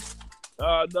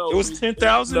 No. It was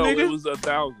 10,000, No, nigga? it was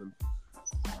 1,000.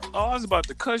 Oh, I was about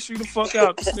to cuss you the fuck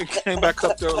out. This nigga came back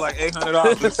up there with like $800.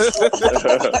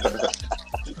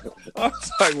 I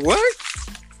was like, what?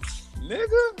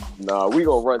 Nigga? Nah, we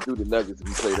gonna run through the Nuggets if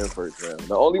we play them first round.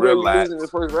 The only way we lose in the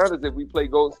first round is if we play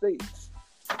Golden State.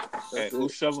 Hey,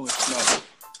 who's shoveling snow?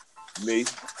 Me.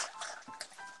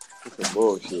 It's some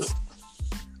bullshit.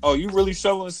 Oh, you really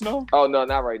shoveling snow? Oh no,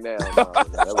 not right now. No,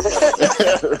 that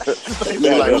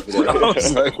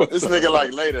was This nigga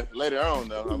like later on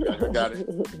though. I got it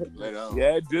later on.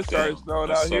 Yeah, it just started snowing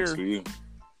that out sucks here. For you.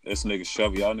 This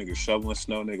nigga y'all niggas shoveling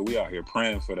snow, nigga. We out here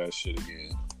praying for that shit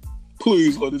again.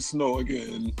 Please let it snow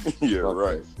again. Yeah,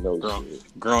 right. No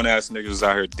Grown ass niggas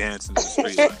out here dancing in the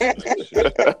street.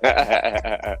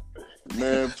 Like,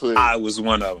 Man, please. I was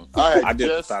one of them. I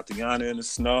did Tatiana in the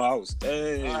snow. I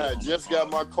had just got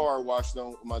my truck washed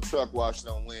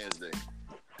on Wednesday.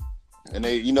 And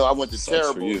I went to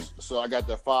Terrible's, so I got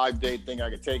the 5-day thing.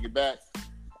 I could take it back.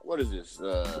 What is this?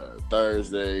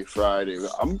 Thursday, Friday.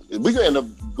 We're gonna end up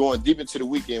going deep into the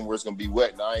weekend where it's gonna be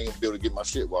wet, and I ain't gonna be able to get my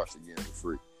shit washed again for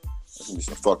free. That's gonna be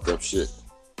some fucked up shit.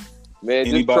 Man,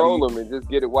 just troll them and just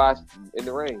get it washed in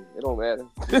the rain. It don't matter.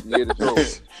 Just get it troll.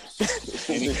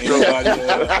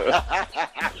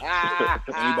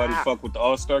 Anybody fuck with the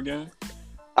All-Star game?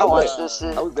 I watched this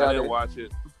shit. I was down I there. didn't watch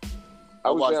it. I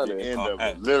watched down the there. end of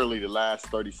it. Literally the last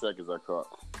 30 seconds I caught.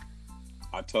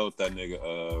 I told that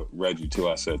nigga Reggie too.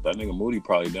 I said that nigga Moody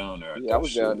probably down there. Yeah, I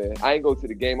was down there. I ain't go to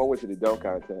the game. I went to the dunk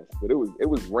contest, but it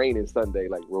was raining Sunday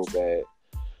like real bad.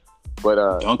 But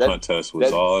dunk contest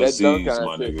was all Z's,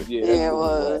 my nigga. Yeah, it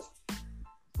was.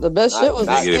 The best shit was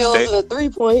the Negative. skills and the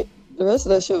 3-point. The rest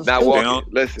of that shit was Not stupid.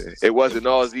 walking. Listen, it wasn't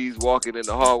all these walking in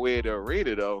the hallway of the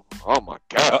arena though. Oh my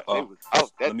god, Uh-oh. they was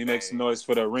out that Let me make thing. some noise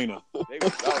for the arena. They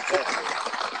was out that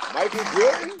thing. Michael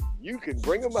Jordan, you can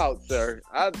bring him out, sir.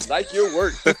 I like your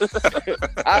work.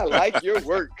 I like your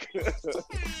work.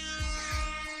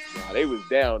 Nah, they was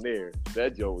down there.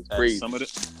 That joke was crazy. Some of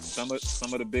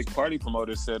the big party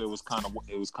promoters said it was kind of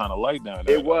light down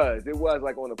there. It was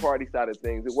like on the party side of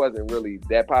things. It wasn't really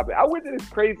that popular. I went to this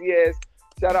crazy ass.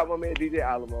 Shout out my man DJ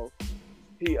Alamo.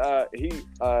 He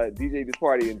DJ'd this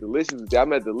party in Delicious. I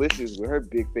met Delicious with her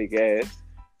big fake ass.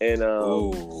 And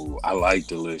oh, I like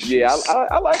Delicious. Yeah,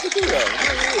 I like it too though.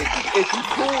 And she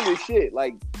cool as shit.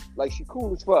 Like she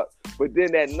cool as fuck. But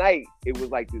then that night, it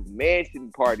was like this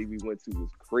mansion party we went to was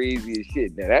crazy as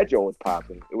shit. Now that joint was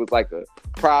popping. It was like a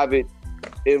private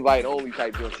invite only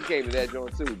type joint. She came to that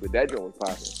joint too, but that joint was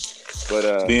popping.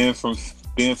 But being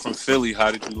from Philly,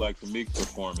 how did you like the Meek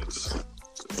performance?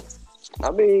 I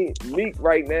mean, Meek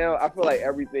right now, I feel like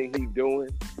everything he's doing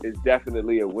is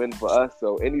definitely a win for us.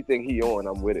 So anything he on,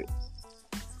 I'm with it.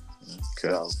 Okay.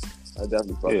 So I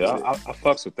definitely fuck with it. I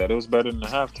fucks with that. It was better than the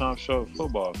halftime show of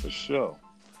football for sure.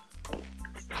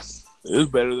 It was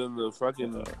better than the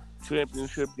fucking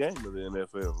championship game of the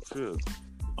NFL. Shit.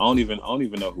 I don't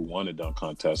even know who won the dunk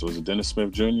contest. Was it Dennis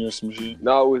Smith Jr. or some shit?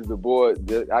 No, it was the boy.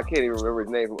 I can't even remember his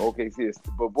name from OKC.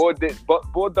 But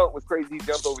boy dunk was crazy. He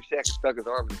jumped over Shaq and stuck his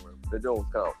arm in the rim. That joint was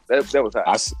count. That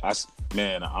was hot.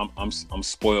 Man, I'm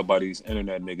spoiled by these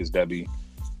internet niggas that be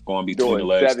going between the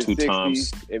legs 2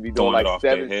 times and be throwing doing it like off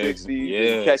their heads. 760s Yeah,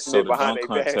 and catching so it the behind dunk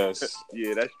their back. contest,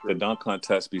 Yeah, that's true. the dunk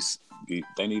contest be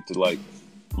they need to like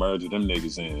merge them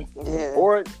niggas in. Yeah.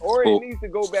 Or it needs to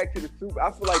go back to the super.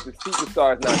 I feel like the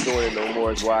superstars not doing it no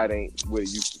more. Is why it ain't what it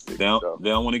used to be. They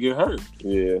don't want to get hurt.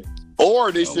 Yeah.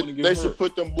 Or they I wanna get should hurt.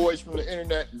 put them boys from the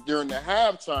internet during the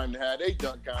halftime to have they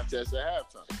dunk contest at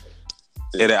halftime.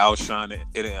 It'll outshine the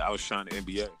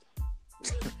NBA.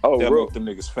 Oh, That real, make them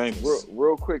niggas famous.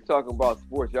 real quick talking about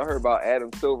sports. Y'all heard about Adam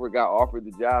Silver got offered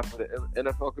the job for the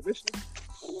NFL commissioner?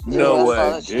 No I saw way.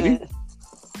 that Did he? shit.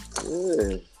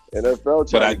 Yeah. NFL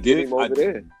trying to get him over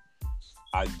there.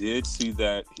 I did see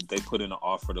that they put in an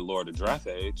offer to lower the draft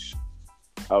age.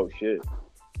 Oh shit.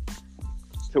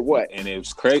 To what? And it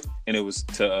was crazy. And it was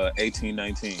to 18,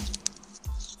 19.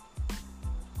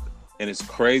 And it's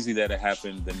crazy that it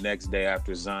happened the next day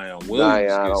after Zion Williams Zion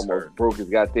gets almost hurt. broke his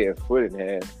goddamn foot in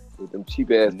half with them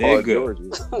cheap ass Paul Nigga.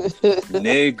 Georges.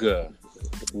 Nigga,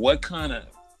 what kind of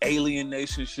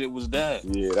alienation shit was that?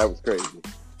 Yeah, that was crazy.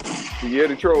 Yeah,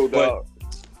 the troll dog.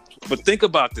 But think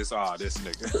about this. This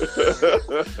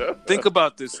nigga. Think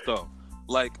about this though.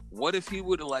 Like, what if he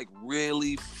would have like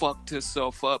really fucked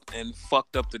himself up and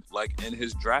fucked up the in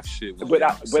his draft shit? But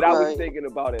I was thinking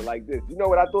about it like this. You know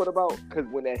what I thought about? Because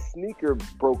when that sneaker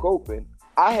broke open,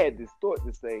 I had this thought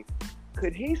to say,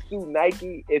 could he sue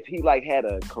Nike if he like had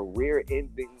a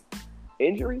career-ending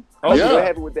injury? Oh, Like yeah. what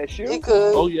happened with that shoe? He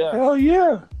could. Oh yeah. Hell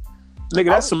yeah, nigga,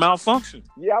 that's a malfunction.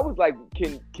 Yeah, I was like,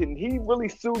 can he really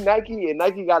sue Nike and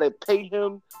Nike got to pay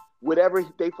him whatever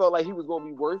they felt like he was going to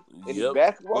be worth in his Yep.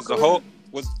 basketball career?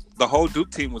 Was the whole Duke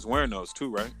team was wearing those too,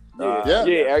 right? Yeah,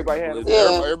 everybody had them.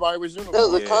 Yeah. Everybody was That was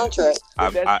uniform. a Yeah. contract.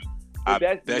 I But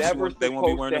that's bet never you they won't be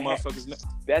supposed wearing to them happen. motherfuckers.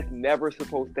 That's never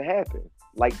supposed to happen,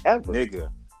 like ever. Nigga,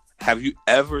 have you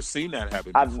ever seen that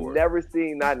happen I've before? never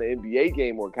seen, not in an NBA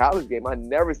game or a college game, I've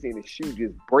never seen a shoe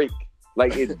just break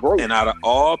Like it's broke. And out of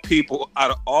all people,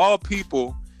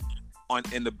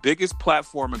 in the biggest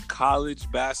platform in college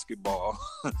basketball,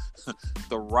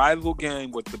 the rival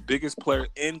game with the biggest player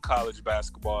in college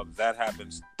basketball, that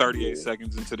happens 38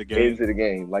 seconds into the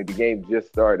game. Like the game just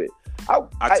started.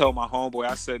 I told my homeboy,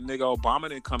 I said, nigga, Obama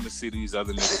didn't come to see these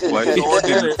other niggas play. He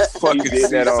didn't fucking see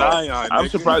Zion. I'm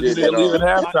surprised you didn't leave at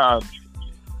halftime.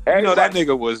 You know, that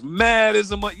nigga was mad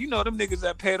as a month. You know, them niggas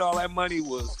that paid all that money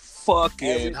was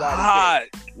fucking hot.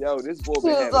 Yo, this boy He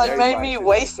was like, made me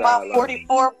waste my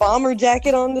 44 bomber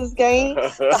jacket on this game.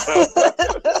 Thought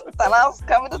I was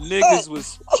coming to Niggas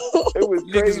was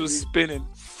crazy. Niggas was spending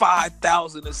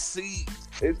 $5,000 a seat.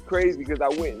 It's crazy because I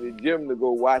went in the gym to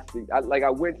go watch I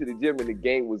went to the gym and the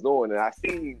game was on and I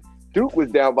seen Duke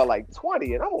was down by like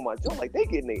 20 and I'm on my joint like they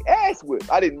getting their ass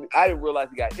whipped. I didn't realize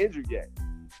he got injured yet.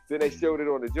 Then they showed it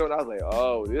on the joint. I was like,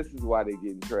 oh, this is why they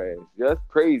getting trashed. Just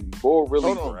crazy. Boy,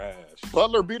 really trash.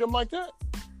 Butler beat him like that?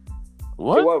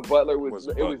 What? It wasn't Butler. It was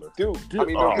Duke. I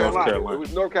mean, North Carolina. It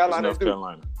was North Carolina. North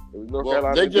Carolina. It was North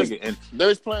Carolina. They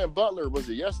was playing Butler. Was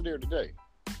it yesterday or today?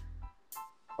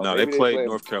 No, they played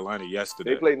North Carolina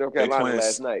yesterday. They played North Carolina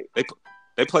last night.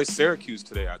 They played Syracuse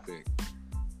today, I think.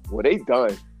 Well, they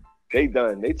done.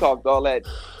 They talked all that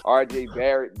R.J.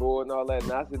 Barrett boy and all that.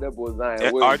 And I said that boy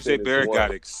Zion Williamson. R.J. Barrett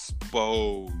got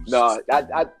exposed. No,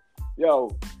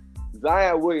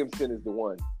 Zion Williamson is the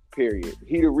one. Period.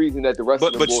 He the reason that the rest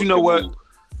of the. But you know what?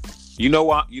 You know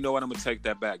what? I'm gonna take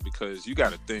that back because you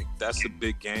got to think that's a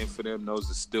big game for them.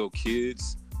 Those are still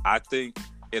kids. I think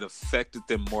it affected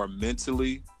them more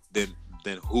mentally than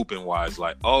hooping wise.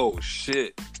 Like, oh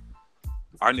shit,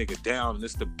 our nigga down, and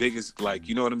it's the biggest. Like,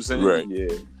 you know what I'm saying? Right.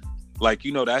 Yeah. Like,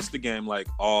 you know, that's the game. Like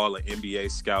all the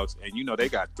NBA scouts, and you know they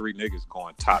got 3 niggas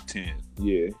going top 10.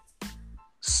 Yeah.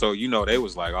 So you know they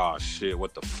was like, oh shit,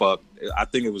 what the fuck? I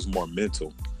think it was more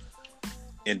mental.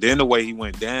 And then the way he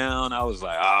went down, I was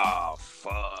like, oh,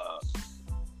 fuck.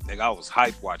 Nigga, I was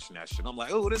hyped watching that shit. I'm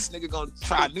like, oh, this nigga gonna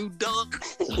try a new dunk.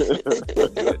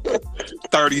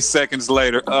 30 seconds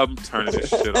later, I'm turning this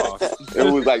shit off.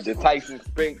 It was like the Tyson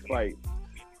Spinks fight.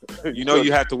 You know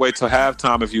you had to wait till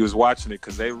halftime if you was watching it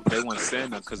because they weren't saying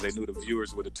that because they knew the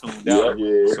viewers would have tuned out.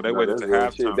 Yeah. So they waited till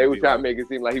halftime. They were trying to make it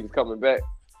seem like he was coming back.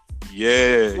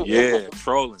 Yeah,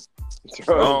 trolling.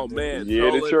 Oh man, yeah,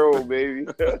 the troll, baby.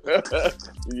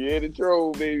 Yeah, the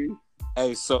troll, baby.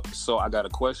 Hey, so I got a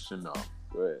question though.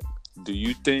 Go ahead. Do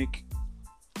you think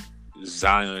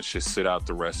Zion should sit out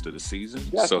the rest of the season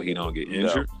so he don't get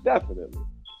injured? No,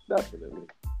 definitely.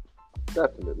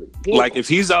 Like if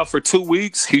he's out for 2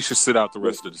 weeks, he should sit out the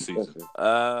rest of the season.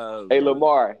 Hey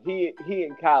Lamar, he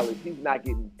in college. He's not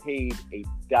getting paid a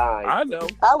dime. I know.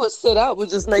 I would sit out, but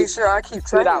just make sure I keep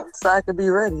training so I could be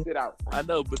ready. Sit out. I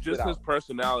know, but just his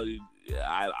personality,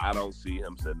 I don't see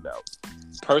him sitting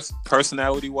out.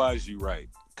 Personality wise, you right.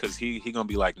 Cause he gonna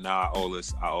be like, nah, I owe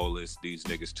this these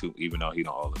niggas too, even though he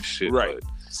don't owe them shit. Right.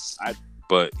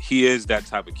 But he is that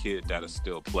type of kid that'll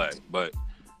still play. But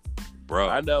bro,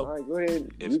 I know. All right, go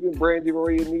ahead. You can Brandy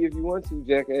Roy your knee if you want to,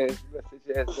 jackass. You sit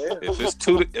your ass down.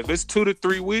 If it's 2 to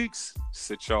 3 weeks,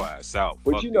 sit your ass out.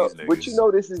 But Fuck you know, these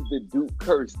niggas. this is the Duke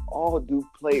curse. All Duke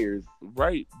players,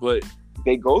 Right, but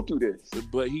they go through this.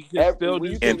 But he can still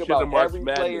do some shit in March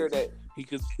Madness. He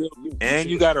can still do And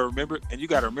you gotta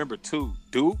remember too,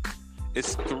 Duke.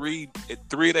 It's three of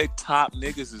their top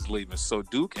niggas is leaving, so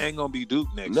Duke ain't gonna be Duke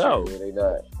next year. Yeah, they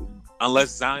not.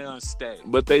 Unless Zion stay.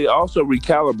 But they also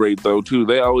recalibrate though too.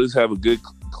 They always have a good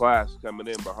class coming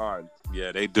in behind.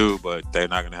 Yeah, they do, but they're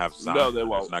not gonna have Zion. No, they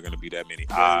won't. There's not gonna be that many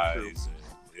eyes.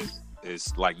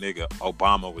 It's like nigga,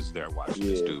 Obama was there watching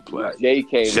this dude play. Jay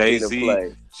came to see him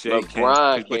play.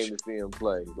 LeBron came to see him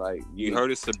play. Like you heard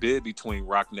it's a bid between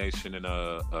Rock Nation and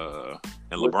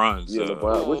LeBron's.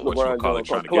 LeBron. What's LeBron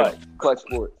trying to get Clutch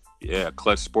Sports. Yeah,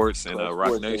 Clutch Sports and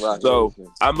Rock Nation. So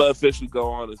I'm gonna officially go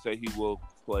on and say he will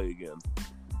play again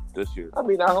this year. I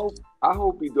mean, I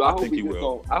hope he do. I hope he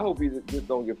will. I hope he just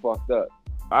don't get fucked up.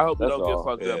 I hope he don't get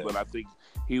fucked up, but I think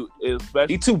he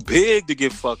too big to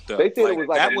get fucked up. They said it was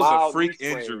that a was mild a freak knee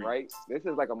sprain, injury, right? This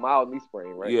is like a mild knee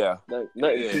sprain, right? Yeah,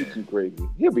 nothing too crazy.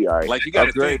 He'll be all right. Like you got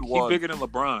to think, he's bigger than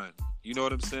LeBron. You know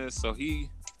what I'm saying? So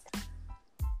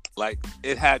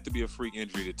it had to be a freak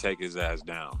injury to take his ass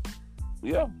down.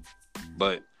 Yeah,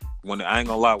 but I ain't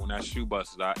gonna lie, when that shoe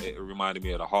busted, it reminded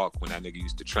me of the Hawk when that nigga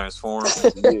used to transform.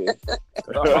 Yeah,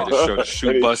 just show the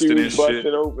shoe busted and shit.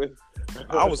 Open.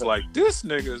 I was like, this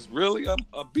nigga's really a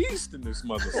beast in this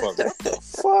motherfucker. What the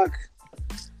fuck?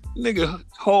 Nigga,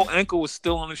 whole ankle was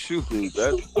still on the shoe. Dude,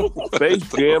 that's Space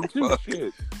Jam too.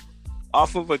 Shit.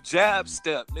 Off of a jab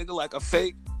step, nigga, like a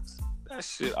fake. That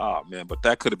shit, oh man, but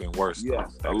that could have been worse.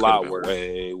 Yes, though. That a could lot have been worse.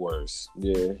 way worse.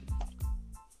 Yeah.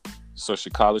 So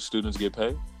should college students get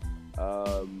paid?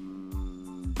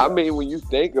 I mean, when you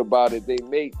think about it, they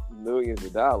make millions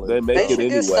of dollars. They make They it should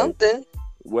anyway. get something.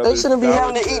 Whether They shouldn't be it's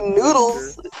having to eat scholarship,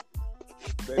 noodles.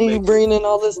 they And you make bring in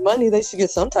all this money, they should get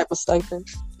some type of stipend.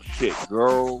 shit,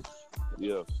 girls.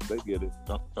 Yeah, they get it.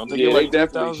 Don't they Yeah, get they like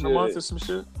definitely 3,000 a month should. or some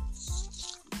shit?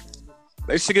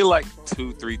 They should get like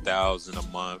 2,000-3,000 a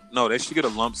month. No, they should get a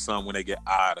lump sum when they get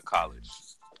out of college.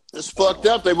 It's fucked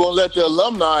up. They won't let the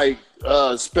alumni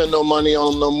spend no money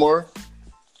on them no more.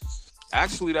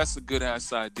 Actually, that's a good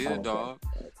ass idea, dog.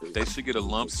 They should get a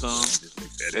lump sum.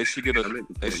 They should get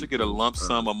a lump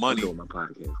sum of money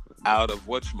out of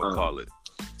whatchamacallit.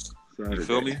 You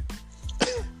feel me?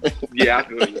 Yeah, I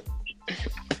feel you.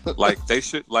 Like they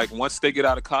should, like once they get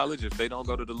out of college, if they don't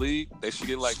go to the league, they should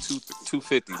get like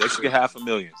 250. They should get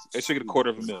 $500,000. They should get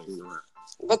 $250,000.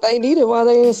 But they need it while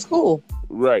they're in school.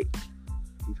 Right.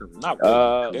 Not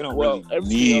really. They don't really everything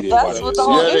need it. else- That's while what they're the in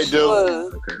whole Yeah, they issue do.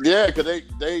 was. Yeah,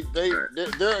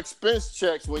 because their expense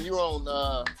checks when you're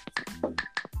on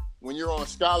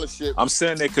scholarship. I'm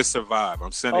saying they could survive.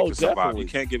 I'm saying Oh, they could survive. definitely.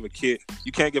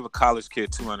 You can't give a college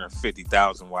kid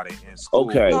 $250,000 while they in school.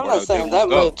 Okay. No, I'm not saying that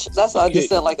much. That's why I just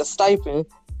said like a stipend.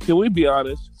 Can we be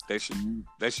honest? They should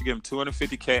give them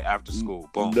 $250K after school.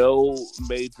 Boom. No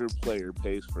major player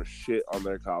pays for shit on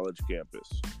their college campus.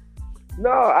 No,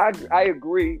 I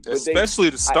agree. But Especially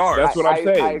the stars. That's what I'm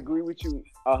saying. I agree with you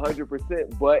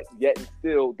 100%. But yet and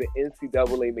still, the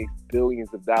NCAA makes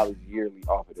billions of dollars yearly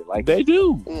off of it. Like They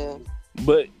do, Yeah.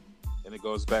 but And it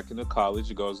goes back into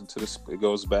college. It goes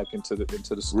back into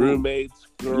the school. roommates,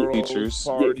 girls, Teachers.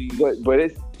 parties, but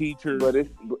it's teachers. but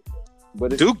it's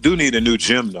Duke do need a new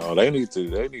gym though. They need to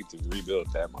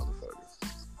rebuild that motherfucker.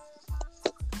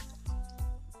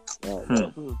 I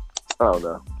don't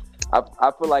know.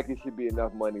 I feel like it should be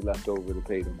enough money left over to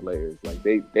pay them players. Like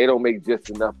they don't make just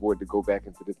enough for it to go back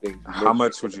into the things. you How mentioned.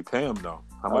 much would you pay them though?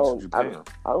 How much would you pay them?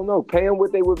 I don't know. Paying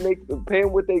what they would make.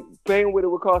 Paying what it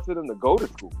would cost for them to go to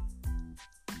school.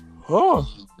 Huh.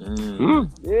 Mm.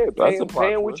 Yeah, That's a paying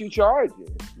possibility. what you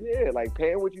charging. Yeah, like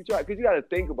paying what you charge. Because you got to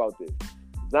think about this.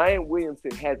 Zion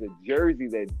Williamson has a jersey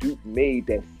that Duke made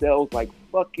that sells like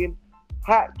fucking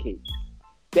hotcakes.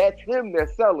 That's him they're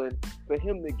selling for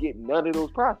him to get none of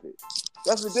those profits.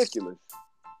 That's ridiculous.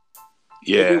 If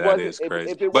Yeah, it that wasn't- is if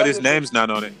crazy. it But his wasn't- name's not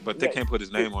on it. But they Yeah, can't put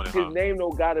his name on it, His huh? name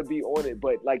don't gotta be on it,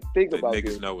 but like think The about niggas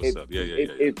this. know what's up. Yeah.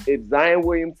 If Zion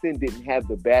Williamson didn't have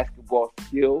the basketball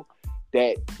skill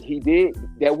that he did,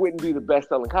 that wouldn't be the best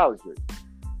selling college jersey.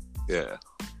 Yeah.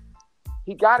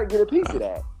 He got to get a piece of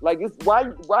that. Like, it's why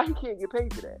he can't get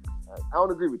paid for that? I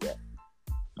don't agree with that.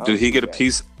 I don't Did he agree get a with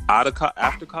piece out of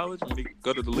after college when he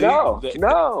go to the league? that.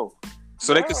 No.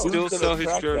 So they could No. still Who's sell gonna his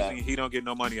track jersey that? and he don't get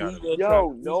no money out of it. Who's Yo,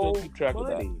 gonna no keep track of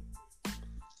that? money.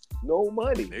 No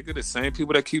money. Nigga, the same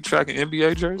people that keep tracking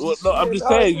NBA jerseys. Well, no, I'm just Yeah,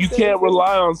 saying no, you I'm can't saying-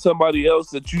 rely on somebody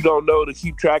else that you don't know to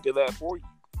keep track of that for you.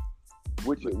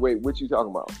 What you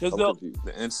talking about? 'Cause I'm they'll- confused.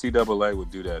 The NCAA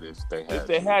would do that if they had. If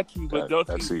they had to, but don't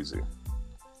that's you? easy.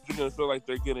 You're gonna feel like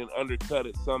they're getting undercut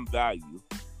at some value.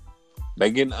 They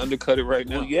getting undercutted right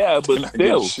now. Well, yeah, but They're not getting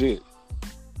still, shit.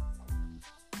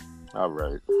 All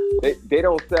right. They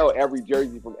don't sell every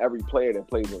jersey from every player that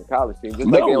plays on the college team. Just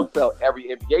No. like they don't sell every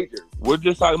NBA jersey. we're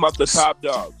just talking about the top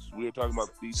dogs. We were talking about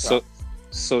these So, top.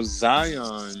 so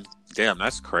Zion, damn,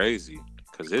 that's crazy.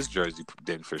 Because his jersey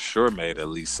then for sure made at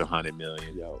least 100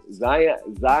 million. Yo, Zion.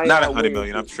 Not 100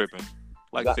 million. I'm Williamson- tripping.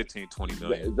 Like Zi- 15, 20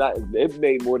 million. It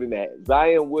made more than that.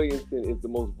 Zion Williamson is the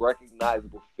most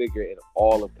recognizable figure in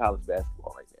all of college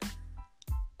basketball right now.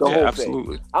 The Yeah, whole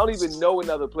absolutely. thing. I don't even know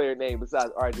another player name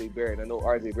besides RJ Barrett. I know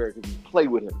RJ Barrett because we play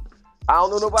with him. I don't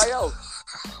know nobody else.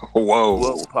 Whoa.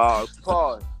 Whoa, pause.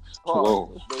 Pause.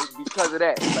 Whoa. But because of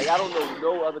that, like I don't know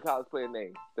no other college player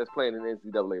name that's playing in the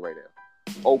NCAA right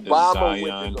now. Obama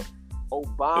Zion- went.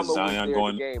 Obama is was Zion there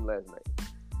going- at the game last night.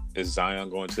 Is Zion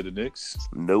going to the Knicks?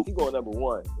 Nope. He going number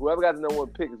one. Whoever got the number one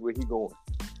pick is where he going.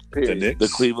 The Period. Knicks? The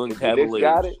Cleveland If the Knicks Cavaliers.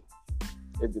 got it,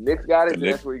 if the Knicks got it, The then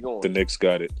Knicks- that's where he going. The Knicks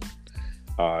got it.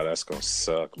 That's going to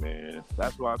suck, man.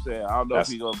 That's what I'm saying. I don't know That's-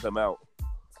 if he's gonna come out.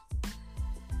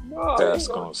 No, That's it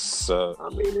ain't going to suck. I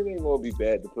mean, it ain't gonna be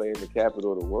bad to play in the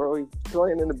capital of the world. He's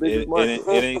playing in the biggest It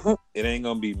market. ain't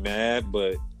going to be mad,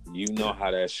 but you know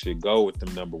how that shit go with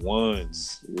them number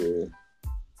ones. Yeah.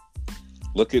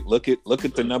 Look at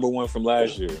the number one from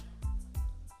last year.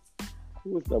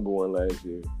 Who was number one last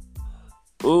year?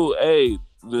 Ooh, hey,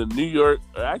 the New York,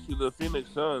 actually the Phoenix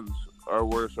Suns are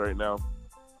worse right now.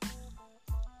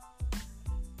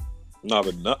 No,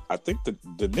 but no, I think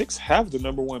the Knicks have the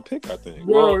number 1 pick. I think.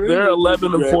 Well, Bro, they're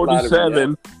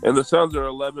 11-47, yeah. and the Suns are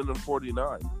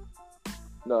 11-49.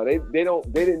 No, they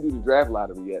didn't do the draft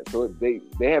lottery yet, so they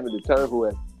haven't determined who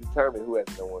has the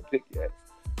number 1 pick yet.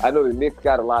 I know the Knicks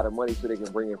got a lot of money, so they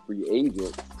can bring in free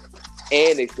agents,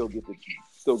 and they still get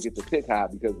the pick high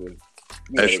because of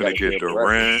They finna get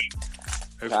Durant.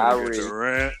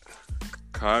 Kyrie.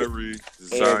 Kyrie, And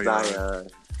Zion,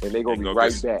 and they're gonna be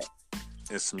right back.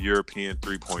 And some European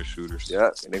 3-point shooters.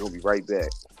 Yep, and they're gonna be right back.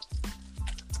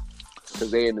 Because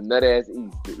they in the nut-ass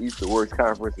East. The East, the worst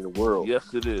conference in the world.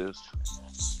 Yes, it is.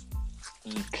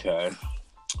 Okay.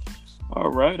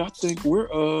 All right. I think we're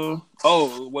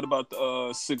Oh, what about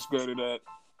the 6th grader that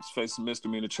is facing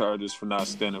misdemeanor charges for not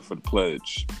standing for the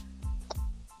pledge?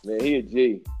 Man, he a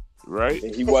G. Right?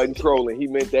 And he wasn't trolling. He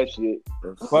meant that shit.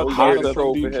 How years do of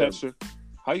troll you for him.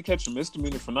 how you catch a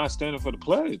misdemeanor for not standing for the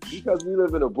pledge? Because we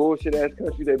live in a bullshit-ass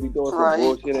country that be doing some Right.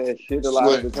 bullshit-ass shit a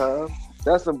lot of the time.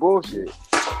 That's some bullshit.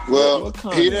 Well, What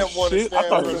kind he of didn't want to shit? I stand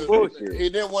thought for it was the bullshit. He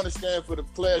didn't want to stand for the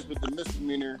pledge, but the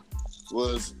misdemeanor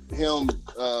was him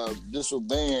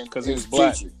disobeying 'Cause he was his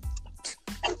black. teacher.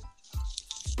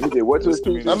 He did what to his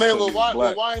teacher? I mean, Because well, he was why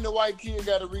black. ain't the white kid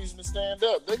got a reason to stand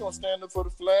up? They gonna stand up for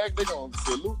the flag. They gonna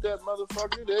salute that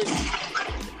motherfucker. They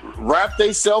wrap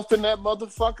themselves in that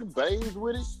motherfucker, bathe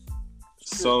with it.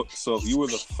 So if you were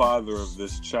the father of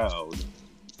this child,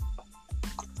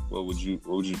 what would you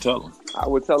tell him? I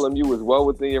would tell him you was well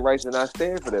within your rights and not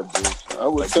stand for that bullshit. I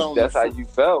would Like, tell him that's how you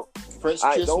felt. French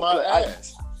I kiss don't my play- I-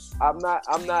 ass. I'm not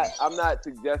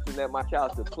suggesting that my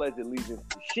child should pledge allegiance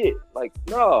to shit. Like,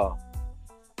 no.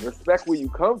 Respect where you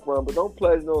come from, but don't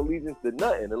pledge no allegiance to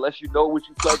nothing unless you know what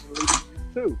you pledge allegiance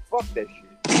to. Fuck that shit.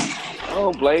 I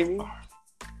don't blame him.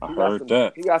 I heard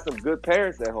that. He got some good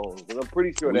parents at home, but I'm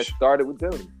pretty sure We that should- started with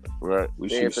them. Right. We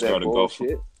Stand should for that start a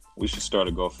bullshit. We should start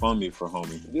a GoFundMe for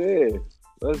homie. Yeah,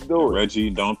 let's do it. Reggie,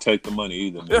 don't take the money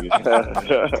either,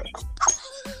 nigga.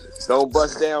 Don't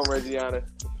bust down, Reggiana.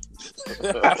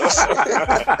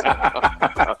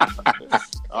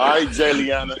 All right, Jay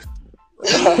Liana.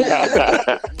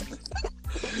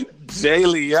 Jay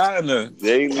Liana.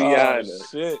 Jay Liana. Oh,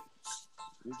 shit.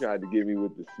 You tried to get me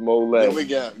with the Smollett. Then we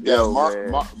got Yo,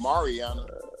 man. Mariana.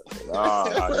 Nah,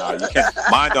 you can't.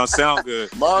 Mine don't sound good.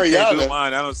 You can't do Mariana.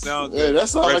 mine. That don't sound Yeah, good.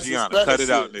 that's all like Reggiana, some cut it Spanish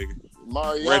out, shit. nigga.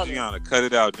 Mariana. Reggiana, cut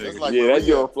it out, That's nigga. like Yeah, that Maria.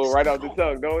 joint flow right off the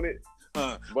tongue, don't it?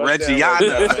 Bust down,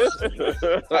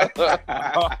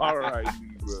 Reggiana. All right,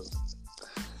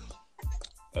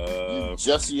 bro.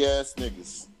 Jesse ass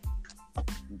niggas.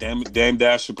 Dame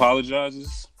Dash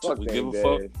apologizes. Fuck we that, give a Dad.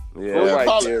 fuck. Go Yeah. right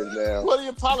Apolo- there now. What do you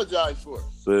apologize for?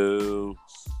 Boo.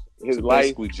 His So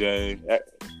life. basically,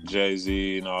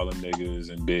 Jay-Z and all them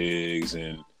niggas and Biggs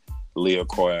and Leo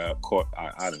Coy. I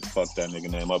didn't fuck that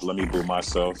nigga name up. Let me boo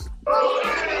myself.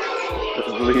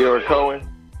 Leo Cohen.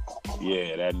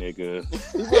 Yeah, that nigga.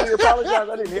 He really apologized.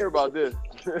 I didn't hear about this.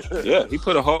 Yeah, he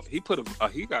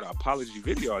got an apology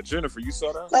video on Jennifer. You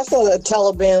saw that? I saw that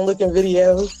Taliban looking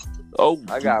videos. Oh,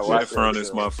 I got watch Jennifer on that this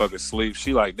shit. motherfucker sleep.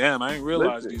 She like, damn, I ain't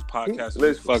realize Listen. these podcasts are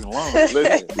Listen. fucking long.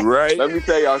 Listen, right. let me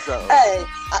tell y'all something. Hey,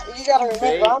 you gotta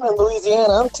remember, I'm in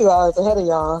Louisiana. I'm 2 hours ahead of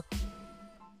y'all.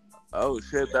 Oh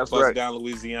shit, that's Bust right. down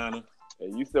Louisiana.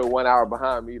 And you still 1 hour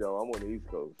behind me though. I'm on the East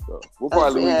Coast. So what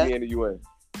part of Yeah. Louisiana you in?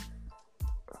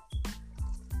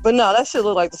 But no, that shit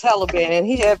looked like the Taliban.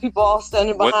 He had people all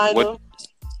standing What- behind what- him.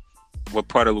 What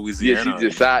part of Louisiana? She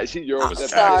decided she drove I'm that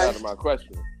sorry. out of my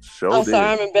question. Show I'm did.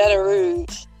 sorry, I'm in Baton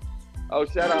Rouge. Oh,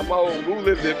 shout out Mo, who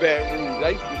lives in Baton Rouge. I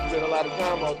used to spend a lot of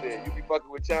time out there. You be fucking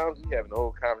with Chimes, we having a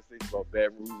whole conversation about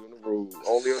Baton Rouge on the road.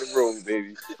 Only on the road,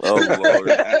 baby. Oh lord.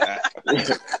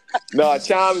 No,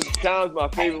 Chimes my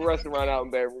favorite restaurant out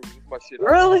in Baton Rouge. It's my shit.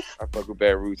 Really? I fuck with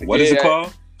Baton Rouge. What is it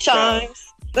called? Chimes.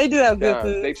 They do have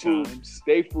good Chimes. food.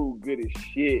 They food good as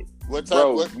shit. What type?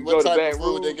 Bro, what you what go to type Baton of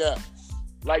food they Rouge? got?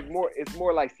 Like it's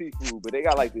more like seafood, but they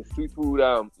got like this seafood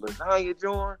lasagna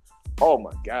joint. Oh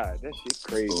my god, that shit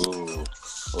crazy.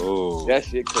 Oh. That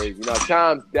shit crazy. Now,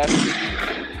 Chimes definitely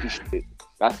the shit.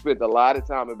 I spent a lot of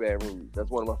time in Baton Rouge. That's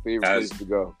one of my favorite As- places to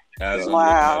go. As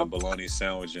Wow. a bologna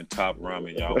sandwich and top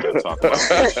ramen, y'all want to talk about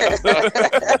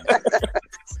that.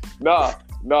 No,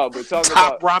 but talking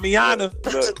Top about Ramiana.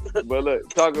 look,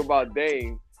 talking about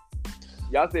Dame.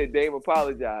 Y'all said Dame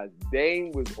apologized.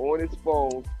 Dame was on his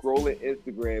phone scrolling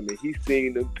Instagram and he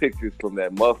seen them pictures from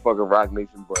that motherfucking Rock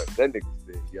Nation brunch. That nigga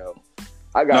said, yo,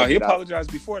 I got No, he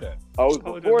apologized before that. Oh, it was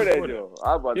apologized before that, before though.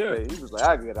 I was about to say, he was like,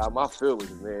 I can get out my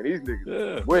feelings, man. These niggas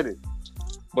Yeah. winning.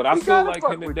 But I We feel gotta like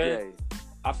fuck him and with Dame. Jay.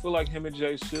 I feel like him and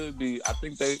Jay should be. I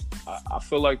think they. I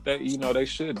feel like they. They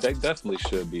should. They definitely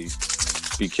should be.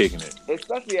 be kicking it.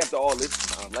 Especially after all this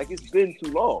time. Like, it's been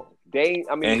too long. Biggs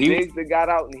that got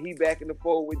out and he back in the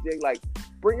fold with Jay. Like,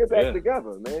 bring it back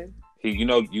together, man. You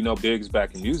know, Biggs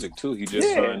back in music too. He just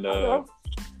signed.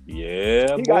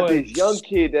 He got this young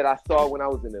kid that I saw when I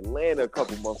was in Atlanta a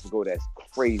couple months ago. That's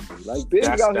crazy. Like, Biggs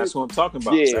that's what I'm talking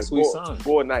about. Yeah, that's who he signed.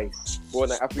 Boy Nice.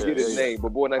 I forget his name, but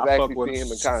Boy Nice. I actually seen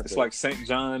him in concert. It's like St.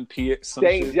 John,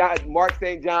 Mark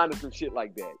St. John, or some shit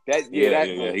like that. That's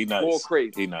he nice. More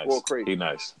crazy. He nice. More crazy. He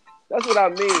nice. That's what I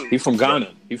mean. He from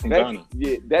Ghana. Ghana.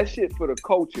 Yeah, that shit for the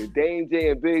culture. Dame J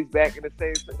and Biggs back in the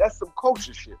same. That's some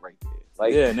culture shit right there.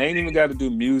 Like, and they ain't even got to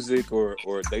do music or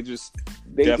they just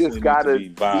gotta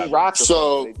be rock.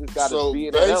 So be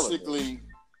basically,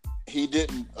 he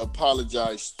didn't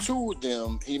apologize to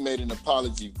them. He made an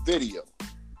apology video.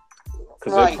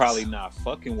 Because they're probably not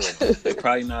fucking with him. They're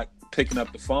probably not picking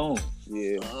up the phone.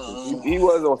 Yeah, he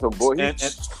was on some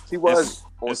bullshit. He was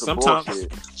on some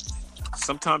bullshit.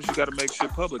 Sometimes you got to make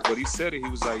shit public, but he said it. He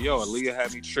was like, "Yo, Aaliyah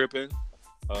had me tripping.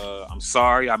 I'm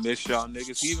sorry. I miss y'all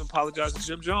niggas." He even apologized to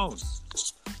Jim Jones.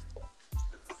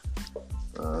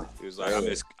 He was like,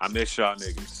 I miss y'all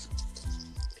niggas.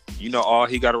 You know, all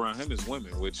he got around him is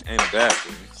women, which ain't a bad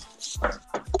thing.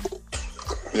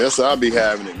 Yes, I'll be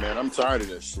having it, man. I'm tired of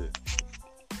that shit.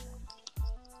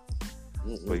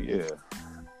 But yeah,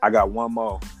 I got one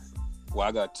more. Well,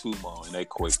 I got two more, and they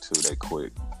quick too. They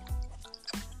quick.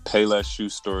 Payless shoe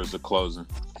stores are closing.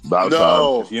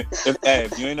 No.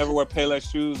 If you ain't never wear Payless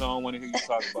shoes, I don't want to hear you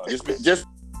talk about it. Just